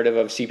the narrative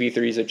of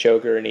CP3's a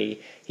choker and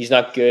he's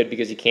not good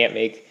because he can't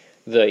make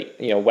the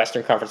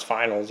Western Conference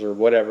Finals or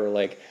whatever.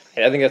 Like,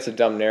 I think that's a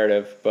dumb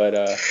narrative, but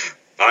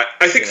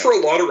I think for a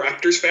lot of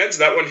Raptors fans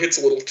that one hits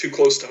a little too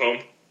close to home.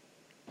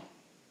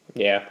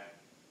 Yeah,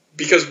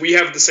 because we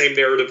have the same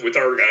narrative with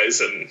our guys,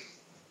 and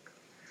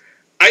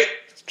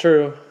it's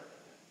true.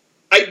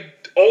 I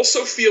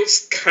also feel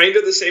kind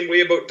of the same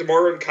way about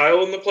DeMar and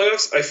Kyle in the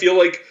playoffs. I feel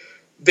like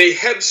they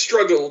have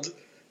struggled,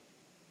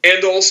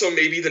 and also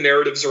maybe the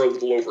narratives are a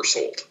little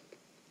oversold.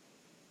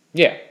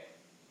 Yeah,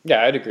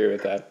 I'd agree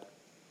with that.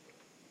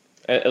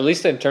 At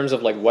least in terms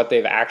of like what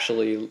they've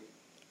actually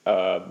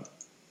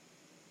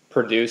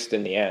produced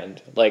in the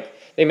end. Like,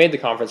 they made the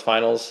conference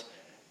finals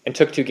and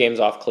took 2 games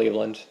off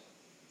Cleveland.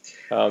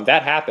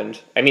 That happened.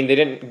 I mean, they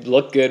didn't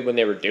look good when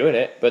they were doing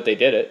it, but they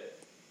did it.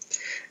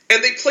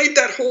 And they played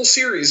that whole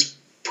series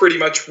pretty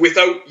much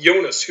without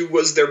Jonas, who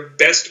was their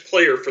best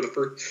player for the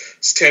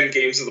first 10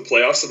 games of the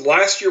playoffs. And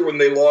last year when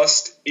they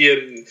lost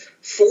in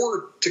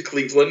 4 to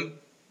Cleveland,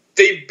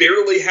 they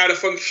barely had a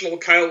functional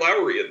Kyle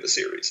Lowry in the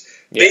series.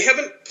 Yeah. They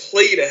haven't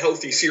played a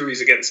healthy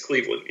series against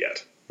Cleveland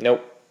yet.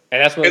 Nope.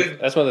 And that's one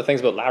of the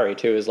things about Lowry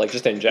too, is like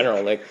just in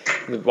general, like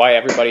why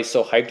everybody's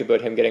so hyped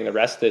about him getting the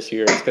rest this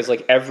year is because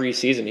like every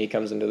season he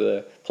comes into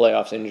the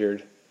playoffs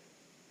injured.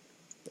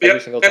 Every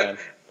single time.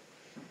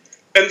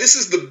 And this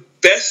is the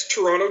best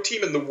Toronto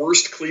team and the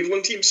worst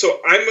Cleveland team, so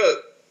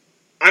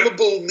I'm a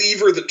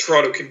believer that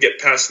Toronto can get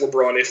past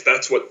LeBron if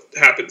that's what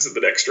happens in the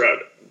next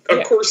round.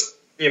 Of course,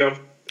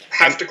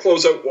 have to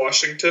close out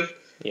Washington.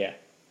 Yeah.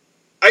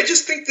 I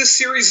just think this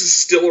series is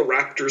still a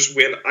Raptors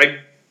win. I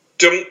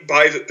don't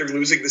buy that they're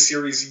losing the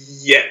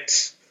series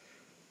yet.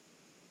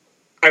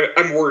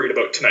 I'm worried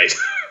about tonight.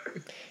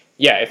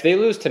 Yeah, if they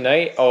lose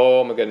tonight,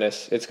 oh my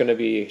goodness, it's going to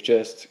be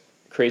just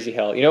crazy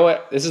hell. You know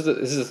what? This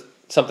is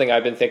something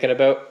I've been thinking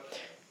about.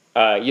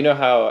 You know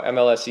how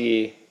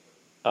MLSE,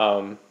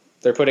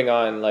 they're putting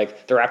on,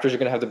 like, the Raptors are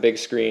going to have the big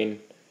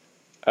screen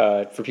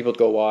for people to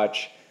go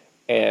watch,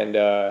 and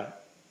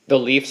the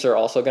Leafs are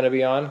also going to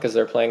be on because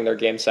they're playing their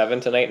Game 7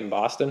 tonight in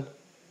Boston.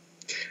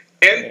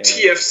 And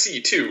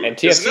TFC, too. And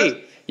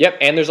TFC. Yep,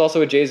 and there's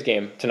also a Jays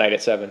game tonight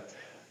at 7.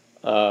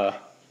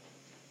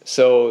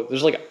 So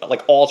there's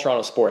like all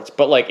Toronto sports.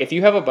 But like if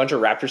you have a bunch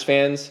of Raptors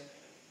fans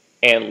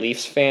and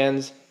Leafs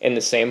fans in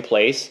the same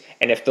place,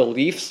 and if the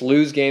Leafs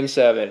lose Game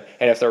 7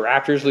 and if the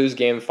Raptors lose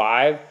Game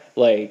 5,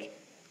 like,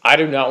 I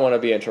do not want to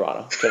be in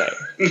Toronto tonight.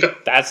 No.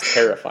 That's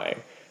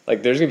terrifying.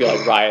 Like, there's going to be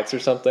like riots or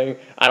something.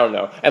 I don't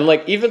know. And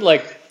like even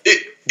like...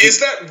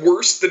 Is that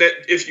worse than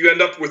if you end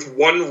up with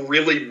one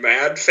really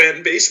mad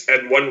fan base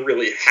and one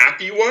really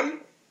happy one?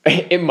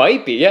 It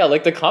might be, yeah.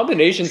 Like, the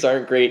combinations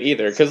aren't great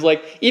either. Because,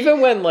 like, even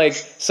when, like,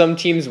 some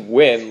teams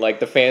win, like,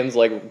 the fans,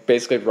 like,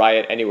 basically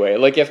riot anyway.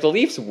 Like, if the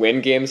Leafs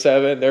win Game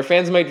 7, their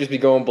fans might just be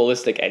going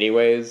ballistic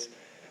anyways.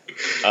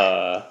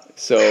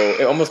 So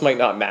it almost might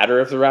not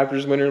matter if the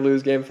Raptors win or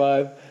lose Game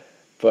 5.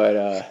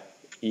 But,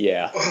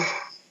 yeah.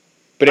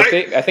 But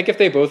I think if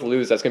they both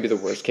lose, that's going to be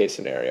the worst case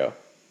scenario.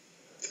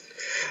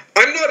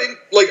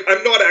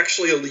 I'm not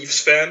actually a Leafs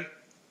fan.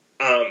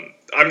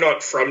 I'm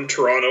not from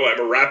Toronto. I'm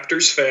a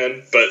Raptors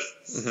fan, but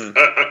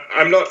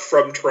I'm not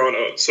from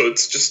Toronto, so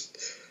it's just...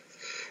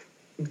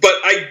 But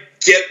I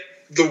get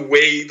the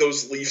way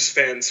those Leafs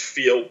fans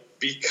feel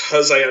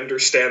because I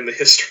understand the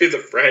history of the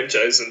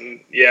franchise,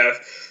 and yeah,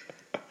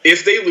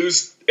 if they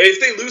lose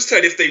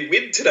tonight, if they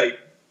win tonight,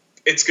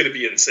 it's going to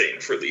be insane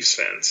for Leafs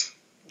fans.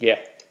 Yeah,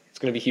 it's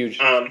going to be huge.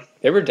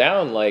 They were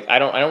down, like, I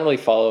don't really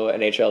follow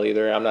NHL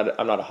either. I'm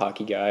not a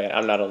hockey guy.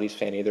 I'm not a Leafs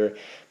fan either,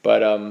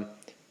 but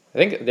I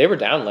think they were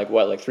down like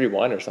 3-1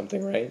 or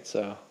something, right?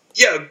 So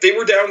yeah, they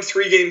were down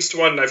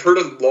 3-1. I've heard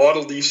a lot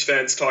of Leafs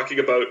fans talking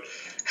about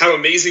how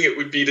amazing it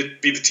would be to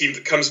be the team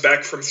that comes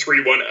back from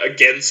 3-1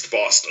 against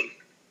Boston.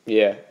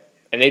 Yeah,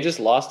 and they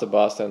just lost to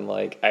Boston.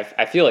 Like,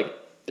 I feel like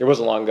it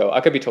wasn't long ago. I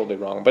could be totally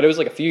wrong, but it was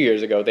like a few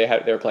years ago. They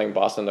were playing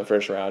Boston in the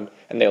first round,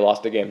 and they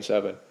lost to Game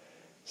 7.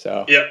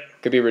 So yeah,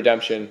 could be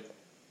redemption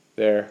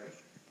there.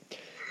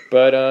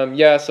 But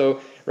yeah, so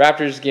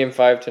Raptors Game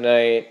 5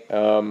 tonight.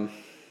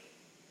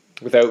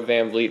 Without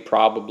Van Vliet,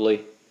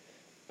 probably.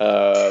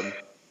 Um,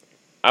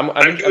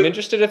 I'm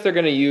interested if they're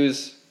going to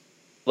use,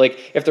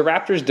 like, if the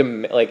Raptors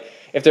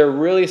if they're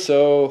really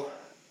so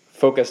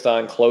focused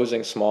on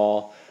closing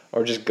small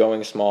or just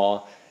going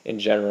small in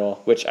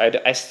general, which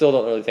I still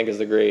don't really think is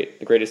the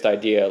greatest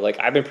idea. Like,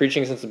 I've been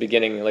preaching since the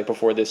beginning, like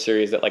before this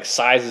series, that like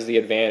size is the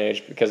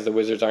advantage because the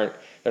Wizards they're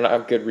not a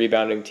good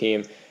rebounding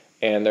team,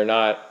 and they're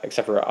not,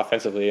 except for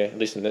offensively, at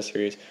least in this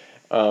series.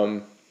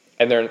 And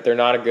they're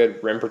not a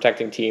good rim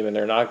protecting team, and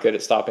they're not good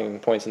at stopping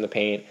points in the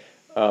paint.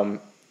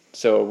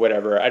 So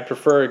whatever, I'd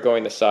prefer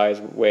going the size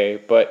way.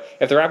 But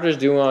if the Raptors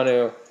do want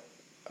to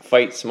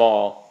fight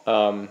small,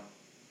 do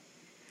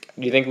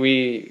you think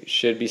we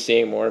should be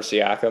seeing more of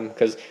Siakam?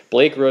 Because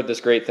Blake wrote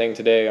this great thing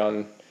today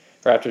on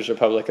Raptors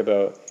Republic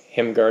about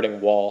him guarding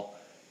Wall,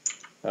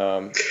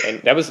 and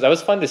that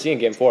was fun to see in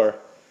Game 4.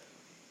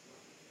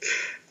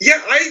 Yeah,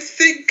 I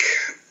think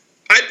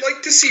I'd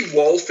like to see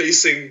Wall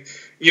facing,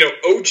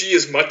 OG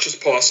as much as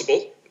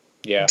possible.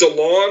 Yeah.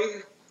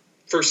 DeLon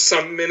for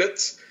some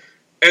minutes.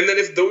 And then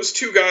if those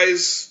two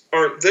guys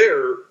aren't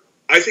there,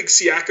 I think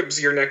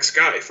Siakam's your next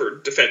guy for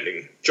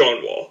defending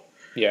John Wall.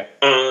 Yeah.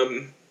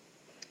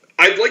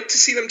 I'd like to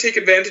see them take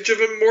advantage of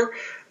him more.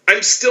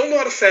 I'm still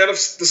not a fan of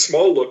the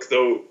small look,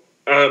 though.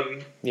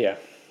 Yeah.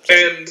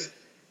 And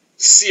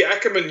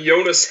Siakam and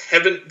Jonas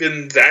haven't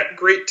been that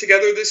great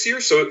together this year,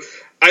 so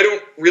I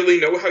don't really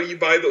know how you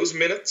buy those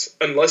minutes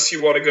unless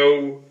you want to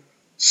go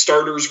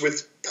starters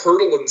with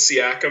Poeltl and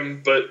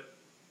Siakam. But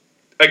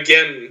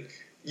again,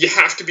 you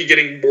have to be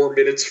getting more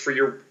minutes for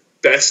your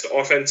best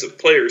offensive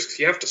players because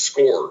you have to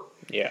score.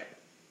 Yeah.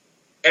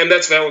 And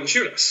that's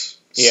Valanciunas.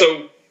 Yeah.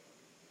 So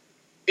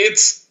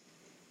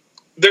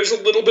there's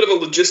a little bit of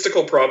a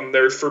logistical problem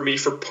there for me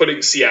for putting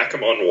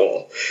Siakam on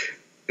Wall.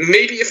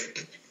 Maybe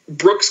if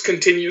Brooks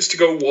continues to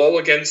go Wall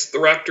against the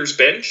Raptors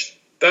bench,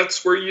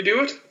 that's where you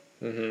do it.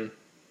 Mm-hmm.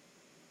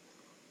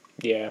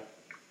 Yeah.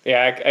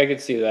 Yeah, I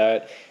could see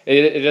that.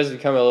 It does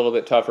become a little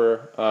bit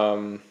tougher.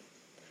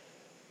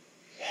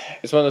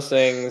 It's one of those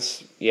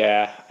things,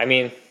 yeah. I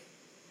mean,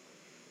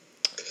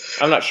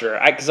 I'm not sure.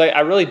 Because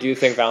I really do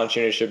think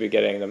Valanciunas should be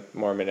getting the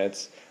more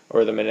minutes,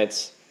 or the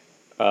minutes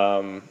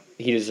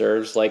he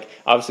deserves. Like,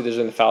 obviously there's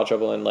been the foul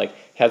trouble and, like,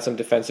 had some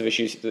defensive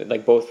issues,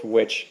 like, both of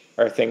which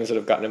are things that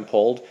have gotten him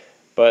pulled.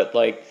 But,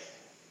 like,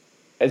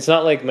 it's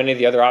not like many of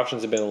the other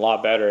options have been a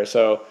lot better.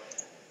 So,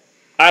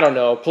 I don't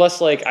know.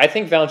 Plus, like, I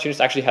think Valanciunas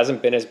actually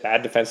hasn't been as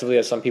bad defensively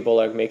as some people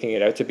are making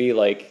it out to be.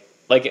 Like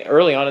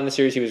early on in the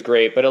series he was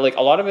great, but like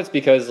a lot of it's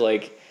because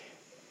like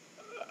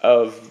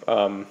of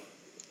a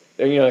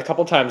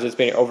couple times it's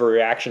been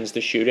overreactions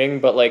to shooting.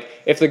 But like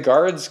if the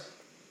guards,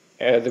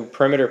 the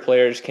perimeter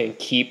players can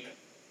keep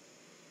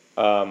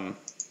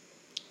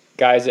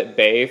guys at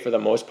bay for the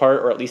most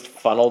part, or at least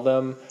funnel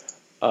them,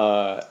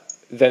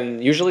 then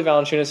usually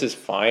Valanciunas is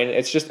fine.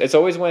 It's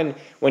always when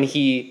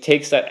he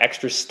takes that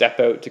extra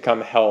step out to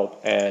come help,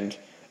 and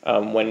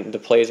when the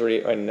plays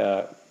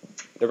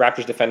the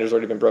Raptors defender's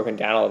already been broken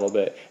down a little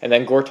bit, and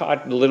then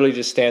Gortat literally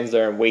just stands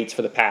there and waits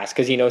for the pass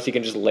because he knows he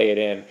can just lay it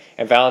in,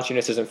 and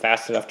Valanciunas isn't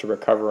fast enough to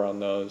recover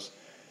on those.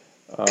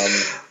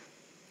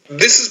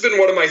 This has been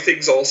one of my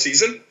things all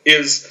season,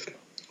 is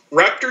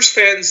Raptors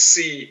fans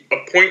see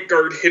a point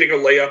guard hitting a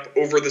layup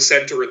over the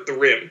center at the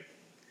rim,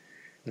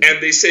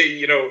 and they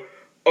say,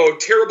 oh,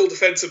 terrible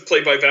defensive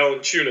play by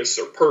Valanciunas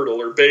or Poeltl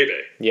or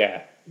Bebe.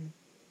 Yeah.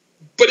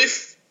 But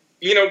if,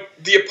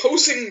 the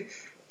opposing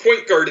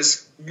point guard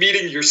is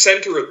meeting your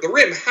center at the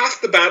rim,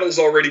 half the battle's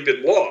already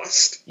been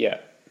lost. Yeah.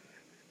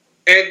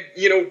 And,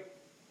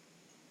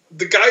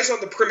 the guys on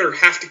the perimeter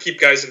have to keep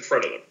guys in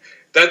front of them.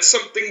 That's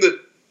something that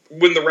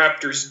when the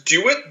Raptors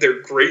do it,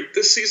 they're great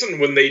this season.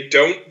 When they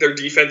don't, their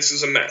defense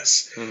is a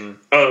mess.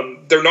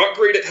 Mm-hmm. They're not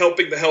great at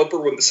helping the helper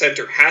when the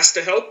center has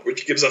to help,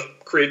 which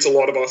creates a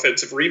lot of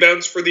offensive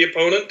rebounds for the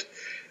opponent.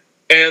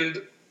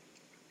 And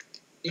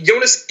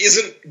Jonas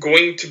isn't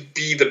going to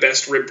be the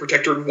best rim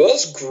protector.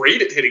 Wall's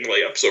great at hitting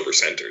layups over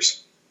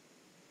centers.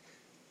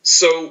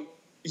 So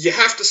you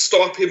have to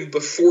stop him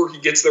before he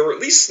gets there, or at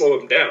least slow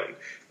him down.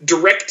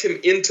 Direct him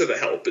into the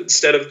help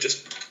instead of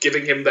just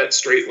giving him that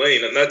straight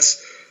lane. And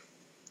that's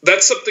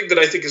something that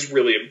I think is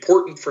really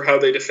important for how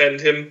they defend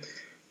him.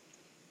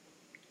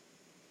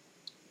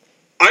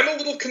 I'm a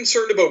little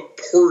concerned about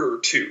Porter,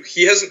 too.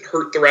 He hasn't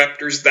hurt the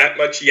Raptors that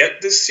much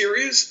yet this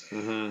series.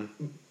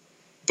 Mm-hmm.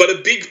 But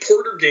a big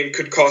Porter game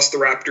could cost the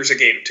Raptors a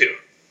game, too.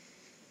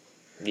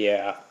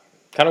 Yeah.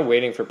 Kind of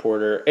waiting for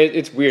Porter.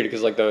 It's weird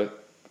because, like,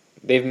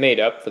 they've made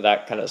up for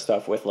that kind of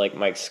stuff with, like,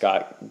 Mike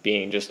Scott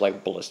being just,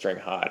 like, blistering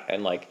hot.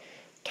 And, like,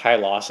 Ty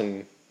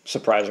Lawson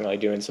surprisingly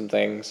doing some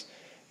things.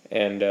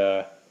 And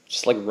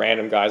just, like,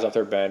 random guys off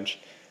their bench.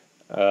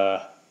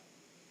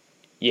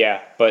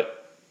 Yeah,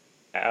 but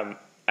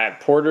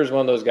Porter's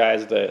one of those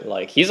guys that,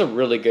 like, he's a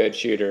really good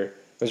shooter.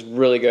 Was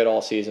really good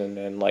all season,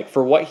 and like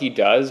for what he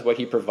does, what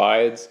he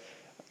provides,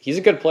 he's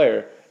a good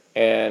player.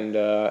 And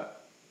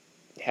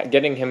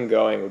getting him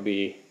going would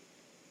be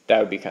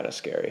kind of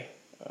scary.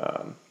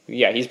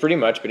 Yeah, he's pretty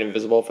much been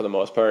invisible for the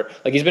most part.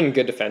 Like he's been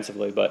good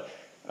defensively, but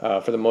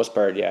for the most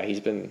part, yeah,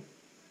 he's been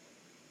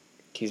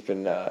he's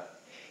been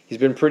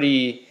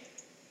pretty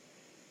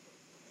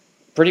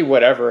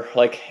whatever.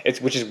 Like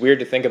which is weird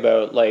to think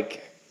about.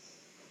 Like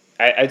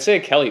I'd say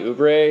Kelly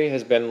Oubre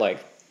has been like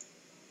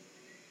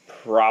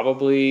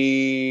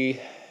probably,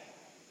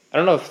 I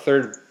don't know if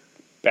third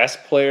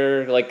best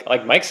player.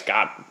 Like Mike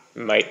Scott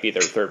might be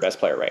their third best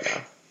player right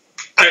now.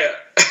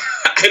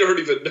 I don't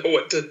even know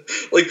what to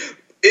like.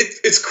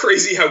 It's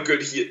crazy how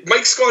good he is.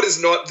 Mike Scott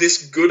is not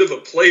this good of a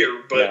player,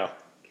 but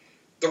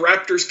the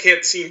Raptors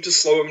can't seem to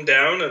slow him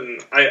down,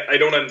 and I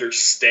don't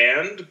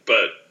understand,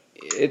 but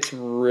it's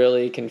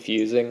really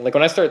confusing. Like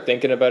when I start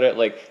thinking about it,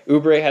 like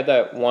Oubre had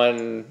that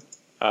one,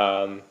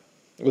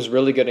 was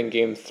really good in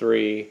Game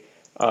 3,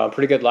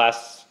 pretty good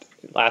last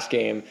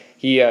game.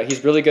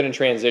 He's really good in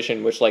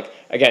transition, which like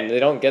again they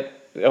don't get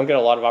a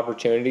lot of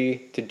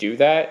opportunity to do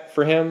that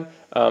for him.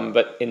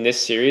 But in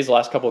this series, the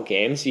last couple of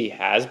games, he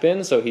has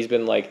been. So he's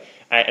been like,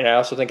 and I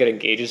also think it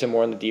engages him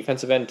more on the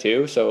defensive end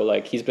too. So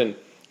like he's been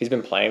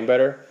playing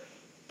better.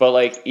 But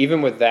like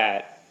even with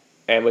that,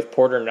 and with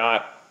Porter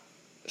not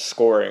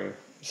scoring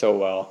so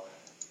well,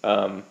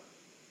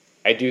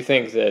 I do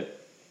think that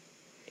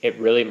it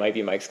really might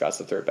be Mike Scott's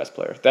the third best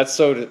player. That's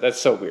so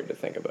weird to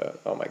think about.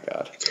 Oh my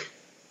god,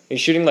 he's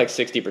shooting like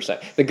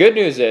 60%. The good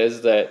news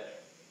is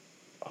that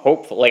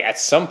hopefully, like at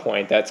some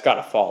point, that's got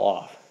to fall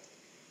off.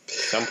 At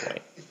some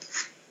point.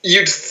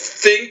 You'd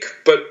think,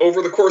 but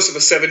over the course of a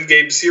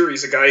 7-game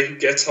series, a guy who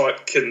gets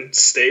hot can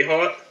stay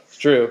hot. It's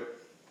true,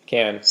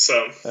 can.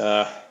 So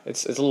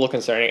it's a little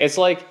concerning. It's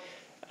like,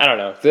 I don't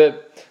know,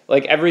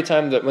 like every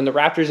time that when the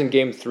Raptors in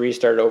Game 3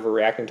 started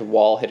overreacting to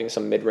Wall hitting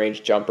some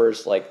mid-range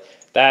jumpers, like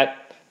that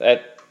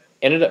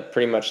ended up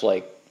pretty much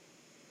like,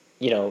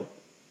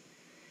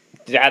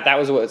 that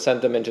was what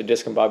sent them into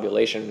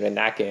discombobulation in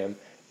that game.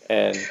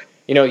 And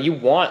you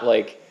want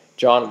like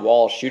John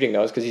Wall shooting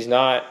those because he's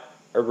not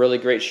a really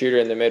great shooter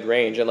in the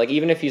mid-range, and like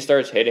even if he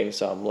starts hitting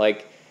some,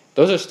 like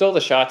those are still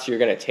the shots you're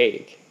gonna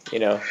take.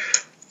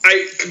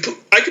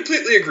 I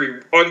completely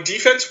agree. On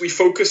defense, we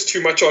focus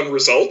too much on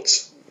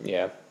results.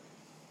 Yeah.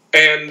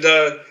 And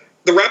the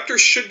Raptors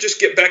should just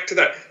get back to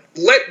that.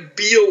 Let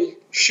Beal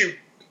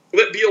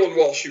and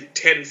Wall shoot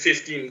 10,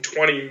 15,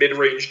 20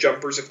 mid-range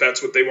jumpers if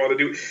that's what they want to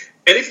do.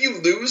 And if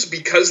you lose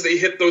because they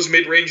hit those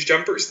mid-range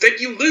jumpers, then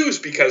you lose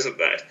because of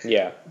that.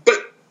 Yeah. But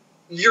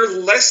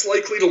you're less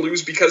likely to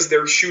lose because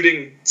they're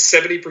shooting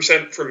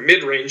 70% from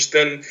mid-range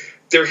than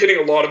they're hitting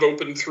a lot of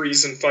open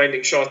threes and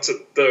finding shots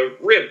at the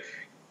rim.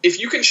 If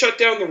you can shut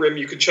down the rim,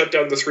 you can shut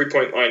down the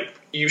three-point line.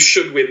 You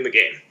should win the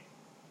game.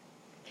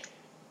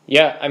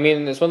 Yeah, I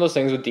mean, it's one of those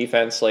things with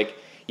defense. Like,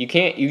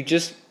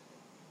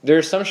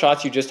 there's some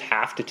shots you just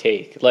have to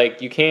take.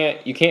 Like, you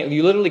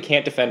literally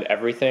can't defend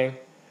everything.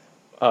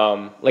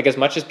 Like as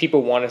much as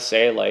people want to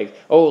say like,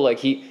 oh,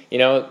 like they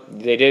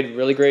did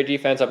really great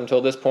defense up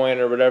until this point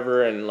or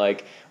whatever, and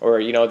like,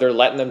 or they're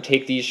letting them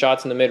take these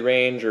shots in the mid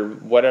range or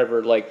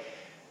whatever. Like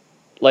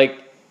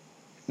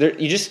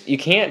you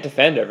can't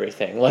defend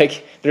everything.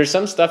 Like there's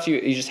some stuff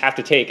you just have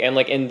to take, and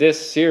like in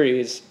this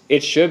series,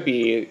 it should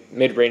be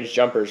mid range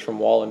jumpers from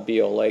Wall and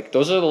Beal. Like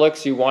those are the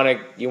looks you want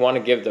to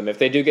give them. If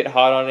they do get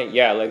hot on it,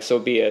 yeah, like so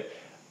be it.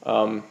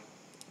 But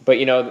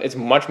it's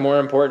much more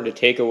important to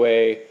take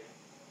away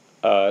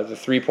the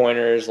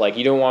 3-pointers. Like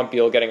you don't want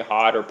Beal getting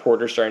hot or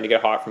Porter starting to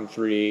get hot from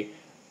 3,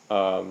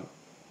 and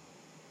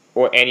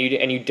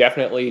you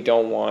definitely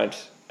don't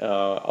want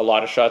a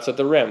lot of shots at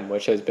the rim,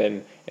 which has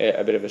been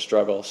a bit of a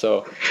struggle.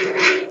 So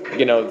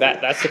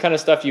that's the kind of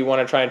stuff you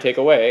want to try and take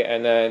away.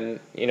 And then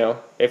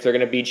if they're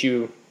going to beat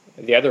you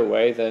the other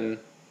way, then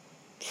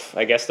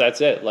I guess that's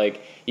it.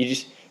 Like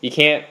you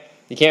can't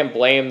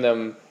blame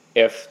them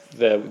if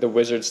the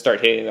Wizards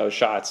start hitting those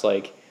shots.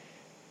 Like.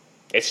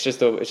 It's just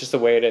the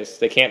way it is.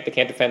 They can't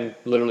defend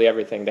literally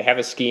everything. They have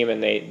a scheme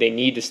and they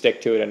need to stick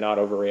to it and not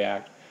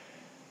overreact.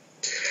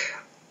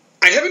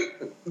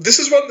 This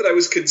is one that I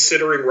was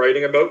considering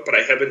writing about, but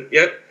I haven't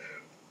yet.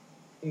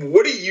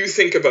 What do you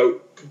think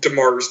about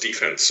DeMar's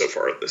defense so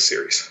far in this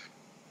series?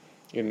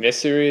 In this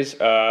series,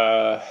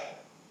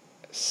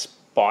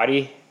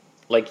 spotty,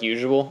 like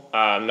usual.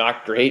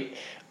 Not great.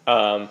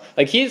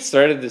 Like he had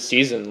started the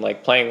season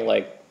like playing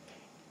like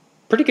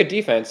pretty good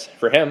defense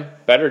for him,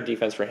 better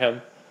defense for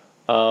him.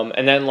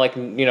 And then like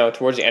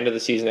towards the end of the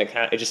season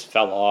it just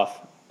fell off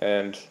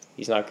and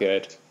he's not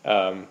good.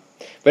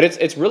 But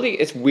it's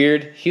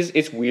weird.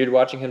 It's weird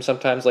watching him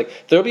sometimes. Like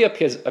there'll be a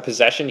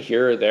possession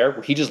here or there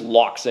where he just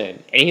locks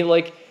in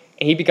and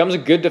he becomes a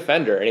good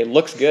defender and he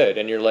looks good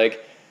and you're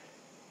like,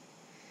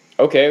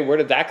 okay, where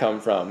did that come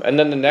from? And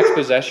then the next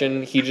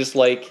possession he just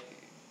like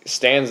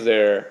stands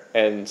there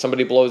and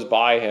somebody blows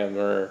by him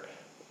or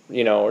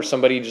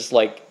somebody just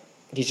like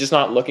he's just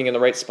not looking in the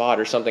right spot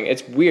or something.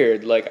 It's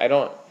weird. Like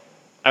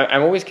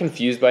I'm always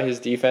confused by his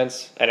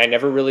defense, and I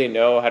never really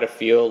know how to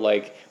feel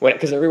like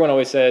because everyone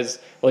always says,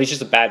 well, he's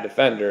just a bad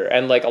defender,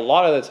 and like a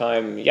lot of the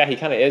time, yeah, he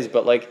kind of is,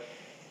 but like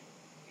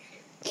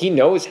he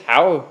knows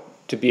how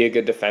to be a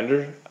good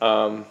defender.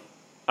 I'm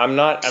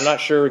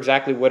not sure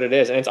exactly what it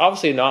is, and it's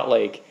obviously not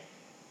like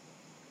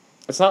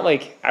it's not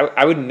like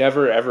I would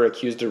never ever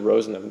accuse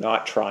DeRozan of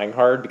not trying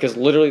hard, because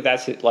literally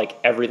that's like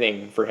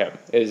everything for him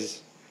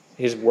is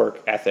his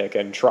work ethic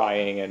and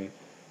trying, and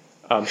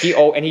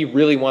he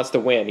really wants to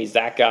win. He's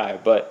that guy.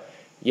 But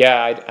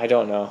yeah, I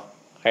don't know.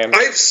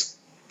 I've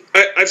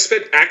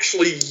spent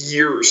actually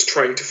years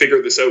trying to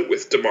figure this out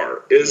with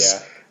DeMar,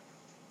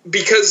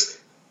 because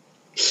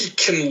he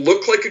can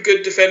look like a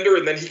good defender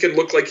and then he can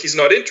look like he's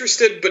not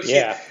interested, but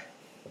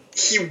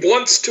he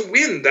wants to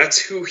win. That's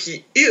who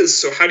he is.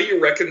 So how do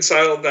you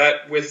reconcile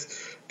that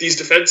with these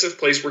defensive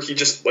plays where he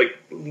just like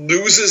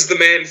loses the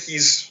man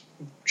he's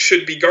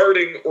should be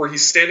guarding, or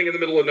he's standing in the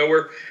middle of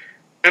nowhere?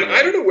 And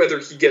I don't know whether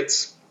he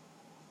gets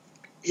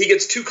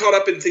too caught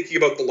up in thinking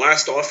about the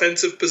last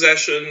offensive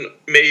possession,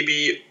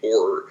 maybe,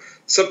 or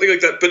something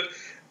like that. But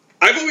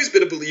I've always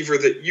been a believer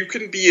that you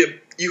can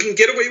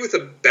get away with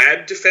a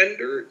bad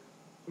defender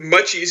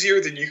much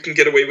easier than you can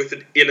get away with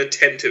an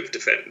inattentive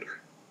defender.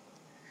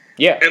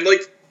 Yeah. And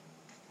like,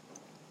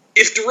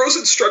 if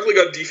DeRozan's struggling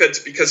on defense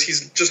because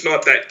he's just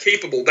not that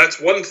capable, that's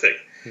one thing.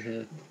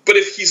 Mm-hmm. But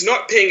if he's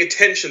not paying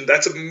attention,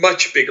 that's a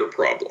much bigger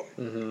problem.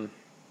 Mm-hmm.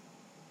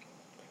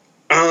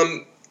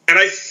 And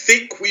I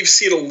think we've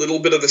seen a little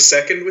bit of the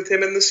second with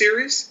him in the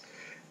series,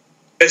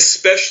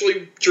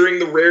 especially during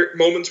the rare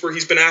moments where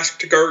he's been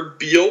asked to guard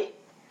Beal.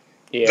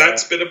 Yeah.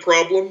 That's been a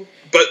problem.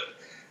 But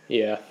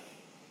yeah,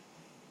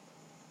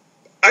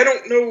 I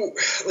don't know,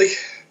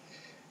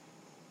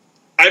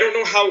 I don't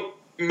know how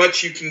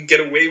much you can get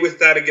away with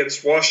that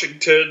against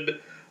Washington.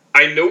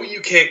 I know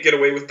you can't get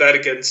away with that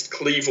against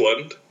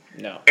Cleveland.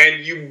 No.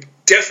 And you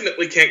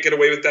definitely can't get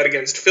away with that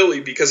against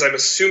Philly, because I'm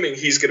assuming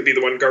he's going to be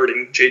the one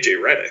guarding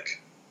JJ Redick.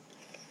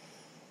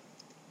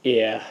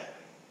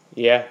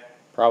 Yeah,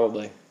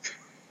 probably.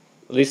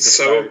 At least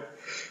so.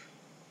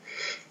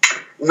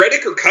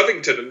 Redick or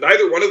Covington, and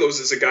neither one of those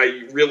is a guy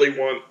you really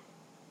want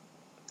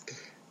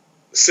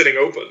sitting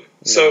open. No.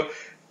 So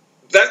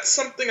that's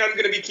something I'm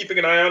going to be keeping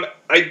an eye on.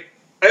 I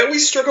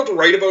always struggle to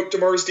write about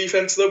DeMar's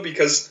defense, though,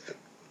 because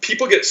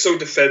people get so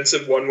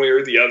defensive one way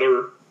or the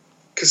other,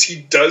 because he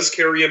does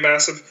carry a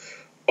massive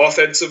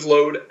offensive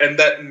load, and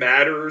that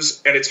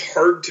matters, and it's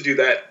hard to do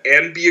that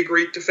and be a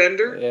great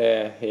defender.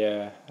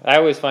 Yeah. I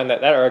always find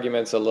that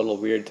argument's a little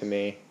weird to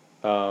me.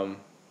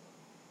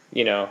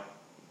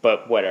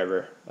 But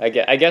whatever. I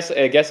guess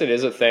it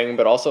is a thing,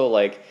 but also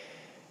like,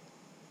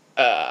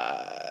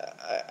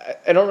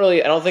 I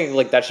don't think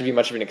like that should be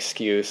much of an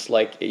excuse.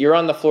 Like, you're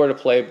on the floor to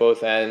play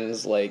both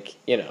ends. Like,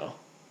 I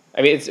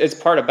mean, it's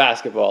part of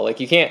basketball.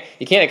 Like, you can't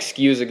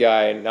excuse a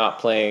guy not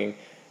playing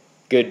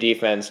good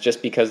defense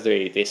just because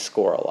they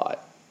score a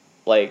lot.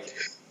 Like,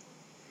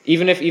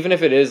 even if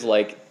it is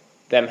like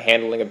them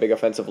handling a big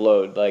offensive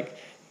load, like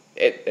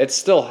it's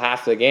still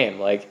half the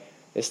game. Like,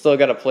 they still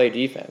got to play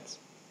defense.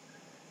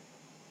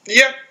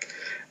 Yeah,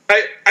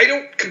 I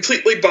don't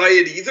completely buy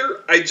it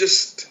either.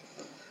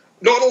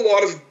 Not a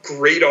lot of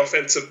great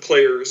offensive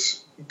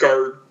players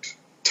guard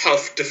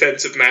tough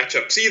defensive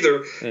matchups either,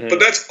 mm-hmm. But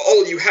that's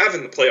all you have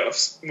in the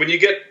playoffs. When you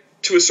get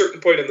to a certain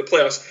point in the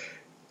playoffs,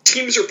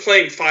 teams are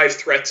playing 5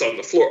 threats on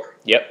the floor.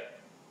 Yep.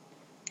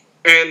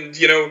 And,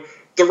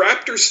 the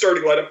Raptors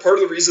starting lineup, part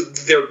of the reason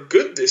they're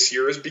good this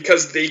year is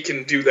because they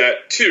can do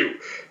that too.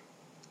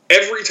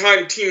 Every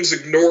time teams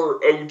ignore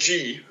OG,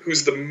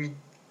 who's the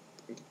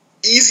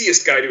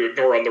easiest guy to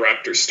ignore on the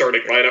Raptors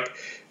starting lineup,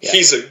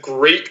 he's a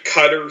great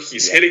cutter.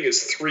 He's hitting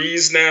his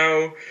threes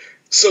now.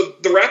 So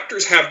the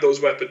Raptors have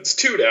those weapons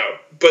too now,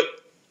 but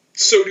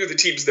so do the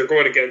teams they're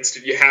going against,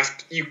 and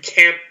you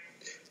can't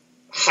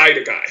hide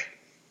a guy.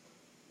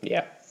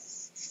 Yeah.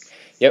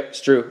 Yep,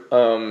 it's true.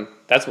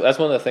 That's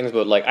one of the things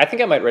about, like, I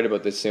think I might write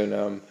about this soon.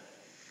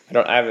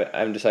 I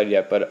haven't decided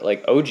yet, but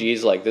like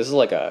OG's like, this is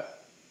like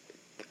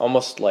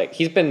almost like,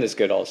 he's been this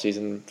good all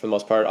season for the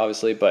most part,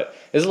 obviously, but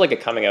this is like a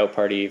coming out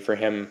party for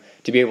him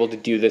to be able to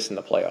do this in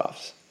the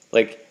playoffs.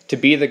 Like, to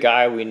be the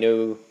guy we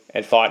knew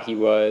and thought he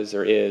was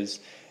or is,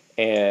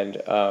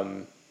 and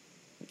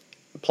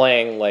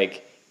playing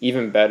like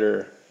even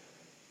better,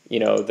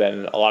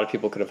 than a lot of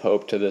people could have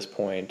hoped to this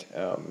point.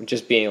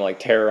 Just being like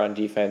terror on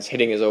defense,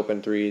 hitting his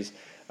open threes,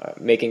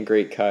 making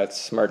great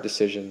cuts, smart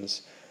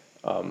decisions,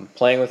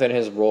 playing within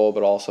his role,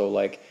 but also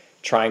like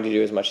trying to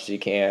do as much as he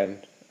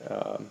can,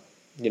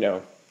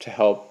 to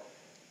help,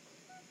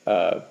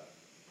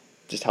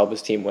 just help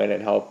his team win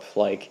and help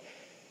like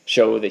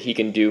show that he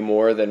can do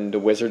more than the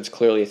Wizards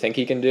clearly think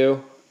he can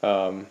do.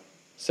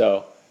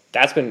 So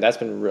that's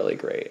been really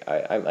great.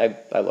 I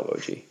love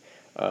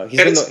OG.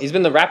 He's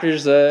been the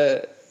Raptors,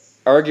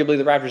 arguably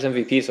the Raptors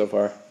MVP so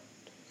far.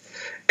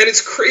 And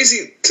it's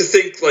crazy to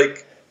think,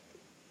 like,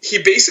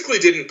 he basically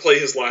didn't play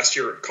his last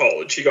year at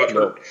college. He got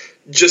hurt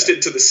just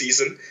into the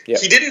season. Yep.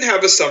 He didn't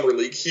have a summer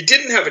league. He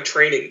didn't have a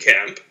training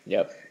camp.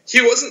 Yep.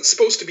 He wasn't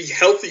supposed to be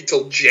healthy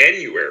till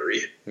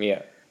January.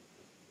 Yeah.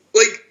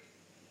 Like,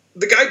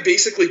 the guy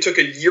basically took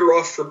a year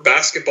off from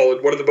basketball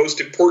in one of the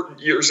most important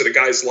years in a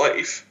guy's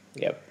life.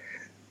 Yep.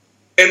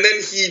 And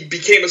then he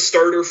became a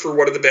starter for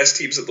one of the best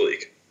teams in the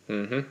league.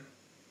 Mm-hmm.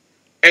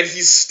 and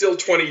he's still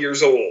 20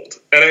 years old.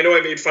 And I know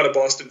I made fun of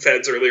Boston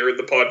fans earlier in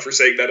the pod for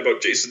saying that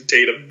about Jason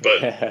Tatum,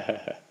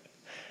 but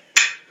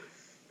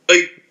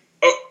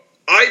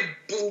I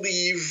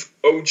believe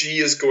OG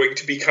is going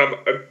to become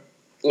a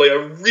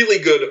really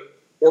good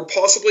or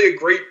possibly a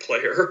great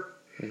player.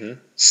 Mm-hmm.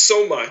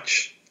 So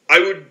much. I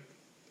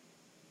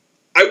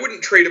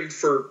would trade him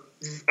for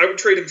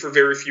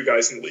very few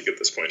guys in the league at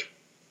this point.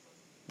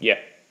 Yeah.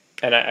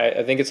 And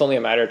I think it's only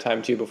a matter of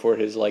time, too, before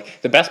his,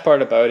 the best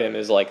part about him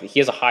is, he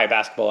has a high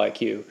basketball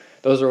IQ.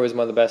 Those are always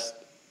one of the best,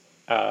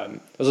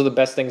 those are the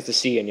best things to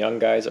see in young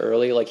guys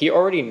early. He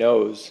already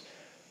knows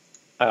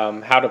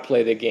how to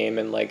play the game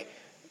and,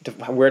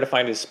 where to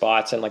find his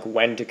spots and,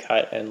 when to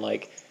cut and,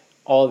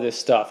 all of this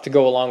stuff to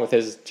go along with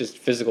his just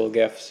physical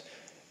gifts.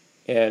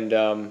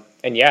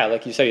 And yeah,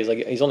 like you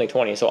said, he's only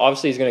 20, so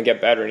obviously he's going to get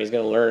better and he's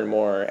going to learn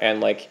more.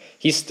 And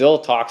he still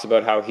talks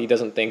about how he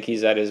doesn't think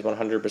he's at his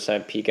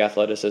 100% peak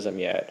athleticism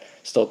yet,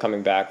 still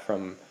coming back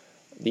from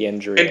the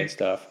injury and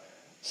stuff.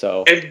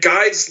 So and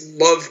guys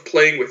love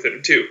playing with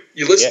him too.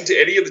 You listen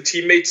to any of the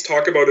teammates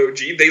talk about OG,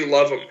 they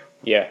love him.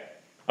 Yeah,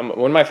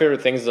 one of my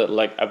favorite things that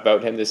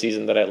about him this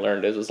season that I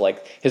learned was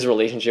his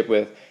relationship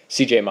with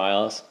CJ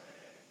Miles.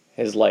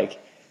 His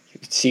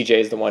CJ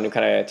is the one who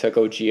kind of took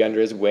OG under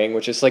his wing,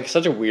 which is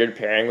such a weird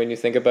pairing when you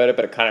think about it,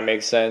 but it kind of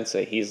makes sense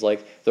that he's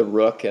the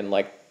rook and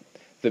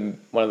the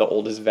one of the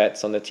oldest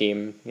vets on the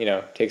team,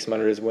 takes him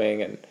under his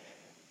wing, and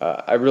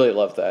I really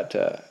love that.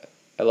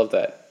 I love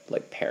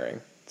that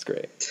pairing. It's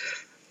great.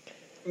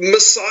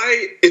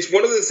 Masai, it's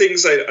one of the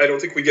things I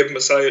don't think we give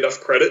Masai enough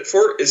credit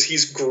for is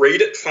he's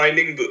great at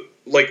finding the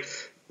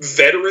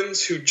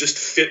veterans who just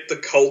fit the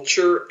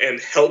culture and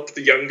help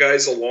the young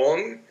guys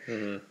along.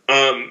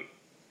 Mm-hmm.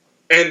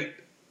 And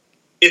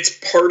it's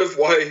part of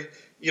why,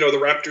 the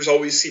Raptors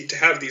always seem to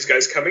have these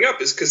guys coming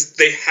up is because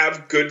they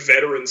have good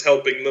veterans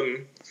helping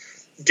them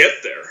get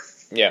there.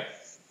 Yeah.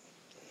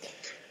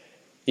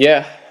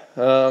 Yeah.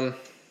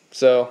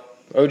 So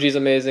OG's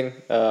amazing.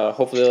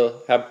 Hopefully he'll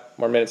have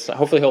more minutes.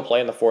 Hopefully he'll play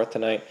in the fourth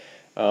tonight.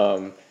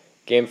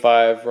 Game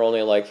 5, we're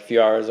only a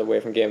few hours away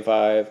from Game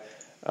 5. It's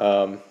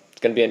going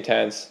to be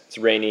intense. It's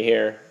rainy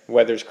here.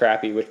 Weather's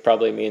crappy, which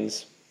probably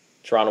means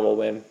Toronto will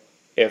win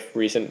if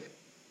recent...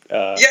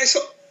 I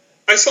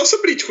saw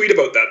somebody tweet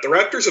about that. The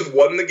Raptors have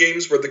won the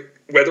games where the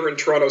weather in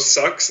Toronto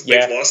sucks.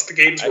 They've lost the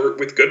games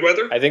with good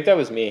weather. I think that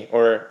was me,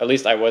 or at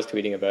least I was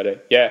tweeting about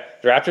it. Yeah,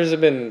 the Raptors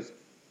have been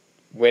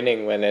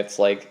winning when it's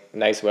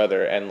nice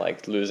weather and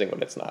losing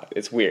when it's not.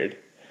 It's weird.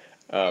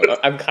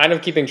 I'm kind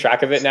of keeping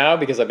track of it now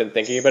because I've been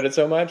thinking about it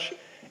so much.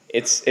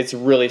 It's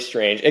really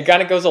strange. It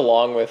kind of goes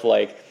along with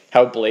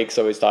how Blake's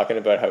always talking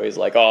about how he's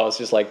it's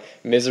just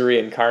misery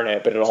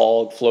incarnate, but it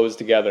all flows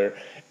together.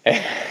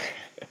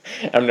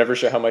 I'm never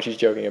sure how much he's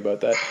joking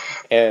about that.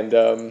 And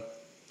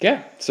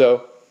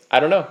so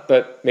I don't know,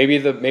 but maybe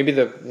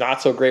the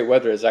not so great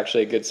weather is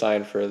actually a good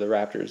sign for the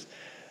Raptors.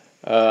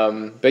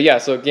 But yeah,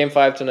 so Game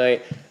 5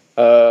 tonight.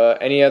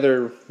 Any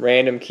other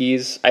random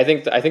keys? I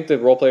think the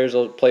role players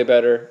will play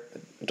better.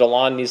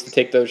 DeLon needs to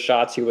take those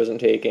shots he wasn't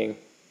taking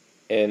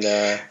in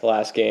the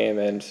last game,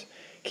 and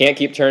can't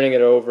keep turning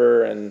it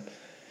over. And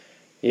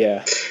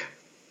yeah,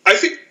 I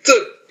think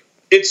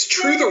it's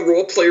true the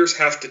role players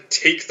have to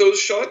take those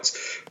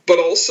shots, but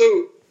also,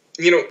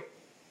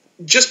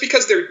 just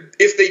because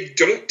if they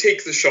don't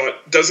take the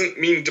shot doesn't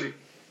mean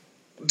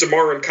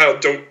DeMar and Kyle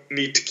don't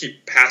need to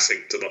keep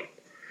passing to them.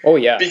 Oh,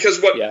 yeah.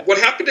 Because what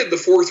happened in the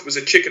fourth was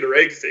a chicken or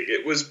egg thing.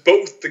 It was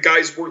both the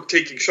guys weren't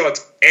taking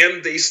shots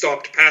and they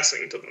stopped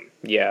passing to them.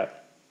 Yeah,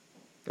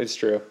 it's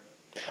true.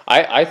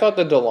 I thought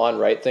the DeLon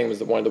Wright thing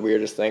was one of the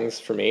weirdest things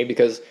for me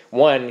because,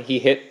 one, he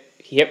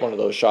hit one of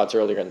those shots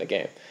earlier in the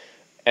game.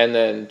 And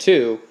then,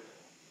 two,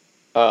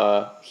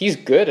 he's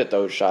good at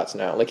those shots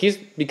now. He's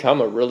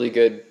become a really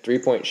good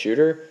three-point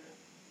shooter.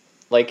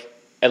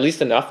 At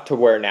least enough to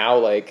where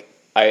now,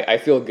 I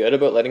feel good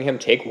about letting him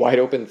take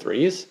wide-open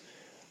threes.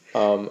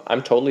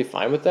 I'm totally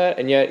fine with that,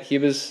 and yet he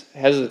was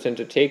hesitant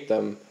to take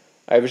them.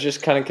 I was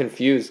just kind of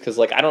confused because,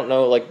 I don't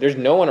know, there's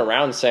no one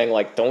around saying,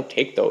 don't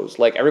take those.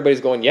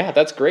 Everybody's going, yeah,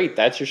 that's great.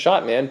 That's your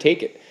shot, man.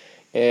 Take it.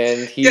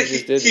 And he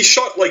just did. He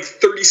shot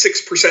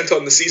 36%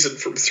 on the season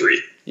from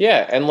three.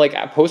 Yeah, and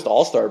post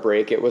All-Star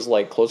break, it was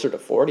closer to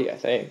 40, I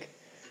think.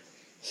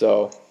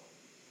 So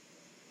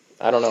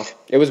I don't know.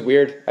 It was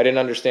weird. I didn't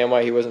understand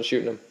why he wasn't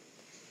shooting them.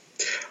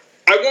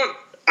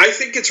 I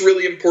think it's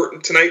really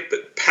important tonight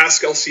that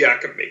Pascal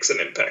Siakam makes an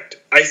impact.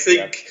 I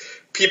think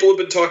people have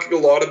been talking a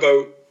lot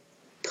about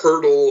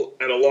Poeltl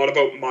and a lot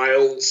about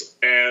Miles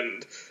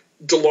and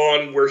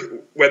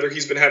DeLon, whether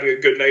he's been having a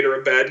good night or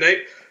a bad night.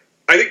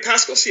 I think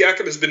Pascal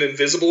Siakam has been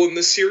invisible in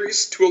this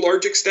series to a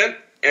large extent,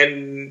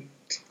 and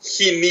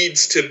he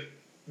needs to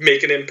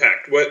make an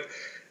impact.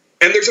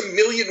 And there's a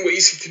million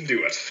ways he can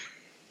do it.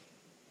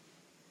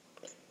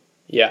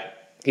 Yeah,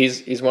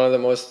 he's one of the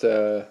most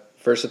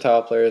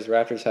versatile players the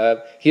Raptors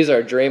have. He's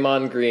our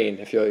Draymond Green,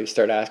 if you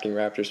start asking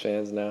Raptors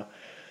fans now.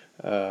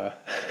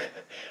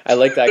 I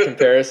like that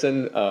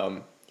comparison.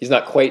 He's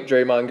not quite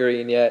Draymond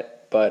Green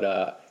yet,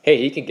 but hey,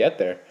 he can get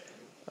there.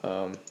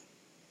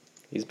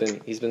 He's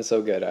been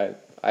so good.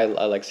 I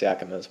like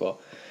Siakam as well.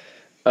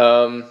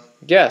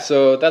 Yeah,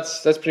 so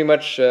that's pretty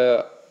much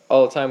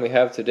all the time we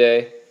have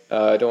today.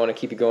 I don't want to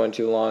keep you going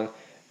too long.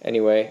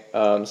 Anyway,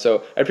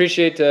 so I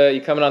appreciate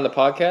you coming on the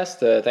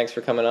podcast. Thanks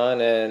for coming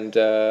on, and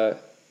go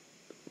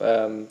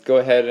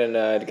ahead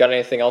and got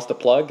anything else to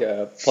plug?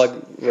 Plug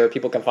where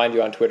people can find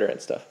you on Twitter and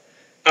stuff.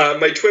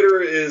 My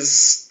Twitter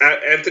is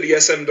at Anthony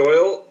SM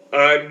Doyle.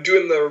 I'm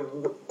doing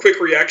the quick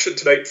reaction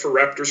tonight for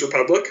Raptors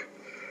Republic,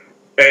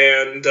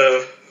 and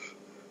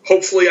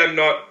hopefully I'm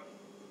not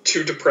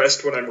too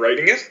depressed when I'm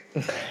writing it.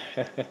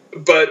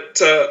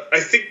 But I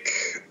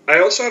think I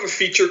also have a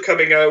feature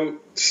coming out.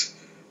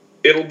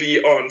 It'll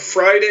be on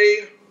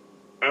Friday.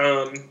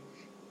 I'm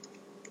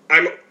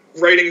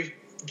writing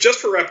just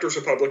for Raptors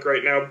Republic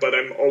right now, but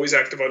I'm always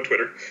active on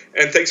Twitter.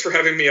 And thanks for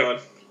having me on.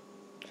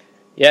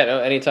 Yeah, no,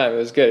 anytime. It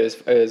was good.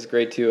 It was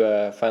great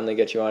to finally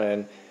get you on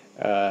and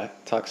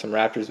talk some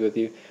Raptors with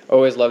you.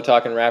 Always love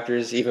talking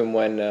Raptors, even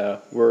when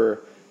we're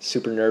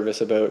super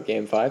nervous about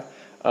Game 5.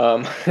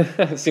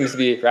 It seems to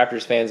be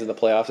Raptors fans in the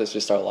playoffs. It's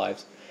just our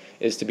lives,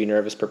 is to be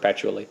nervous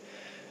perpetually.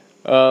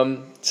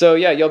 So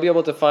yeah, you'll be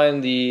able to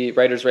find the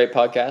Writers' Right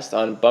podcast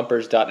on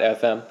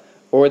bumpers.fm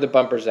or the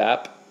Bumpers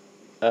app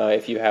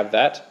if you have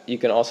that. You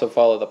can also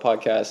follow the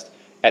podcast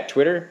at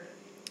Twitter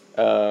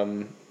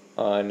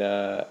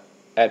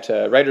at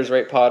Writers'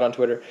 Right Pod on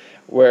Twitter,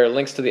 where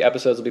links to the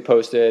episodes will be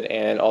posted,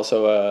 and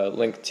also a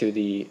link to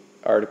the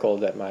article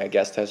that my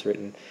guest has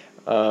written.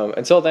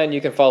 Until then,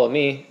 you can follow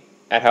me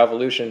at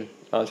Halvolution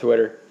on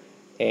Twitter,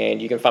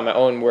 and you can find my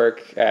own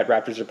work at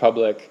Raptors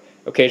Republic,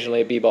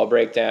 occasionally a B-Ball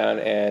Breakdown,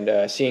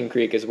 and Seeing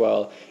Creek as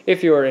well,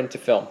 if you are into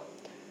film.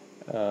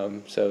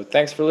 So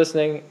thanks for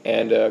listening,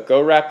 and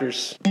go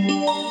Raptors!